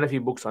like Hanafi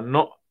books are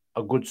not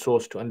a good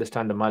source to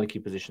understand the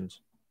Maliki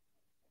positions.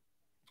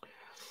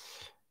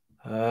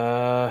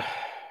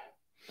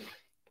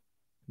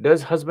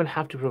 Does husband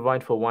have to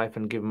provide for wife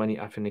and give money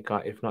after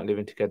nikah if not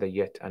living together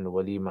yet and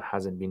walima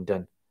hasn't been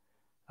done?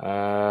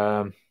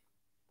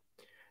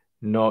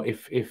 No,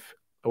 if it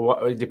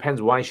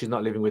depends why she's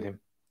not living with him.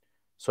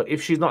 So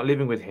if she's not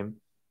living with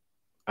him,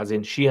 as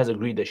in she has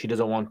agreed that she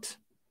doesn't want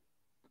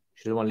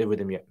to live with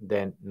him yet,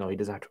 then no, he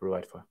doesn't have to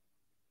provide for her.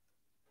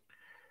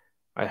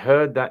 I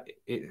heard that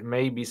it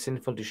may be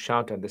sinful to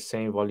shout at the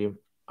same volume.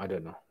 I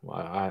don't know.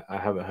 I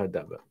haven't heard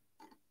that, but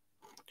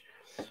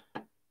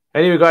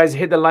anyway, guys,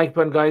 hit the like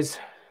button, guys.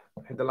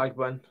 Hit the like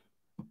button.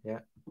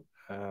 Yeah.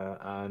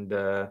 And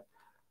I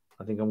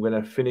think I'm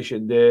gonna finish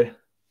it there.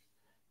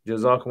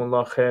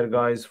 Jazakumullah khair,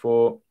 guys,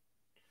 for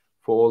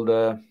all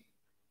the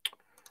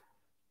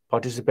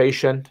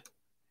participation.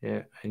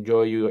 Yeah,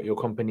 enjoy your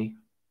company.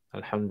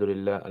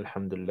 Alhamdulillah,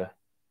 alhamdulillah.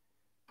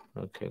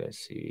 Okay, let's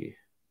see.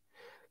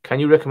 Can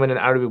you recommend an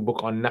Arabic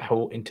book on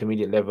Nahu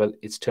intermediate level?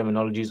 Its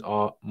terminologies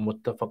are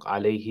muttafaq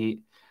alayhi.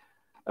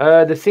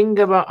 The thing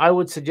about, I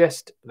would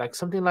suggest like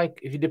something like,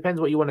 if it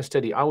depends what you want to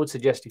study, I would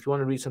suggest if you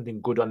want to read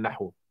something good on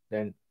Nahu,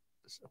 then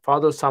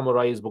Fadl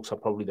Samurai's books are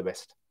probably the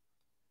best.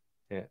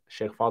 Yeah,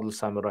 Sheikh Fadl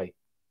Samurai.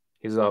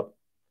 His are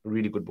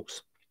really good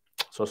books.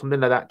 So something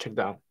like that, check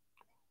that out.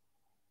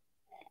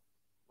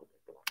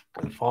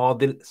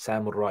 Fadl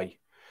Samurai.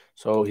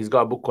 So he's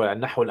got a book called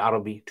Nahu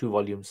al-Arabi, 2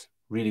 volumes,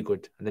 really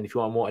good. And then if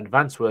you want more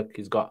advanced work,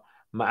 he's got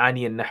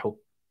Ma'ani al-Nahu,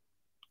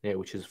 yeah,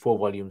 which is 4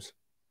 volumes.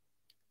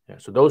 Yeah,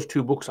 so those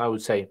 2 books, I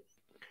would say,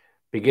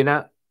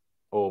 beginner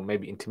or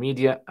maybe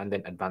intermediate and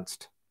then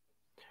advanced.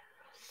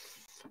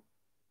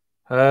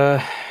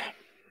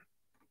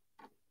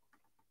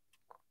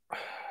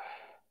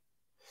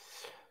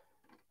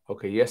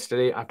 Okay,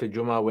 yesterday after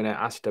Jummah, when I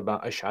asked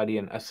about Ash'ari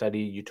and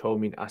Athari, you told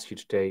me to ask you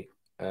today.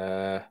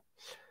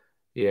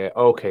 Yeah,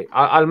 okay.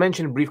 I'll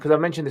mention brief because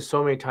I've mentioned this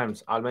so many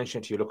times. I'll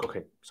mention it to you. Look,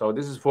 okay. So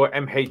this is for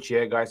MH,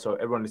 yeah, guys. So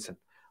everyone listen.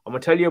 I'm going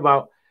to tell you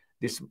about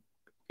this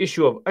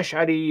issue of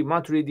Ash'ari,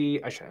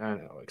 Maturidi,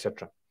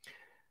 etc.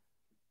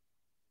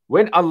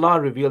 When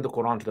Allah revealed the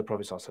Quran to the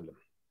Prophet ﷺ,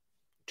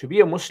 to be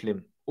a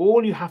Muslim,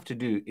 all you have to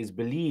do is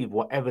believe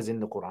whatever's in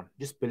the Quran.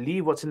 Just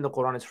believe what's in the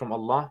Quran is from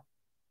Allah.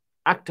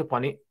 Act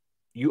upon it.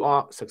 You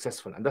are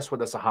successful. And that's what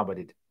the Sahaba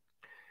did.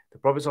 The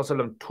Prophet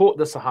ﷺ taught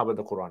the Sahaba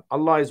the Quran.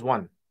 Allah is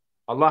one.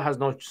 Allah has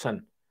no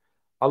son.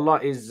 Allah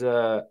is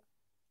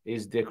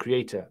their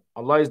creator.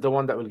 Allah is the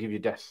one that will give you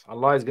death.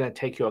 Allah is going to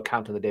take your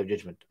account on the Day of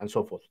Judgment and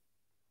so forth.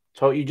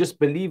 So you just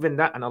believe in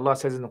that. And Allah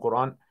says in the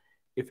Quran,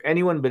 if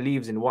anyone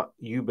believes in what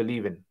you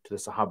believe in to the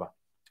Sahaba,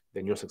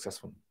 then you're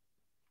successful.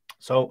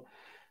 So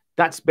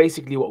that's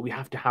basically what we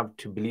have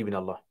to believe in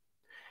Allah.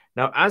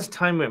 Now, as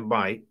time went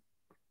by,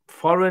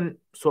 foreign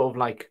sort of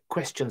like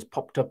questions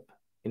popped up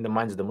in the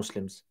minds of the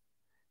Muslims.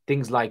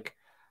 Things like,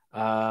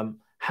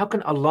 how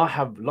can Allah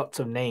have lots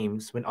of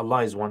names when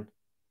Allah is one?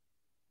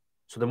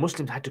 So the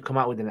Muslims had to come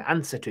out with an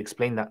answer to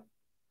explain that.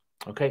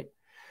 Okay.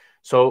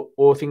 So,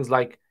 or things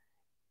like,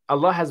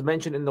 Allah has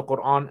mentioned in the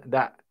Quran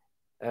that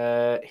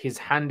his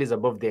hand is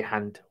above their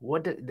hand.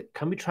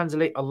 Can we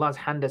translate Allah's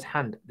hand as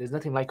hand? There's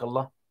nothing like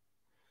Allah.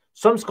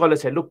 Some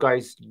scholars say, look,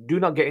 guys, do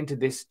not get into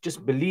this.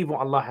 Just believe what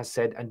Allah has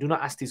said and do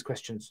not ask these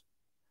questions.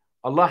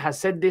 Allah has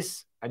said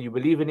this and you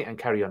believe in it and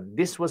carry on.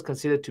 This was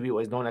considered to be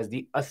what is known as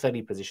the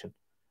Athari position.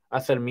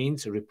 Athar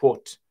means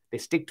report. They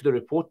stick to the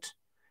report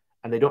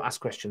and they don't ask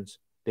questions.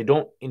 They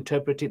don't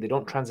interpret it. They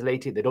don't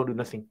translate it. They don't do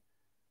nothing.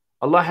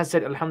 Allah has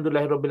said,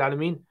 Alhamdulillah Rabbil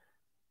Alameen.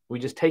 We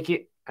just take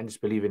it and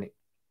just believe in it.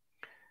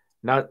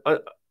 Now,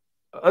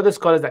 other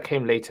scholars that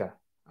came later,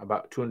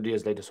 about 200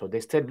 years later, so they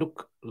said,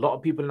 look, a lot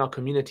of people in our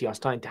community are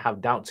starting to have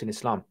doubts in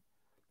Islam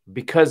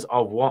because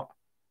of what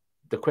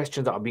the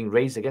questions that are being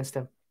raised against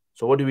them.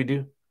 So what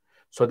do?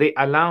 So they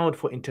allowed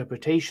for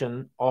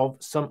interpretation of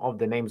some of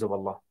the names of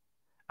Allah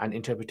and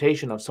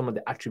interpretation of some of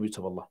the attributes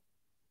of Allah.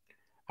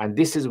 And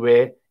this is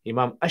where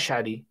Imam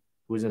Ash'ari,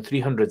 who was in the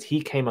 300s,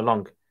 he came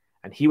along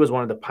and he was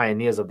one of the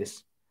pioneers of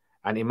this.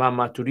 And Imam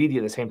Maturidi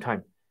at the same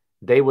time,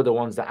 they were the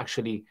ones that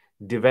actually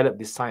developed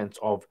this science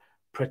of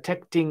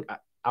protecting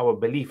our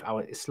belief,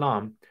 our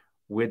Islam,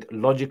 with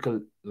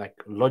logical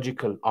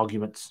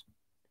arguments.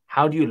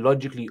 How do you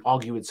logically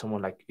argue with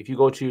someone? Like if you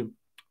go to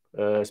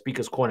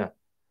Speaker's Corner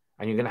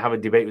and you're going to have a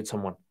debate with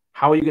someone,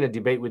 how are you going to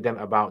debate with them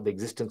about the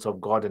existence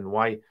of God and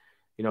why,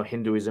 you know,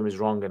 Hinduism is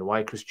wrong and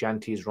why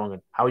Christianity is wrong?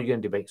 And how are you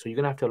going to debate? So you're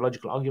going to have to have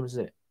logical arguments,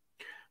 isn't it?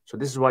 So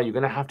this is why you're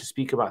going to have to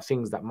speak about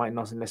things that might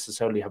not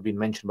necessarily have been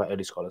mentioned by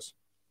early scholars.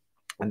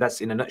 And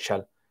that's, in a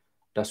nutshell,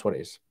 that's what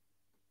it is.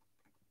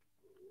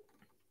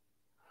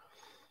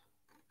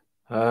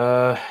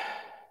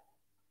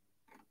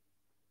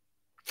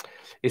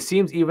 It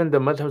seems even the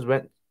madhabs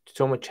went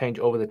so much change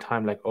over the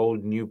time, like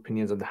old, new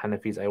opinions of the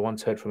Hanafis. I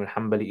once heard from a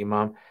Hanbali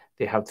Imam,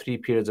 they have 3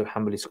 periods of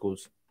Hanbali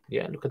schools.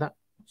 Yeah, look at that.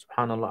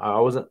 SubhanAllah. I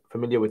wasn't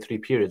familiar with 3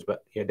 periods,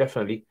 but yeah,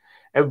 definitely.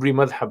 Every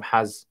madhab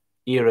has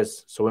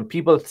eras. So when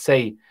people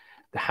say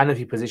the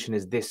Hanafi position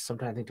is this.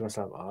 Sometimes I think to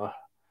myself,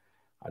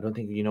 I don't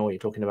think you know what you're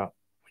talking about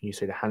when you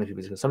say the Hanafi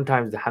position.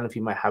 Sometimes the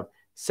Hanafi might have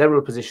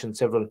several positions,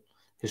 several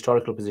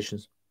historical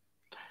positions.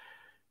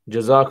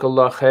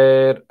 Jazakallah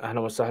khair.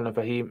 Ahlan wa sahlan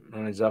Fahim.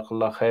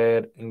 Jazakallah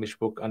khair. English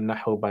book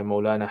An-Nahu by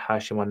Maulana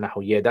Hashim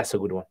An-Nahu. Yeah, that's a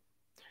good one.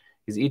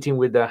 He's eating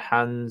with the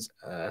hands,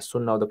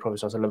 sunnah of the Prophet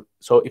ﷺ.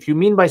 So if you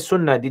mean by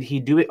sunnah, did he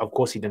do it? Of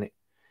course he done it.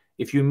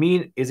 If you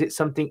mean, is it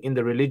something in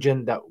the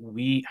religion that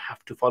we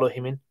have to follow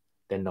him in?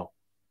 Then no.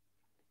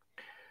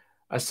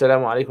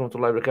 Assalamu alaikum wa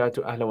rahmatullahi wa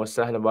barakatuh. Ahlan wa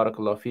sahlan.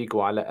 Barakallahu feek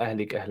wa ala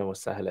ahlik. Ahlan wa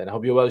sahlan. I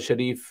hope you're well,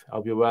 Sharif. I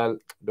hope you're well.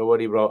 Don't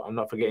worry, bro. I'm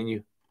not forgetting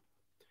you.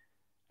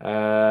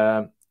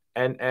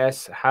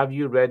 NS, have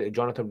you read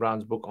Jonathan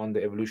Brown's book on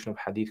the evolution of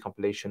Hadith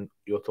compilation?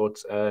 Your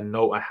thoughts?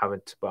 No, I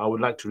haven't, but I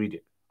would like to read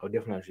it. I would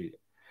definitely read it.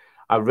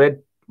 I've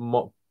read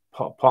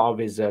part of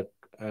his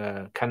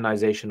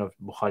canonization of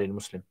Bukhari and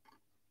Muslim.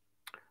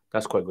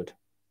 That's quite good.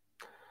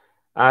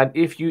 And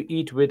if you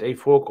eat with a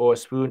fork or a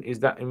spoon, is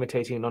that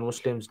imitating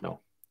non-Muslims?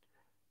 No.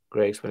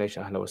 Great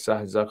explanation. Ahla wa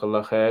sahla.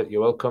 Jazakallah khair.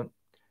 You're welcome.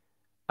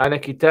 Ana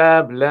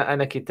kitab, la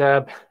ana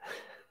kitab.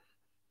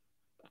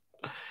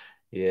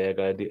 Yeah,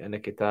 gotta do ana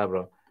kitab,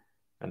 bro.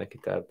 Ana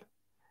kitab.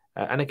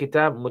 Ana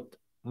kitab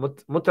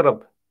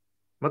mutarab.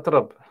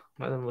 Mutarab.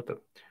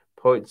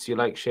 Poets you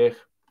like, Sheikh?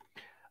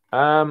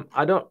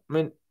 I don't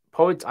mean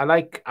poets. I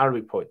like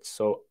Arabic poets.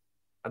 So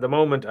at the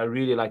moment, I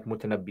really like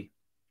Mutanabbi.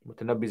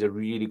 Mutanabbi is a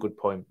really good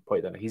poet.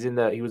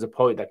 He was a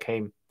poet that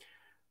came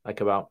like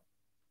about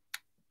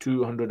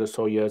 200 or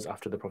so years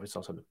after the Prophet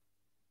ﷺ.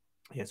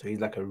 Yeah, so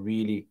he's like a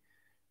really,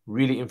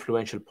 really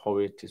influential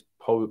poet. His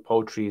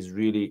poetry is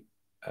really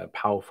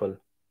powerful.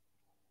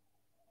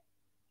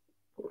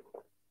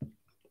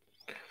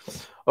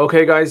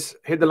 Okay, guys,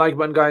 hit the like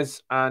button,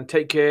 guys, and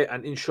take care.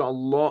 And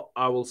inshallah,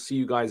 I will see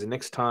you guys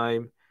next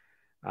time.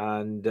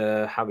 And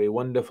have a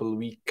wonderful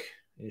week,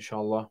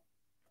 inshallah.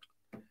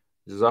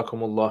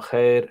 Jazakumullah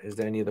khair. Is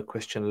there any other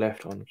question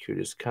left on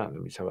Curious Cat?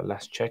 Let me just have a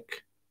last check.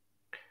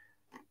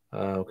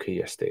 Okay,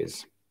 yes, there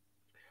is.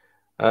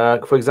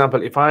 For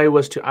example, if I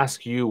was to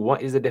ask you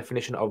what is the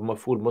definition of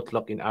maf'ul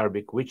mutlaq in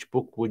Arabic, which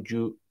book would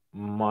you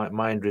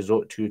mind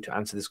resort to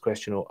answer this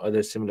question or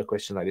other similar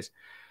questions like this?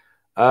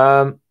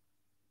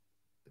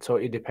 So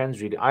it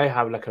depends really. I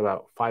have like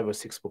about 5 or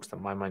 6 books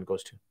that my mind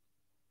goes to.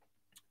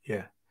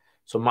 Yeah.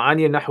 So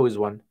Ma'ani al-Nahu is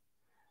one.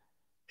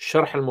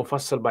 Sharh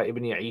al-Mufassal by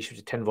Ibn Ya'ish, which is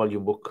a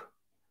 10-volume book.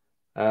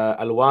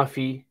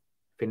 Al-Wafi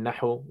fi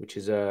al-Nahu, which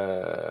is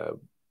a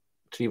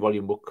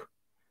 3-volume book.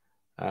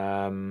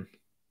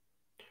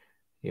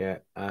 Yeah,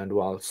 and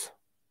what else?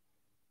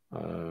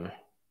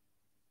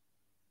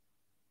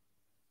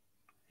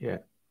 Yeah,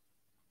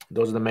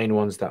 those are the main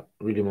ones that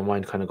really my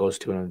mind kind of goes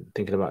to when I'm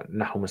thinking about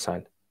Nahu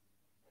Masail.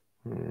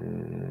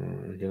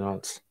 You know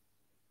else?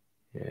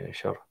 Yeah,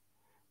 sure.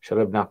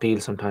 Sharh ibn Aqil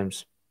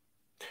sometimes.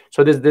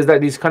 So there's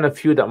like these kind of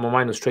few that my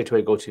mind will straight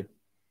away go to.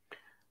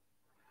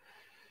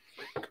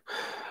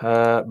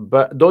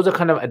 But those are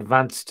kind of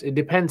advanced. It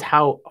depends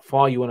how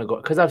far you want to go.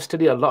 Because I've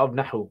studied a lot of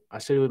Nahu. I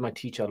studied with my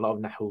teacher a lot of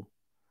Nahu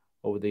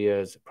over the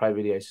years.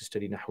 Privately, I used to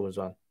study Nahu as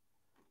well.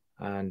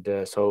 And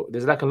so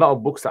there's like a lot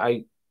of books that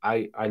I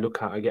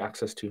look at, I get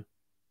access to.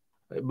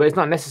 But it's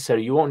not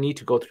necessary. You won't need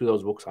to go through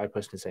those books, I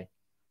personally say.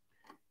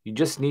 You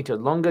just need to, as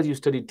long as you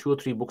study 2 or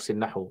 3 books in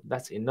Nahu,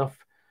 that's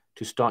enough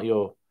to start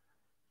your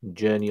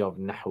journey of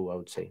Nahu, I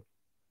would say.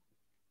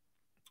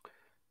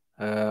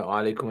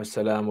 Alaikum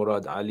assalam,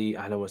 Murad Ali.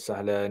 Ahlan wa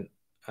sahlan.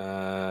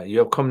 You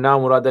have come now,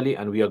 Murad Ali,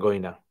 and we are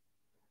going now.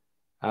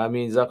 I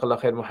mean, Jazakallah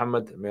khair,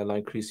 Muhammad. May Allah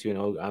increase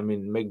you. I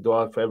mean, make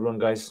dua for everyone,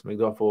 guys. Make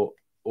dua for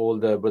all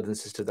the brothers and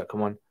sisters that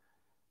come on.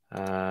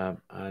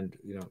 And,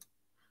 you know,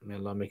 may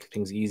Allah make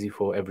things easy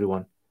for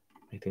everyone.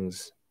 Make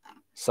things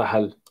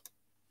sahal.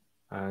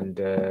 And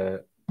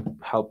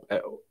help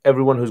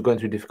everyone who's going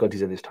through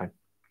difficulties at this time.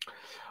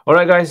 All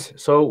right, guys.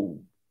 So,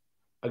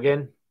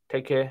 again,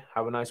 take care.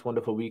 Have a nice,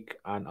 wonderful week.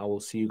 And I will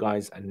see you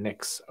guys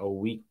next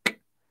week.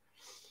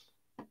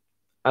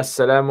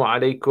 Assalamu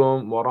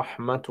alaikum wa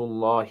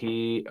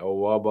rahmatullahi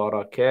wa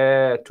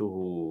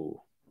barakatuhu.